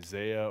or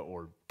Isaiah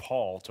or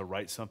Paul to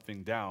write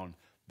something down,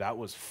 that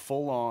was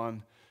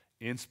full-on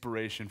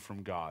inspiration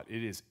from God.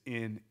 It is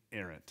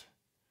inerrant.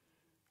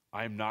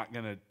 I'm not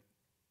going to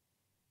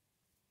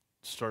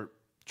start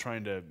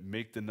trying to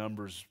make the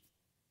numbers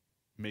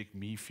make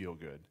me feel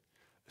good,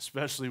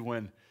 especially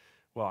when,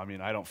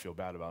 I don't feel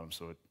bad about them,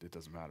 so it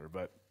doesn't matter.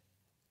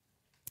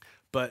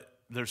 But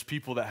there's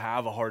people that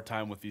have a hard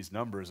time with these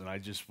numbers, and I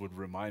just would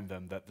remind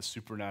them that the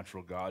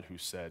supernatural God who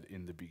said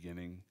in the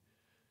beginning,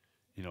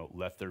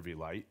 let there be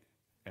light,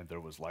 and there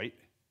was light,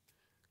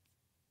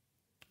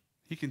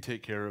 he can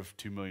take care of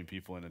 2 million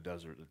people in a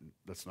desert.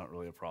 That's not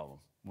really a problem.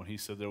 When he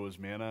said there was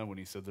manna, when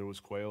he said there was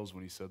quails,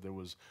 when he said there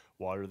was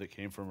water that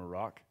came from a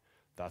rock,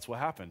 that's what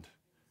happened.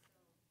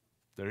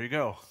 There you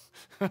go.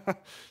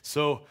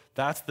 So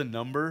that's the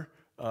number,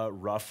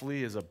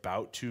 roughly, is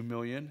about 2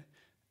 million.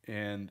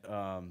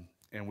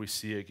 And we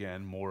see,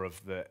 again, more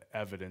of the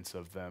evidence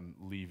of them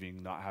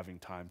leaving, not having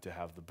time to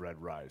have the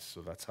bread rise.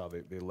 So that's how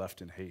they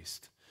left in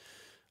haste.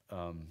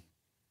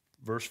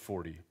 Verse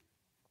 40,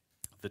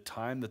 the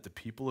time that the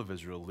people of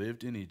Israel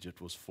lived in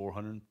Egypt was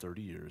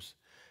 430 years.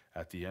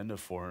 At the end of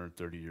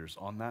 430 years,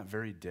 on that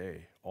very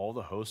day, all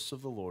the hosts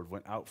of the Lord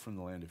went out from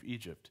the land of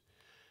Egypt.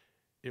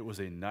 It was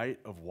a night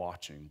of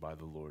watching by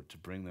the Lord to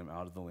bring them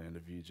out of the land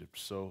of Egypt.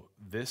 So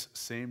this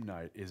same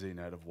night is a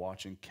night of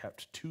watching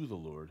kept to the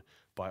Lord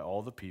by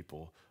all the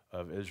people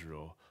of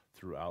Israel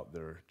throughout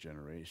their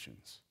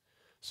generations.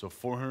 So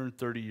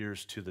 430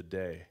 years to the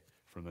day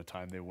from the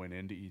time they went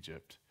into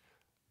Egypt,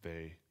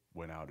 they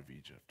went out of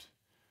Egypt.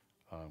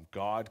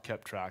 God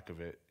kept track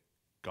of it.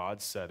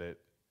 God said it.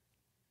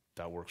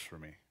 That works for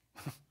me.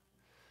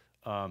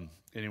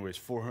 Anyways,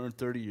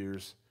 430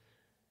 years.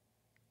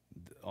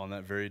 On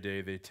that very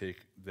day,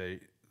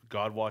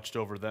 God watched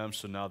over them,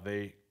 so now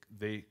they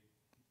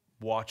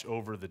watch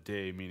over the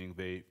day, meaning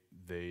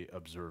they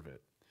observe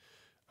it.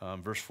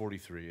 Verse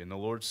 43, and the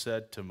Lord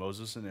said to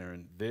Moses and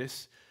Aaron,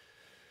 this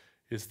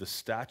is the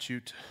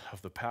statute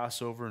of the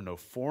Passover. No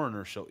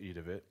foreigner shall eat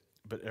of it,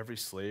 but every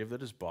slave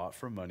that is bought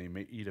for money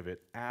may eat of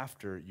it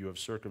after you have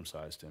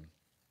circumcised him.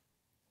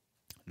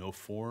 No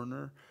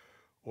foreigner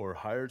or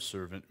hired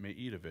servant may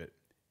eat of it.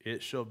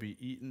 It shall be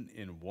eaten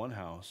in one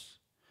house.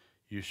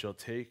 You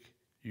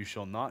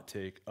shall not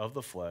take of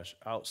the flesh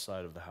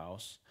outside of the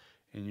house,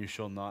 and you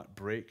shall not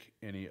break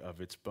any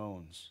of its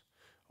bones.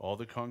 All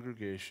the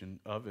congregation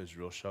of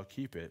Israel shall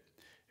keep it.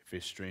 If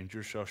a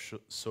stranger shall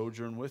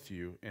sojourn with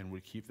you and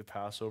would keep the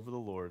Passover of the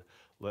Lord,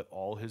 let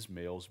all his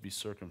males be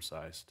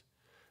circumcised.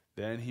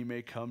 Then he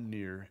may come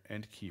near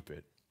and keep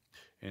it,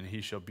 and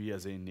he shall be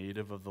as a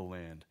native of the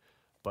land.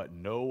 But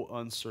no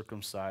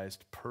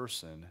uncircumcised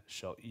person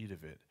shall eat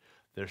of it.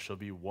 There shall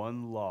be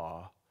one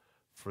law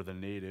for the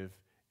native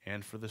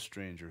and for the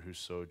stranger who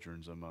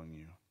sojourns among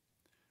you.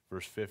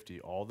 Verse 50,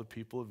 all the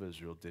people of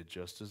Israel did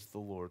just as the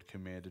Lord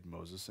commanded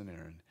Moses and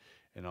Aaron,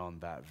 and on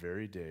that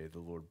very day the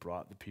Lord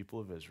brought the people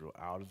of Israel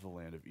out of the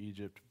land of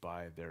Egypt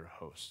by their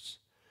hosts.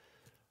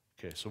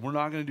 Okay, so we're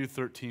not going to do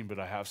 13, but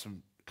I have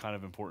some kind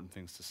of important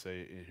things to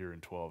say here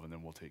in 12, and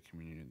then we'll take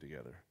communion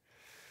together.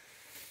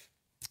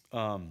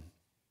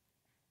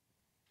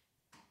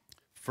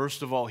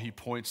 First of all, he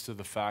points to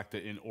the fact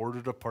that in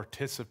order to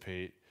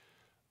participate,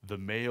 the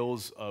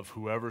males of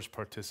whoever's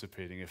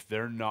participating, if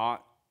they're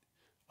not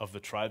of the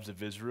tribes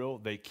of Israel,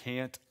 they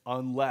can't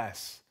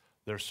unless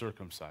they're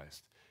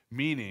circumcised.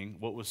 Meaning,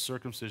 what was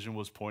circumcision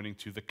was pointing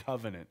to the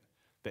covenant,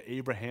 the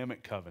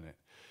Abrahamic covenant.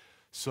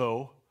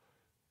 So,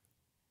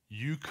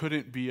 you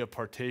couldn't be a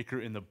partaker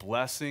in the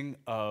blessing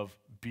of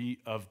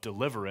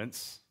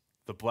deliverance,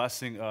 the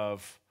blessing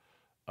of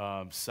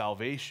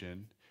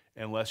salvation,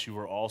 unless you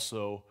were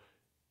also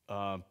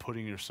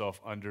putting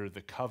yourself under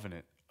the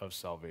covenant of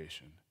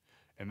salvation.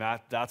 And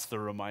that's the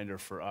reminder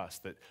for us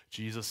that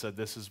Jesus said,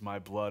 this is my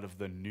blood of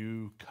the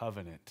new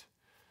covenant,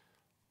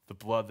 the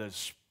blood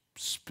that's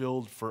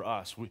spilled for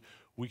us.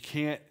 We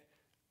can't,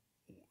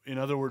 in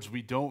other words,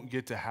 we don't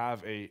get to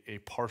have a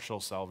partial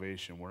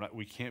salvation.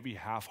 We can't be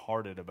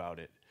half-hearted about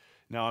it.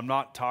 Now, I'm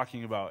not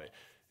talking about,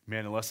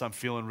 man, unless I'm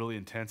feeling really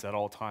intense at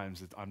all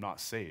times, I'm not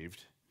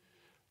saved.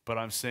 But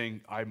I'm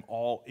saying I'm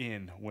all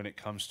in when it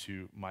comes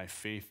to my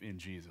faith in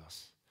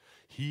Jesus.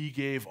 He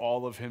gave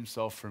all of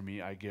himself for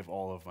me. I give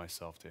all of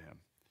myself to him.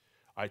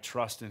 I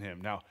trust in him.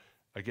 Now,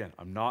 again,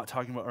 I'm not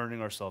talking about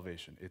earning our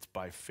salvation. It's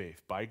by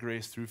faith. By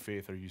grace through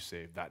faith are you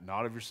saved. That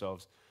not of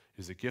yourselves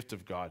is a gift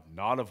of God,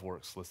 not of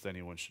works, lest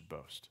anyone should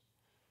boast.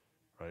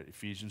 Right?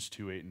 Ephesians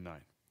 2:8 and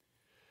 9.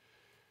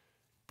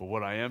 But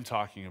what I am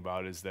talking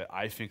about is that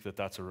I think that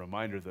that's a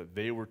reminder that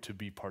they were to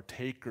be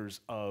partakers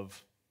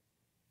of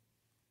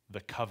the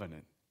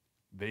covenant.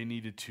 They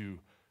needed to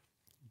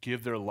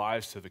give their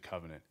lives to the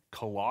covenant.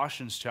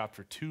 Colossians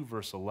chapter 2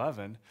 verse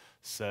 11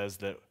 says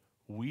that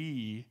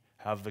we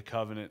have the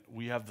covenant,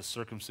 we have the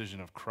circumcision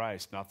of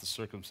Christ, not the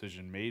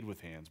circumcision made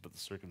with hands, but the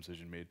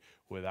circumcision made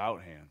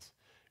without hands.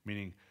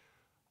 Meaning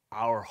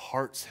our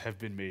hearts have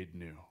been made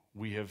new.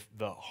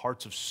 The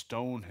hearts of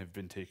stone have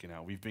been taken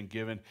out. We've been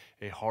given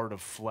a heart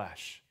of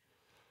flesh.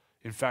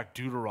 In fact,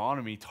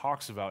 Deuteronomy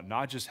talks about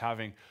not just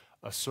having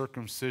a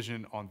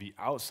circumcision on the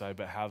outside,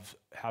 but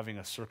having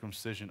a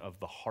circumcision of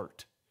the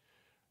heart.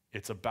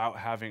 It's about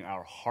having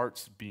our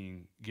hearts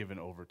being given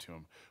over to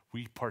him.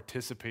 We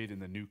participate in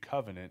the new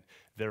covenant,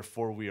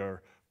 therefore we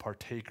are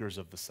partakers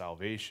of the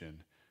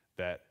salvation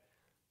that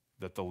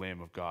the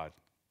Lamb of God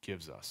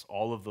gives us.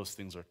 All of those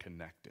things are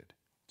connected.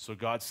 So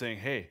God's saying,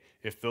 hey,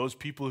 if those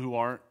people who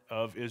aren't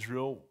of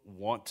Israel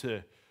want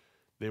to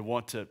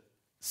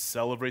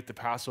celebrate the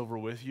Passover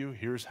with you,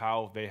 here's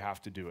how they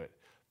have to do it.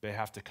 They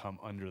have to come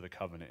under the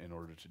covenant in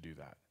order to do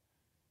that.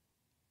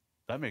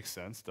 That makes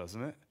sense,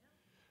 doesn't it?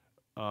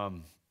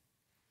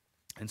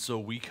 And so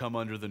we come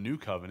under the new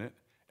covenant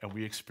and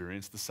we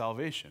experience the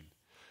salvation.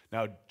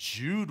 Now,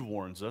 Jude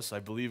warns us, I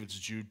believe it's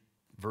Jude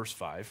verse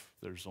 5,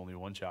 there's only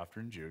one chapter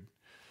in Jude,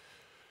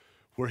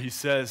 where he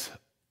says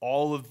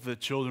all of the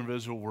children of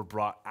Israel were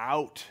brought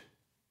out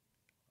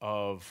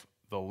of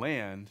the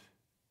land,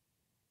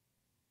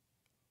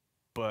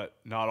 but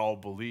not all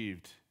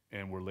believed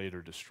and were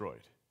later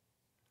destroyed.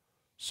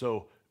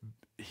 So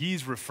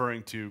he's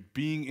referring to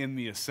being in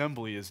the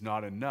assembly is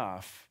not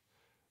enough.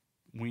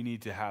 We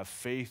need to have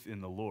faith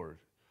in the Lord.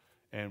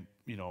 And,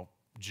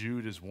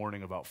 Jude is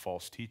warning about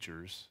false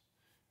teachers.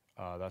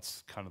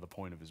 That's kind of the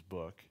point of his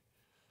book.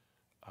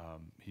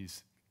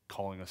 He's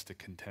calling us to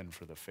contend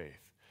for the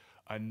faith.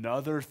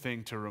 Another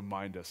thing to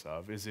remind us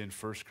of is in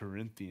 1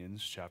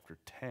 Corinthians chapter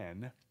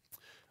 10.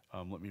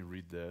 Let me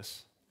read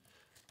this.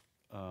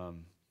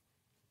 1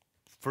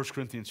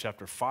 Corinthians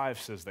chapter 5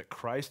 says that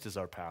Christ is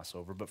our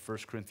Passover, but 1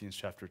 Corinthians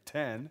chapter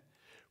 10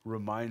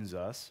 reminds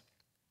us.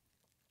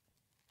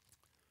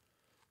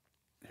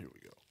 Here we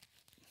go.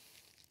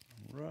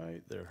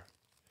 Right there.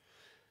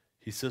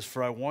 He says,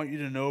 "For I want you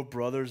to know,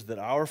 brothers, that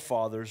our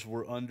fathers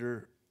were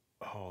under..."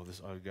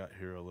 This I got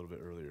here a little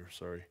bit earlier,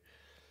 sorry.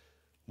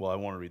 Well, I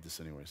want to read this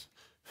anyways.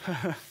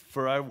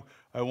 "For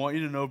I want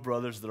you to know,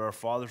 brothers, that our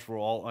fathers were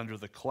all under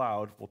the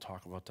cloud." We'll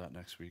talk about that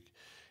next week.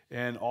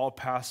 "And all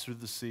passed through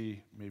the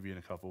sea," maybe in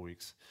a couple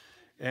weeks.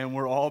 "And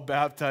were all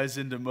baptized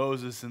into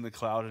Moses in the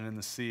cloud and in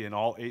the sea, and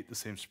all ate the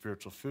same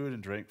spiritual food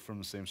and drank from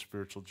the same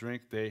spiritual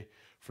drink.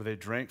 For they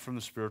drank from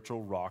the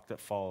spiritual rock that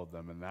followed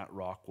them, and that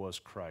rock was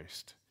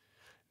Christ.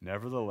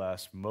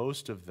 Nevertheless, with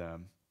most of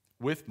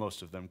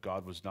them,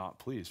 God was not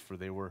pleased, for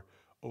they were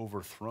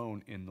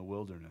overthrown in the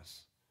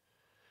wilderness.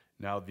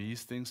 Now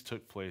these things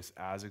took place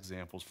as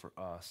examples for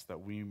us,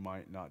 that we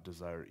might not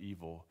desire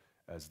evil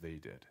as they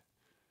did."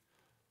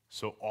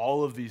 So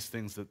all of these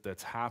things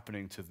that's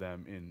happening to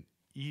them in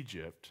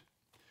Egypt,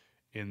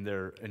 in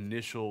their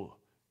initial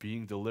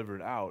being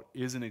delivered out,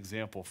 is an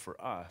example for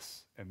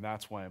us. And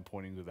that's why I'm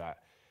pointing to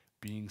that,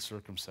 being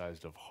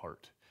circumcised of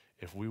heart.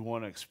 If we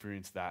want to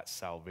experience that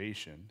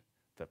salvation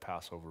that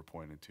Passover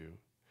pointed to,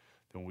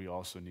 then we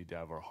also need to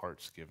have our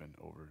hearts given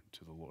over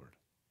to the Lord.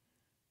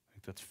 I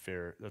think that's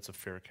fair. That's a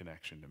fair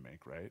connection to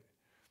make, right?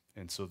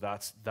 And so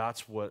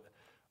that's what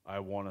I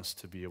want us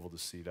to be able to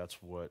see.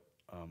 That's what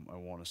I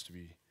want us to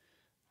be,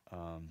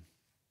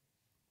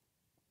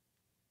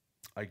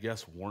 I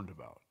guess, warned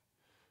about.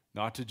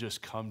 Not to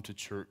just come to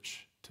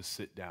church to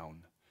sit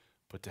down,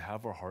 but to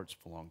have our hearts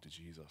belong to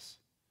Jesus.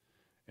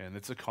 And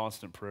it's a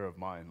constant prayer of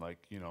mine. Like,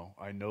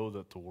 I know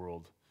that the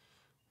world,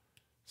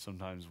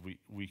 sometimes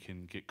we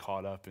can get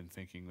caught up in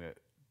thinking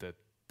that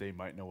they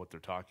might know what they're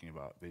talking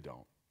about. They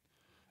don't.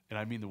 And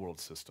I mean the world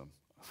system.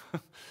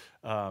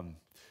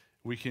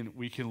 We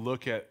can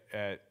look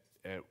at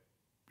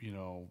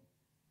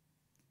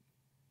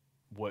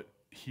what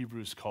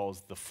Hebrews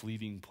calls the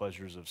fleeting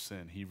pleasures of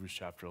sin, Hebrews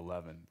chapter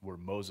 11, where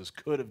Moses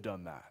could have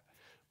done that,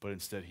 but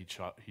instead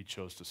he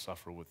chose to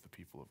suffer with the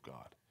people of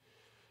God.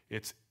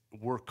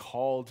 We're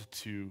called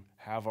to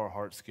have our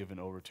hearts given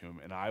over to him,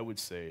 and I would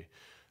say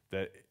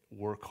that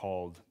we're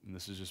called, and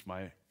this is just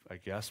my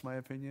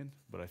opinion,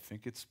 but I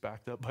think it's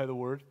backed up by the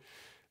word,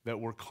 that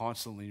we're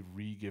constantly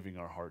re-giving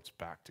our hearts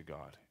back to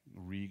God,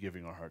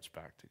 re-giving our hearts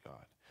back to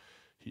God.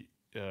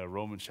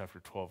 Romans chapter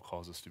 12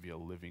 calls us to be a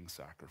living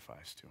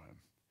sacrifice to him.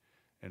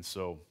 And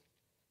so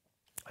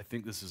I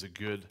think this is a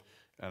good,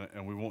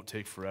 and we won't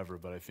take forever,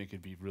 but I think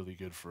it'd be really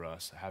good for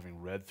us, having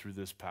read through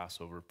this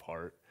Passover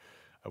part.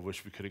 I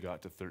wish we could have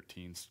got to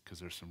 13 because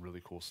there's some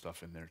really cool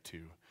stuff in there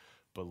too.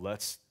 But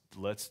let's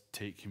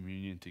take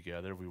communion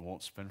together. We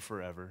won't spend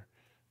forever,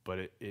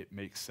 but it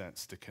makes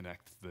sense to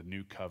connect the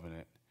new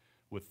covenant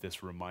with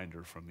this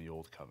reminder from the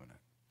old covenant.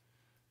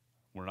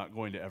 We're not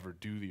going to ever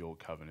do the old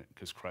covenant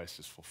because Christ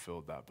has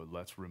fulfilled that, but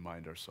let's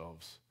remind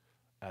ourselves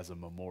as a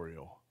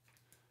memorial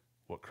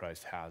what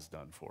Christ has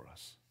done for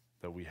us,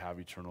 that we have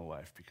eternal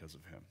life because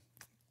of him.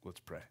 Let's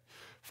pray.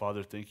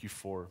 Father, thank you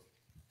for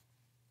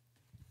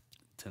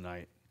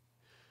tonight.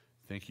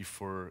 Thank you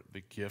for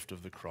the gift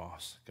of the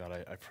cross. God,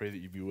 I pray that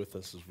you be with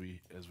us as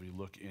we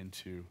look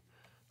into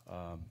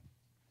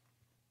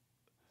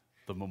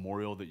the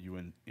memorial that you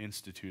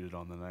instituted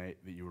on the night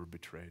that you were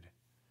betrayed.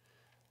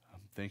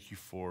 Thank you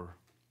for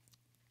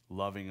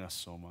loving us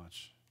so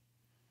much.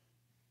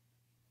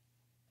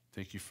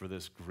 Thank you for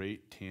this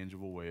great,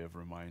 tangible way of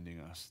reminding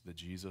us that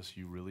Jesus,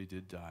 you really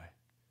did die.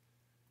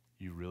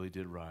 You really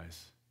did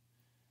rise.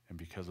 And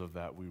because of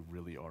that, we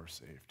really are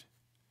saved.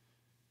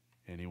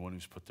 Anyone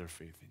who's put their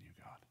faith in you,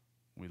 God.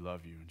 We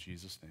love you. In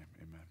Jesus' name,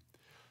 amen.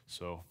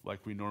 So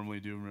like we normally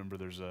do, remember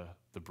the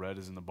bread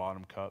is in the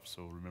bottom cup,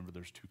 so remember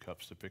there's 2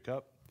 cups to pick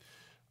up.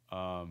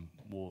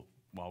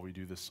 While we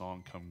do this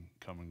song, come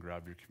and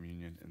grab your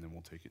communion, and then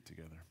we'll take it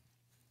together.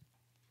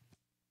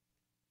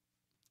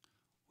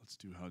 Let's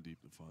do How Deep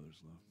the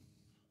Father's Love.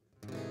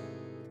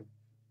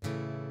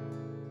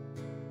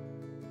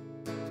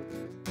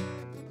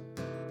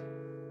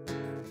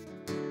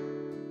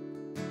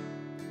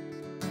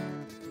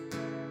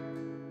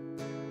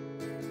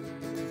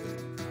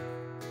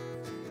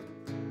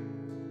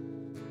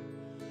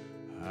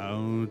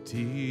 How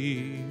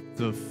deep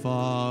the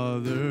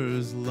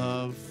Father's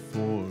love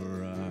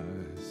for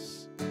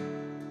us,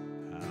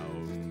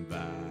 how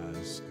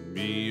vast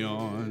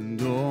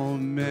beyond all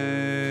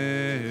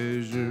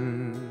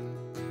measure,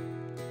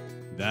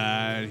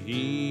 that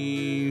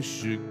he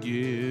should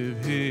give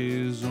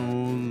his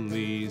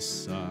only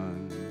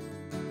Son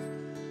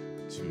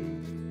to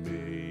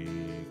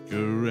make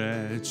a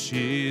wretch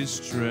his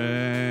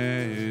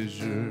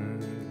treasure.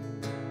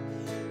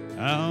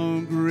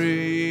 How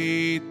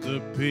great the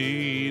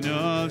pain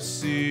of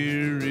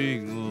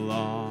searing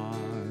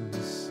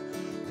loss!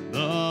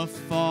 The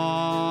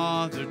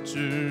Father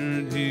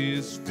turned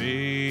his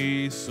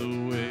face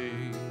away,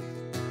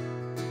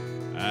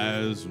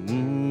 as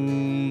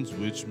wounds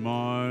which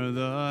mar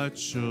the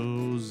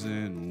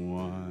chosen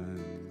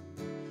one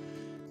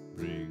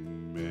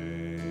bring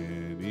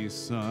many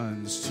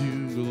sons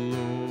to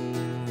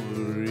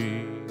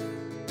glory.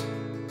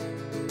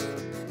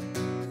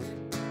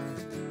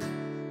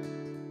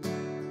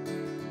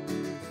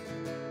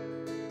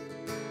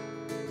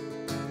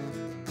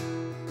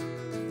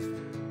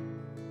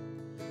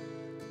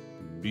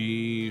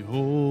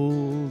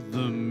 Behold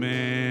the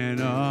man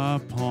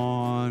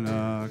upon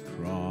a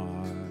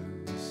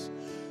cross,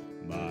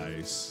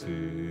 my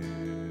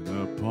sin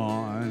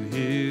upon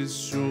his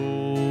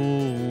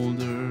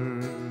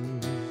shoulders.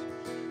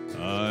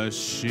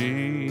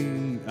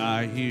 Ashamed,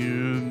 I hear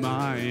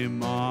my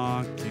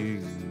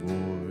mocking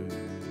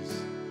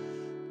voice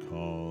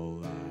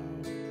call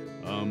out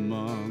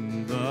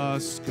among the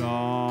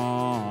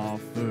scoffers.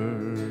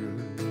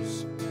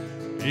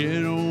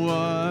 It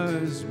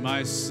was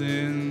my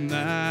sin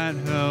that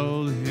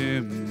held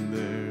him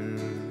there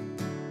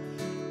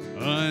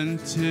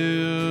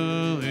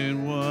until it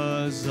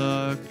was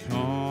accomplished.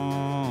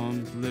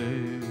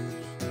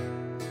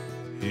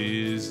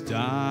 His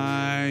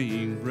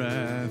dying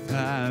breath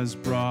has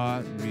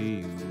brought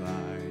me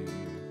life.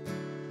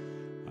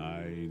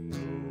 I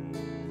know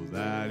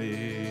that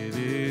it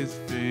is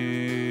finished.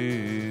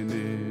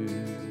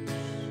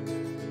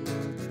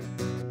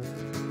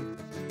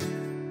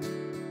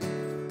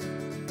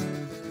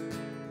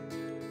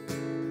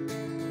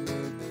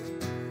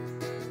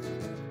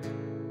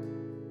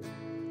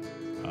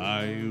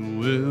 I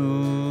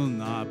will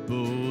not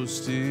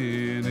boast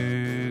in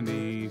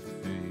anything.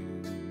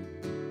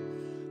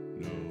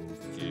 No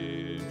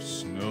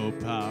gifts, no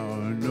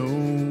power, no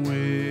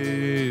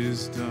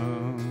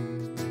wisdom.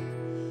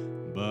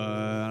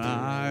 But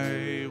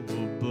I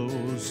will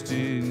boast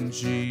in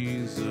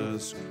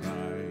Jesus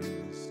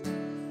Christ,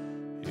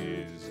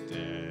 His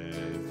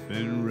death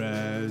and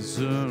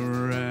resurrection.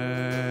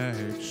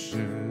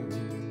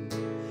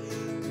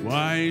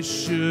 Why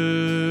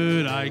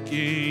should I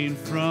gain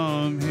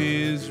from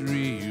His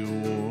reward?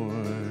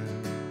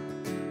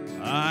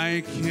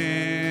 I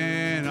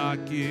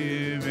cannot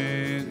give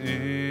an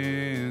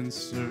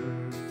answer,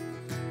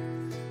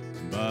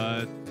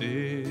 but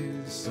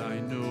this I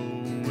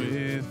know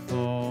with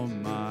all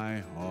my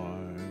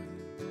heart: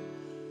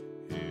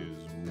 His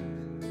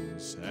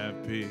wounds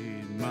have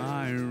paid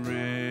my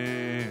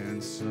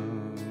ransom.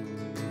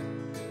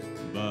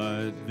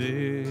 But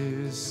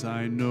this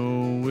I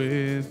know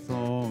with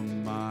all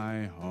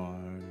my heart: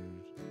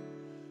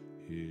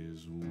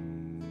 His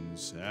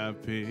wounds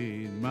have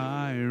paid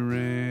my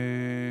ransom.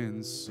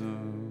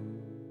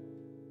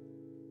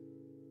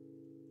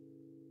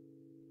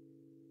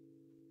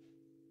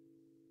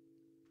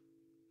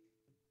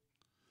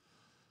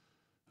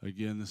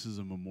 Again, this is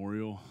a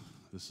memorial.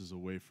 This is a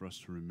way for us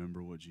to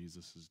remember what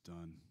Jesus has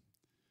done.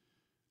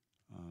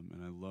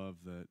 And I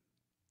love that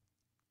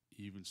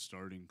even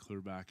starting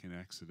clear back in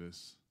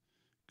Exodus,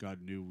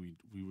 God knew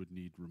we would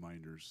need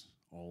reminders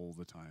all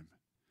the time.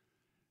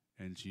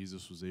 And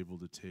Jesus was able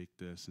to take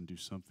this and do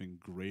something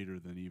greater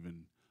than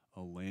even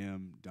a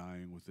lamb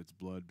dying with its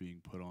blood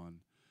being put on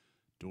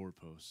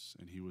doorposts.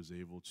 And He was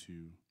able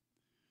to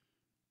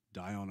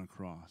die on a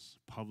cross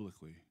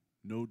publicly,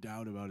 no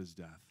doubt about His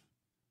death,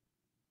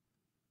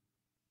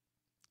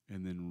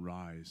 and then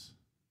rise.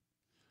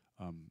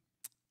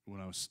 When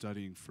I was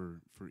studying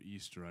for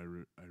Easter, I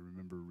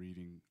remember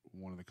reading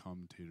one of the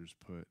commentators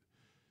put,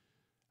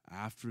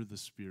 after the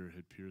Spirit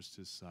had pierced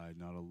His side,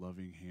 not a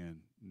loving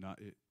hand,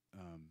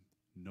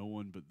 no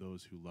one but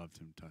those who loved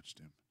Him touched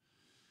Him.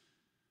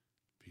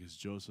 Because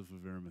Joseph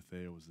of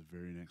Arimathea was the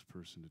very next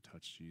person to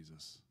touch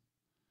Jesus.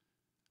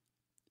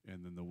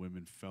 And then the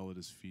women fell at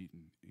His feet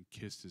and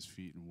kissed His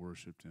feet and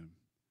worshiped Him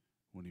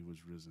when He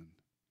was risen.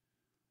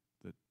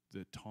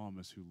 That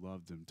Thomas, who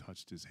loved Him,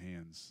 touched His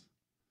hands.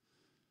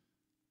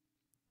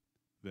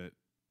 That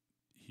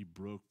He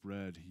broke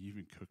bread, He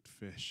even cooked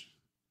fish.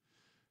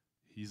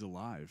 He's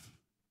alive.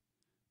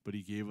 But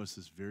He gave us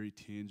this very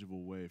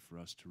tangible way for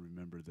us to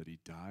remember that He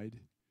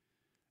died,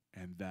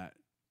 and that,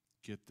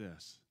 get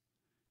this,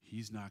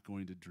 He's not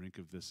going to drink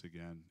of this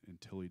again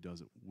until He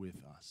does it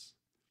with us.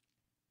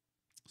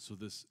 So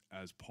this,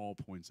 as Paul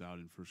points out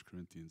in 1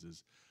 Corinthians,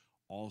 is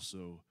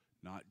also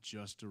not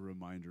just a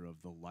reminder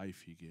of the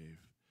life He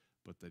gave,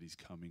 but that He's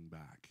coming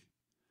back.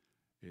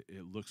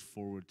 It looks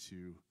forward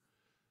to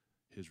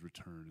His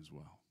return as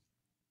well.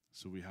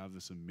 So we have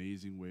this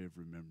amazing way of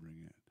remembering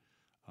it.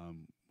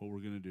 What we're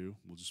going to do,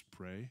 we'll just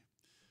pray,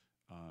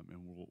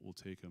 and we'll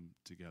take them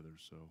together.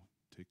 So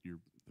take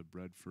the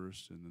bread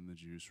first and then the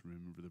juice.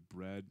 Remember, the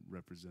bread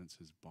represents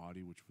His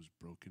body, which was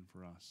broken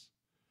for us.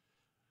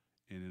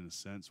 And in a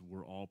sense,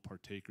 we're all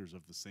partakers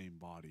of the same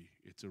body.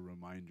 It's a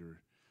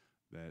reminder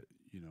that,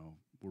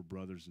 we're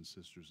brothers and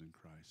sisters in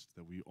Christ,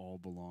 that we all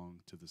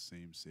belong to the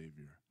same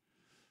Savior,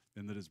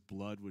 and that His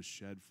blood was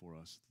shed for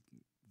us.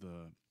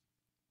 The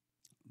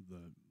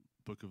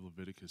book of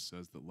Leviticus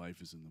says that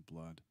life is in the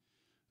blood,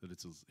 that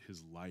it's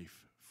His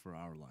life for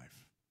our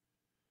life.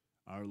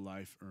 Our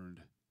life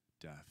earned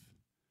death.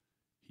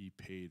 He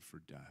paid for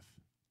death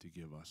to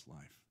give us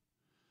life.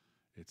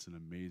 It's an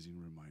amazing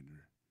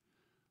reminder.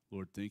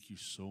 Lord, thank You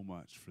so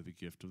much for the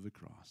gift of the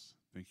cross.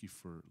 Thank You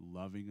for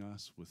loving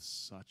us with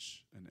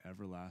such an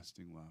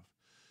everlasting love.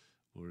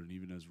 Lord, and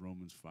even as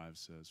Romans 5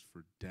 says,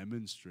 for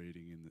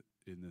demonstrating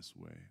in this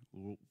way.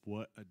 Lord,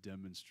 what a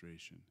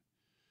demonstration.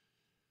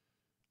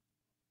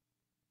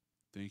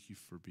 Thank You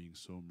for being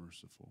so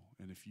merciful.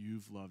 And if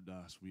You've loved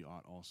us, we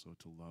ought also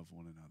to love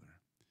one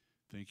another.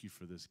 Thank You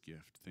for this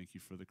gift. Thank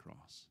You for the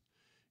cross.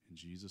 In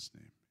Jesus'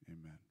 name,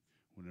 amen.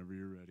 Whenever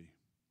you're ready.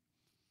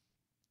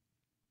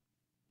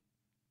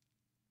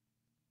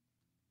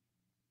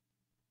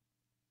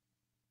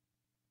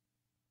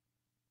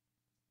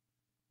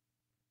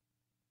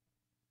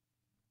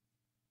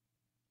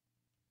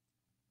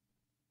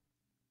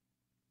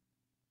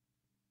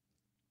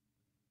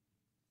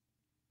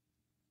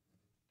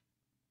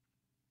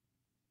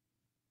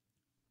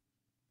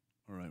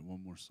 All right,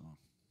 one more song.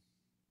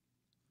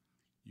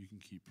 You can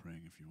keep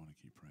praying if you want to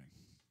keep praying.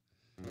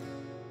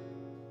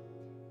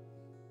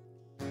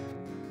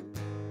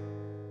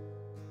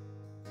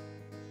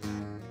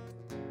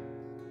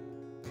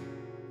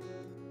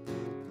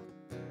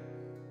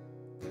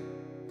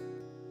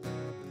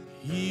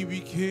 He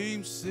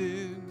became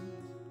sin,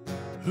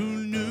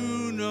 who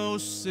knew no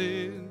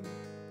sin,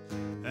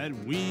 that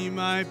we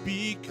might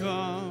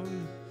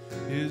become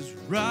his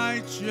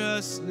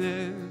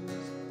righteousness.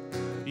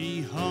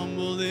 He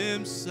humbled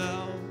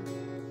himself,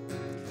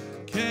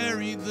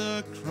 carried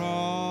the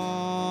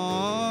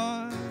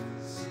cross.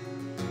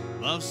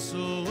 Love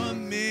so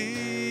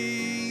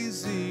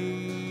amazing,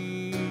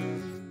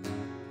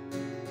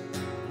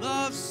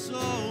 love so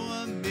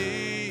amazing.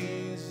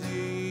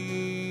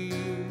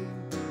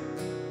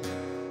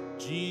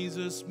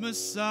 Jesus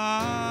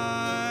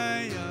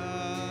Messiah,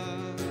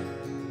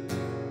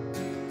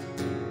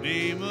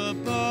 name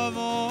above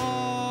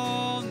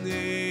all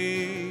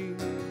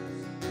names,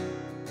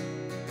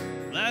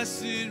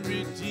 blessed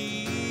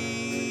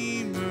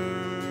Redeemer,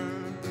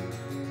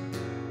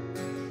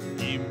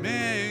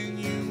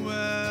 Emmanuel,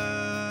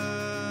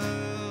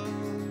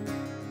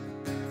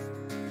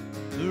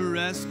 the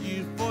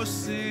rescue for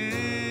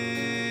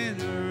sinners,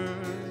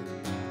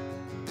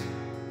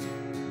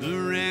 the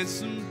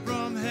ransom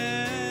from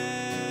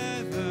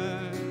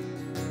heaven,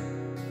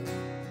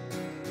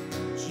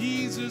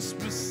 Jesus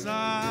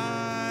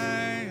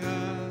Messiah,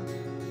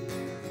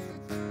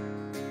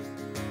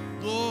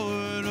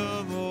 Lord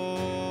of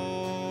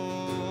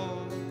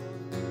all.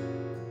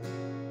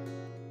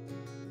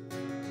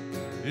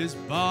 His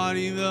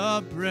body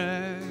the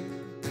bread,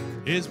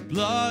 his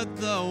blood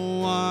the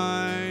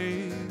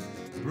wine,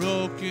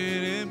 broken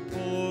and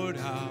poured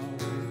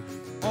out,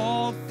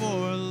 all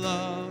for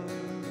love.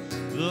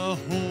 The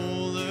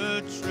whole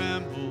earth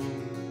trembled,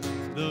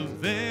 the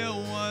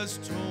veil was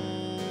torn.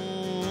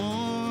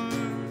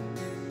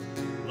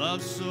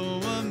 Love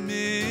so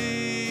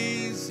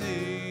amazing,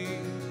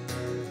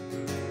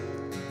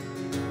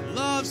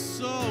 love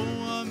so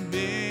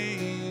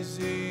amazing.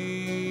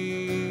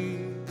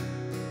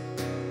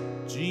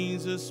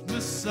 Jesus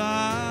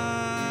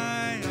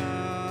Messiah,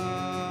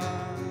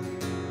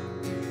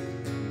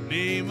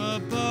 name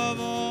above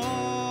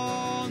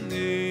all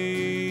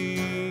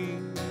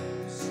names,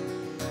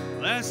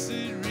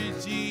 blessed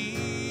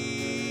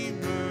Redeemer,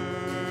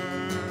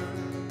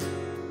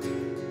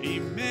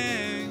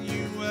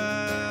 Emmanuel,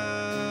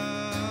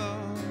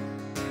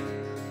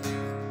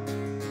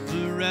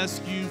 the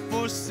rescue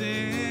for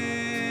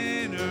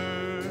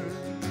sinners,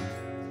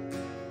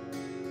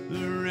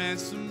 the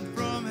ransom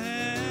from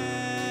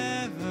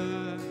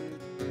heaven,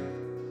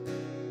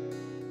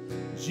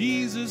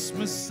 Jesus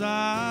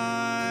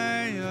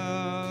Messiah,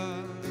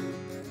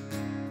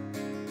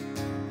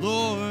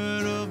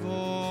 Lord of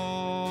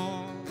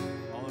all.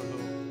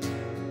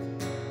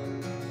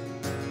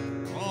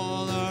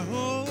 All our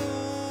hope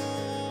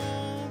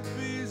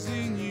is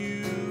in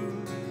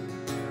you.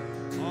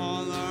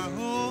 All our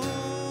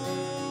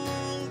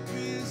hope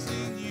is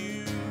in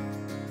you.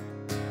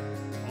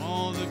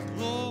 All the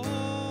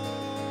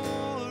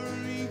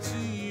glory to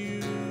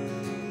you,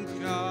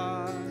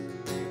 God,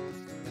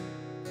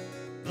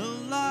 the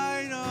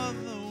light of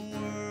the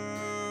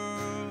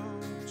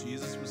world.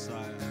 Jesus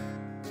Messiah.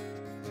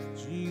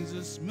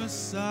 Jesus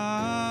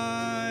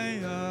Messiah,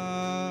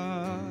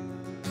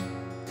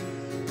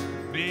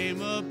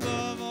 name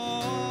above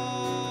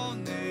all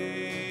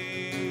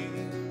names,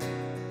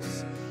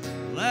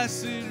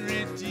 blessed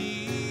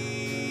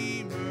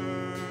Redeemer,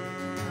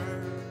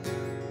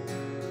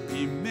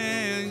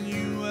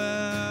 Emmanuel,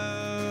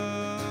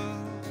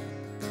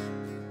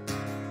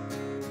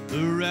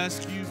 the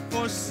rescue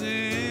for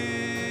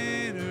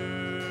sinners,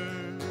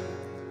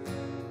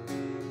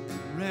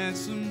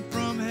 ransom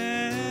from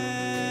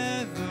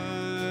heaven,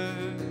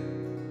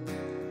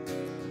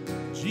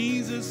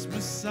 Jesus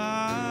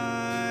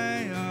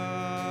Messiah,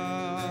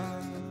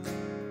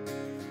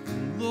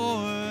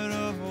 Lord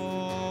of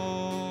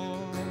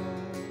all.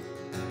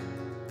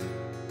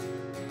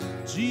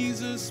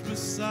 Jesus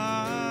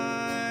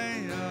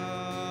Messiah,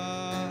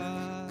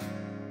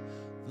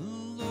 the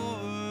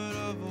Lord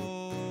of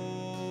all.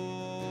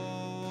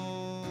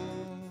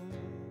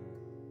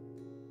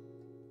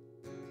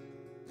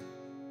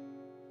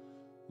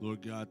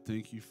 Lord God,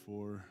 thank you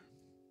for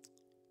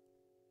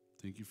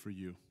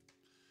you.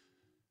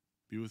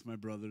 Be with my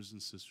brothers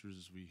and sisters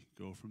as we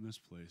go from this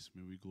place.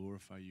 May we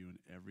glorify you in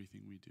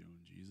everything we do.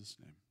 In Jesus'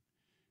 name,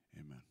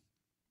 amen.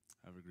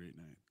 Have a great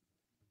night.